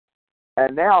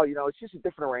now, you know, it's just a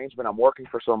different arrangement. I'm working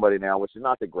for somebody now, which is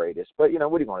not the greatest. But, you know,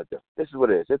 what are you going to do? This is what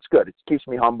it is. It's good. It keeps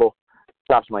me humble,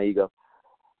 stops my ego.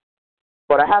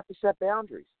 But I have to set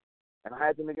boundaries, and I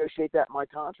had to negotiate that in my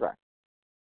contract,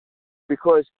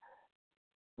 because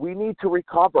we need to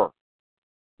recover,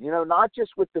 you know, not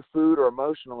just with the food or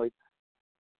emotionally,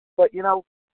 but, you know,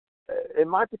 in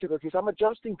my particular case, I'm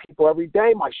adjusting people every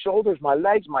day. My shoulders, my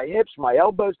legs, my hips, my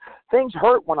elbows, things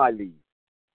hurt when I leave.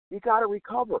 You got to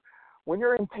recover. When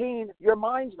you're in pain, your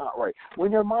mind's not right.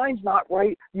 When your mind's not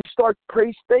right, you start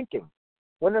crazy thinking.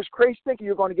 When there's crazy thinking,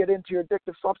 you're going to get into your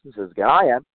addictive substances again. I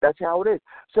am. That's how it is.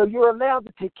 So you're allowed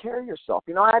to take care of yourself.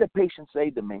 You know, I had a patient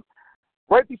say to me,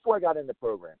 right before I got in the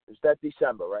program, it was that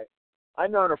December, right?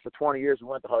 I've known her for 20 years. We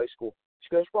went to high school.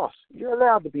 She goes, Ross, you're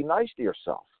allowed to be nice to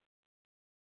yourself.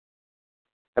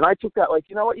 And I took that like,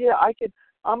 you know what? Yeah,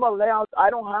 I'm allowed. I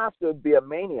don't have to be a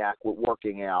maniac with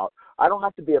working out. I don't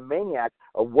have to be a maniac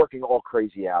of working all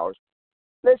crazy hours.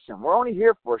 Listen, we're only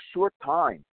here for a short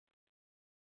time.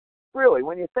 Really,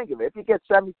 when you think of it, if you get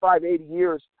 75, 80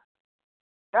 years,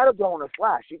 that'll go in a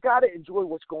flash. You got to enjoy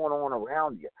what's going on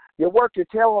around you. You work your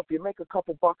tail off, you make a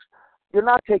couple bucks, you're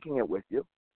not taking it with you.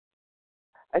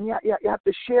 And you have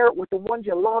to share it with the ones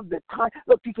you love. The time,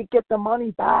 look, you could get the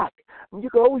money back. You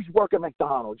could always work at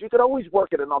McDonald's. You could always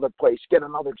work at another place, get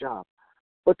another job.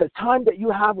 But the time that you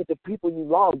have with the people you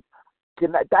love,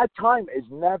 that time is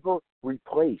never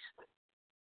replaced.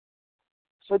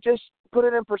 So just put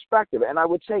it in perspective. And I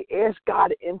would say ask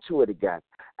God into it again.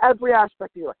 Every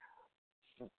aspect of your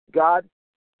life. God,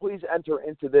 please enter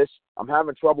into this. I'm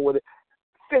having trouble with it.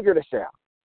 Figure this out.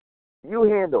 You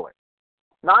handle it.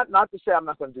 Not to say I'm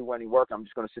not going to do any work. I'm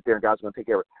just going to sit there and God's going to take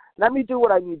care of it. Let me do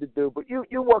what I need to do, but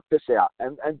you work this out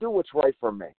and do what's right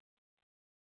for me.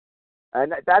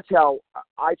 And that's how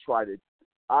I try to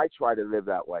live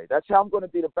that way. That's how I'm going to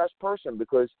be the best person,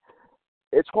 because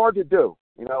it's hard to do.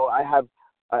 You know, I have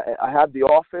the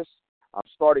office. I'm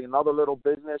starting another little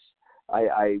business.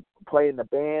 I play in the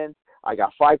band. I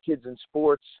got 5 kids in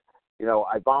sports. You know,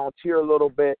 I volunteer a little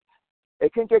bit.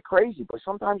 It can get crazy, but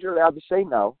sometimes you're allowed to say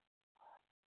no.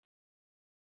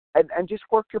 And just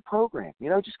work your program. You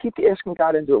know, just keep asking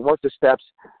God into it, work the steps,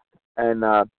 and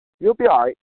you'll be all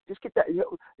right. Just get that, you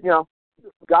know,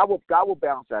 God will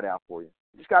balance that out for you.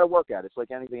 You just got to work at it. It's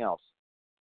like anything else.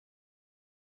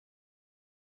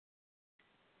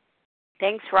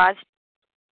 Thanks, Roz,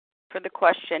 for the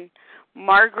question.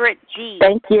 Margaret D.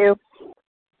 Thank you.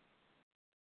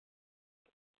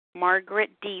 Margaret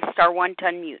D. Star 1 to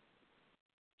unmute.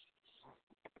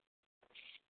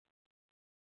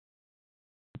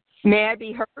 May I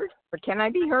be heard, or can I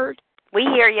be heard? We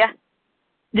hear you.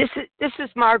 This is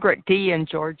Margaret D. in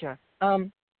Georgia.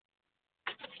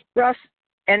 Russ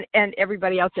and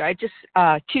everybody out there, I just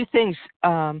two things,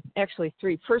 actually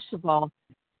three. First of all,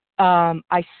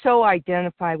 I so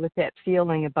identify with that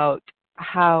feeling about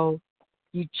how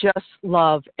you just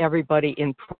love everybody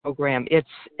in program. It's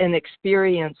an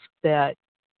experience that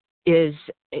is,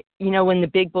 when the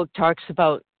big book talks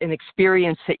about an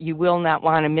experience that you will not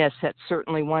want to miss, that's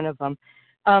certainly one of them.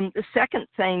 The second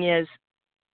thing is,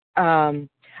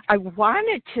 I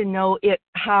wanted to know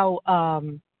how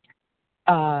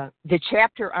the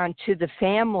chapter on To the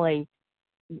Family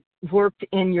worked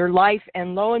in your life,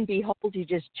 and lo and behold, you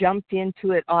just jumped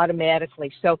into it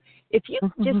automatically. So if you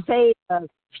could just say a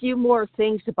few more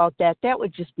things about that, that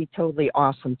would just be totally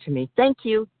awesome to me. Thank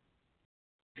you.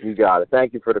 You got it.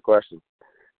 Thank you for the question.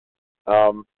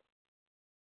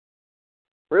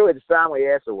 Really, the family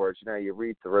afterwards, you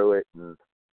read through it, and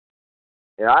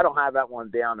I don't have that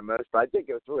one down the most, but I did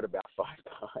go through it about 5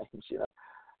 times.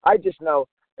 I just know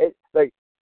it. Like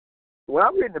when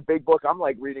I'm reading the big book, I'm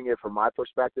like reading it from my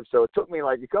perspective. So it took me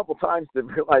like a couple times to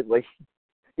realize, like,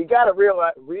 you got to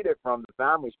read it from the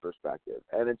family's perspective,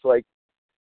 and it's like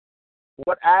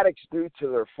what addicts do to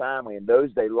their family and those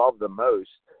they love the most.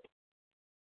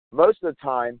 Most of the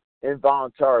time,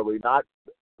 involuntarily, not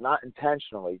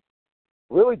intentionally,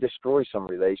 really destroy some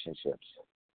relationships.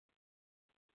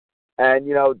 And,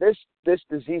 this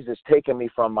disease has taken me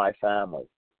from my family.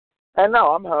 And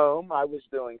no, I'm home. I was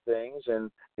doing things,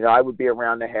 and, I would be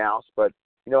around the house. But,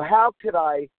 how could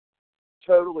I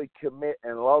totally commit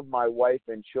and love my wife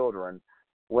and children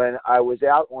when I was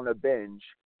out on a binge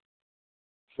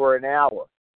for an hour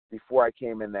before I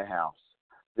came in the house,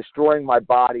 destroying my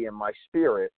body and my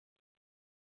spirit?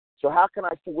 So how can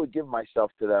I fully give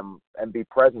myself to them and be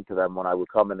present to them when I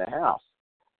would come in the house?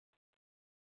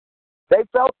 They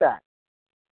felt that.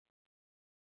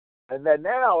 And then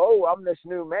now, I'm this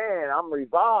new man. I'm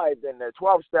revived, and the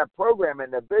 12-step program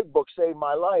and the big book saved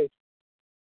my life.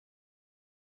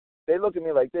 They look at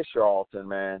me like, this charlatan,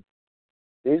 man.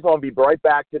 He's going to be right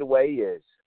back to the way he is.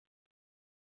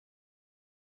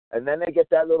 And then they get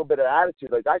that little bit of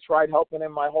attitude. Like, I tried helping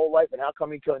him my whole life, and how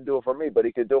come he couldn't do it for me? But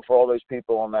he could do it for all those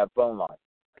people on that phone line.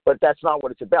 But that's not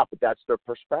what it's about. But that's their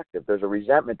perspective. There's a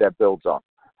resentment that builds up.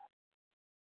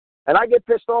 And I get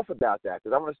pissed off about that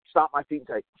because I'm going to stop my feet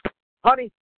and say,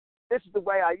 honey, this is the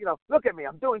way look at me.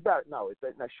 I'm doing better. No,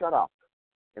 shut up.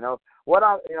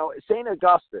 St.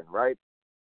 Augustine, right?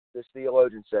 This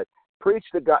theologian said,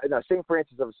 St.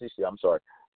 Francis of Assisi,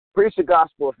 preach the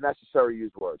gospel, if necessary,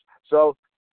 use words. So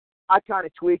I kind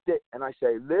of tweaked it, and I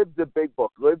say, live the big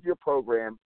book, live your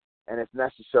program, and if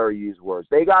necessary, use words.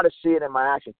 They got to see it in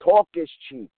my action. Talk is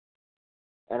cheap,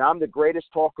 and I'm the greatest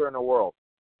talker in the world.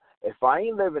 If I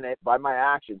ain't living it by my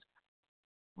actions,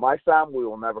 my family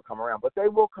will never come around, but they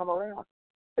will come around.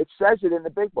 It says it in the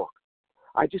big book.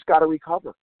 I just got to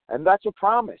recover, and that's a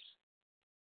promise.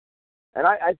 And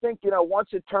I think, once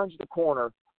it turns the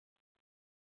corner,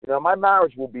 my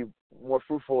marriage will be more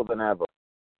fruitful than ever.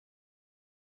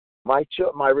 My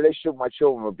relationship with my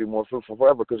children will be more fruitful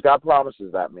forever because God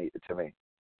promises that to me.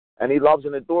 And he loves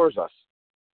and adores us.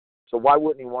 So why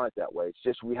wouldn't he want it that way? It's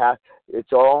just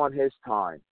it's all on his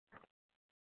time.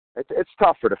 It's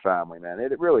tough for the family, man.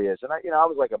 It really is. And I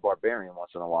was like a barbarian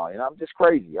once in a while. I'm just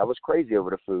crazy. I was crazy over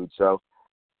the food.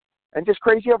 And just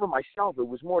crazy over myself. It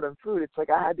was more than food. It's like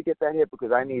I had to get that hit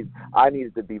because I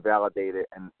needed to be validated.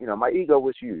 And, my ego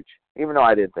was huge, even though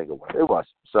I didn't think it was. It was.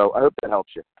 So I hope that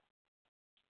helps you.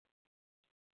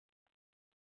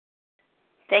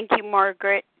 Thank you,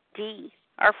 Margaret D.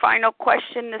 Our final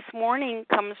question this morning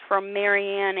comes from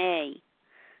Marianne A.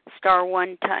 Star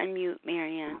 1 to unmute,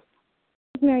 Marianne.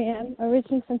 Marianne,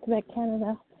 originally from Quebec,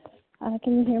 Canada.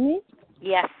 Can you hear me?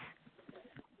 Yes.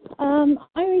 I've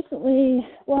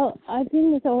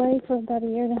been with OA for about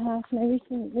 1.5 years, and I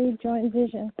recently joined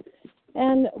Vision.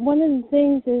 And one of the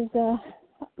things is,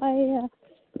 I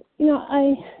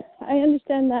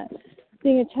understand that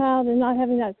being a child and not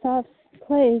having that soft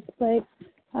place, like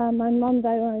my mom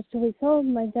died when I was 2 weeks old.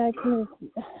 My dad committed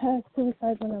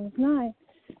suicide when I was 9.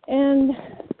 And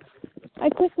I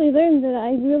quickly learned that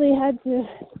I really had to,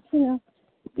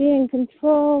 be in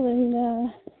control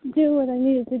and do what I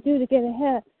needed to do to get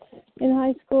ahead. in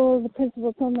high school, the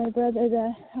principal told my brother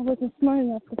that I wasn't smart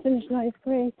enough to finish ninth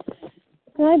grade.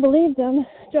 And I believed him,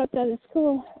 dropped out of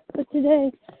school. But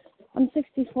today, I'm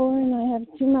 64 and I have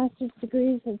 2 master's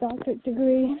degrees, a doctorate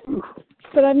degree.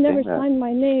 But I've never signed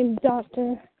my name,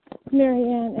 Dr.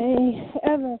 Marianne A.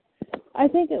 ever. I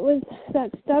think it was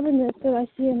that stubbornness that I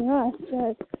see in Russ,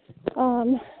 that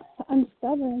I'm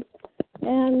stubborn.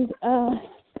 And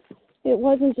it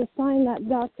wasn't to sign that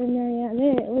Dr. Marianne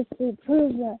A. It was to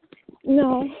prove that, in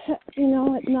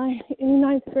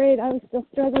ninth grade, I was still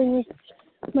struggling with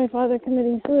my father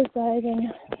committing suicide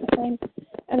and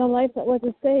a life that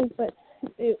wasn't safe. But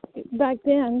back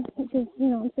then, because,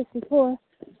 I'm 64.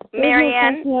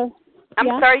 Marianne, I'm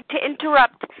sorry to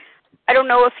interrupt. I don't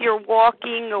know if you're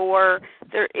walking or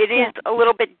it is a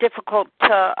little bit difficult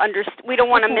to understand. We don't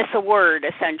want to miss a word,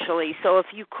 essentially. So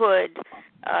if you could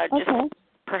just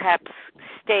perhaps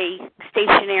stay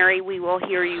stationary, we will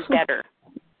hear you better.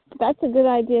 That's a good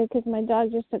idea because my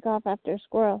dog just took off after a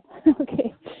squirrel.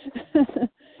 Okay.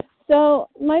 So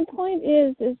my point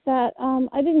is that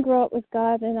I didn't grow up with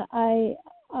God, and I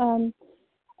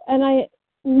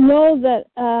know that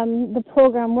the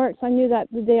program works. I knew that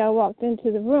the day I walked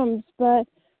into the rooms, but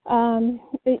and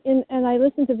I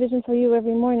listen to Vision for You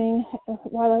every morning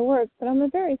while I work. But I'm a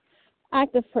very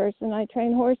active person. I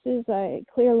train horses. I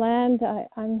clear land.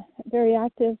 I'm very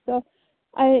active. So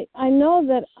I know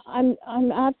that I'm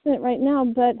absent right now,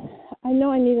 but I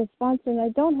know I need a sponsor, and I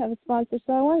don't have a sponsor.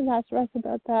 So I wanted to ask Russ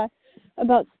about that,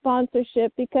 about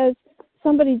sponsorship, because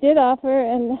somebody did offer,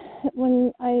 and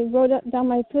when I wrote down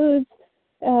my foods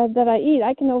that I eat,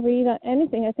 I can overeat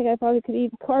anything. I think I probably could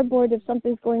eat cardboard if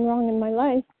something's going wrong in my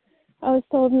life. I was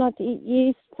told not to eat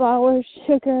yeast, flour,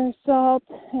 sugar, salt,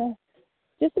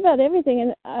 just about everything.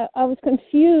 And I was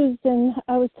confused, and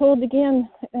I was told again,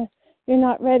 you're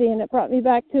not ready. And it brought me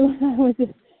back to when I was,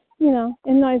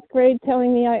 in ninth grade,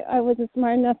 telling me I wasn't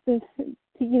smart enough to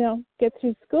get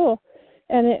through school.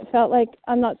 And it felt like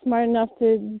I'm not smart enough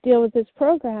to deal with this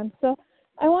program. So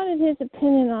I wanted his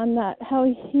opinion on that, how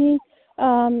he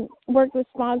worked with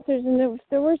sponsors, and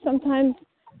there were sometimes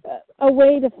a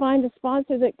way to find a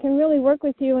sponsor that can really work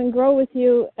with you and grow with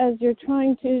you as you're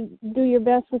trying to do your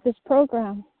best with this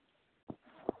program.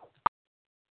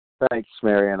 Thanks,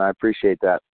 Marianne. I appreciate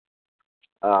that.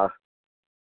 So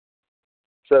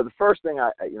the first thing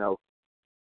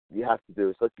you have to do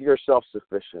is look, you're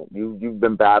self-sufficient. You've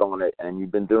been battling it, and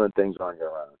you've been doing things on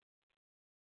your own.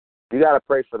 You got to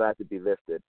pray for that to be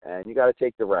lifted, and you got to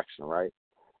take direction, right?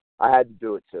 I had to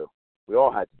do it too. We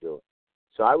all had to do it.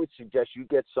 So I would suggest you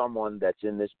get someone that's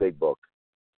in this big book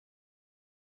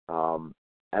and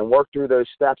work through those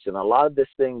steps. And a lot of this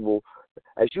thing will,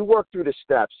 as you work through the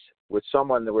steps with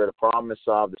someone where the problem is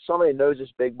solved, if somebody knows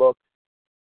this big book,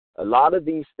 a lot of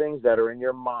these things that are in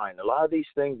your mind, a lot of these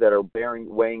things that are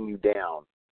weighing you down,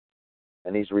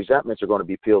 and these resentments are going to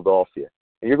be peeled off you.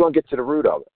 And you're going to get to the root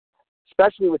of it,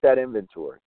 especially with that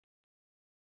inventory.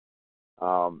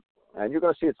 And you're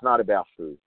going to see it's not about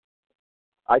food.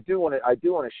 I do want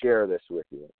to share this with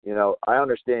you. I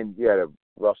understand you had a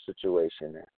rough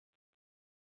situation there,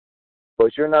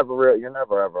 but you're never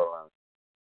ever alone.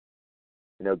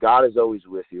 God is always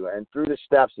with you, and through the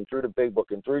steps, and through the big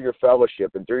book, and through your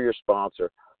fellowship, and through your sponsor,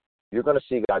 you're going to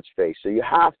see God's face. So you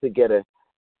have to get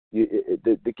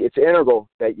it's integral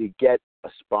that you get a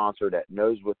sponsor that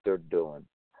knows what they're doing.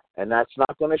 And that's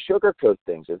not going to sugarcoat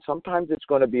things. And sometimes it's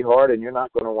going to be hard, and you're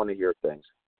not going to want to hear things.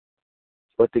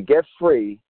 But to get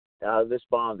free out of this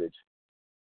bondage,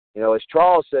 as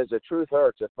Charles says, the truth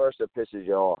hurts. At first, it pisses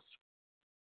you off.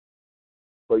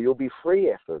 But you'll be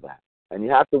free after that. And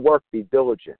you have to work, be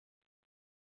diligent.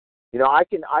 I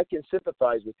can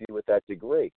sympathize with you with that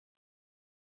degree.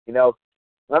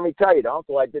 Let me tell you, the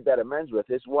uncle I did that amends with,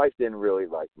 his wife didn't really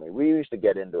like me. We used to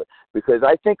get into it because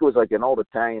I think it was like an old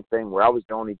Italian thing where I was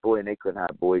the only boy and they couldn't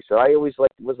have boys. So I always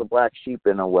was a black sheep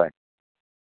in a way.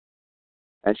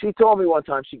 And she told me one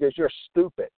time, she goes, "You're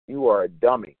stupid. You are a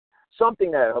dummy."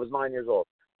 Something that I was 9 years old.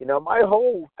 My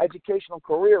whole educational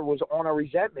career was on a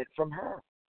resentment from her.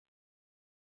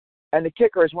 And the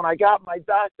kicker is when I got my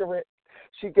doctorate,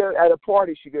 she goes at a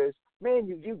party, she goes, "Man,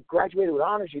 you graduated with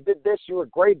honors. You did this. You were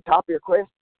great, top of your class.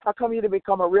 How come you didn't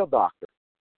become a real doctor?"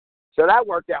 So that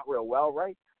worked out real well,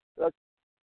 right? Look,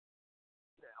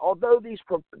 although these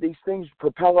things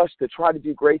propel us to try to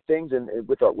do great things, and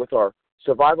with our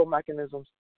survival mechanisms,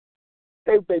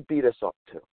 they beat us up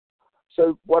too.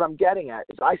 So what I'm getting at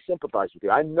is I sympathize with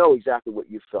you. I know exactly what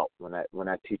you felt when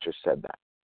that teacher said that.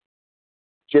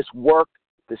 Just work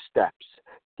the steps.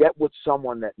 Get with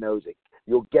someone that knows it.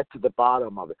 You'll get to the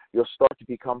bottom of it. You'll start to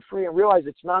become free and realize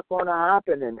it's not going to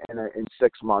happen in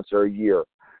 6 months or a year.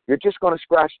 You're just going to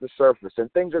scratch the surface,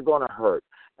 and things are going to hurt,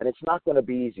 and it's not going to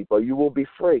be easy, but you will be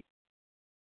free.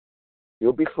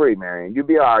 You'll be free, Marion. You'll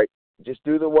be all right. Just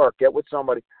do the work. Get with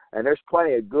somebody. And there's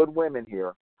plenty of good women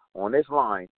here on this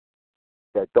line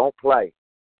that don't play,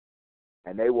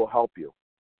 and they will help you.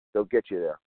 They'll get you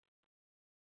there.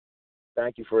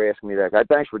 Thank you for asking me that.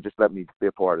 Thanks for just letting me be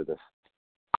a part of this.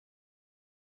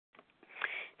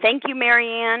 Thank you,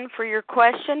 Marianne, for your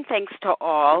question. Thanks to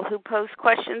all who posed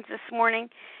questions this morning.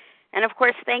 And, of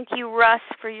course, thank you, Russ,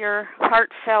 for your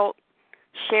heartfelt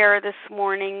share this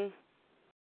morning,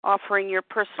 offering your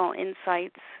personal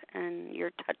insights and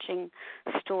your touching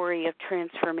story of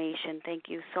transformation. Thank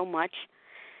you so much.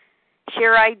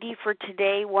 Share ID for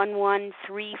today,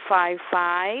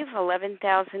 11355,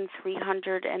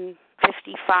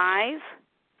 11,355.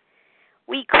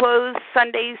 We close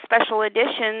Sunday's special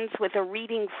editions with a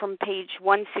reading from page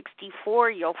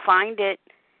 164. You'll find it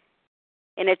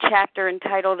in a chapter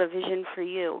entitled A Vision for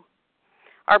You.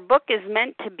 Our book is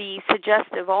meant to be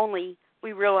suggestive only.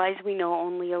 We realize we know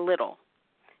only a little.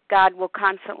 God will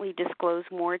constantly disclose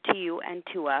more to you and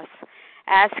to us.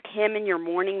 Ask Him in your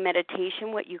morning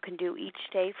meditation what you can do each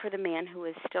day for the man who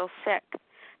is still sick.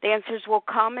 The answers will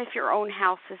come if your own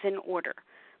house is in order.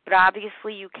 But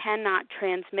obviously you cannot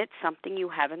transmit something you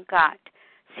haven't got.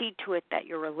 See to it that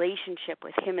your relationship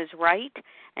with Him is right,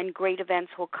 and great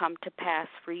events will come to pass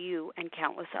for you and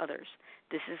countless others.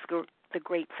 This is the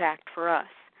great fact for us.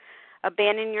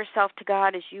 Abandon yourself to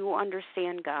God as you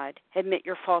understand God. Admit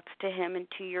your faults to Him and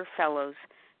to your fellows.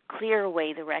 Clear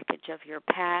away the wreckage of your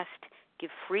past.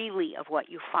 Give freely of what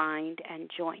you find and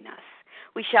join us.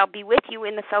 We shall be with you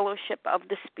in the fellowship of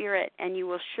the Spirit, and you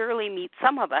will surely meet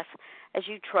some of us as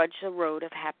you trudge the road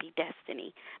of happy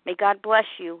destiny. May God bless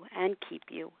you and keep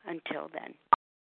you until then.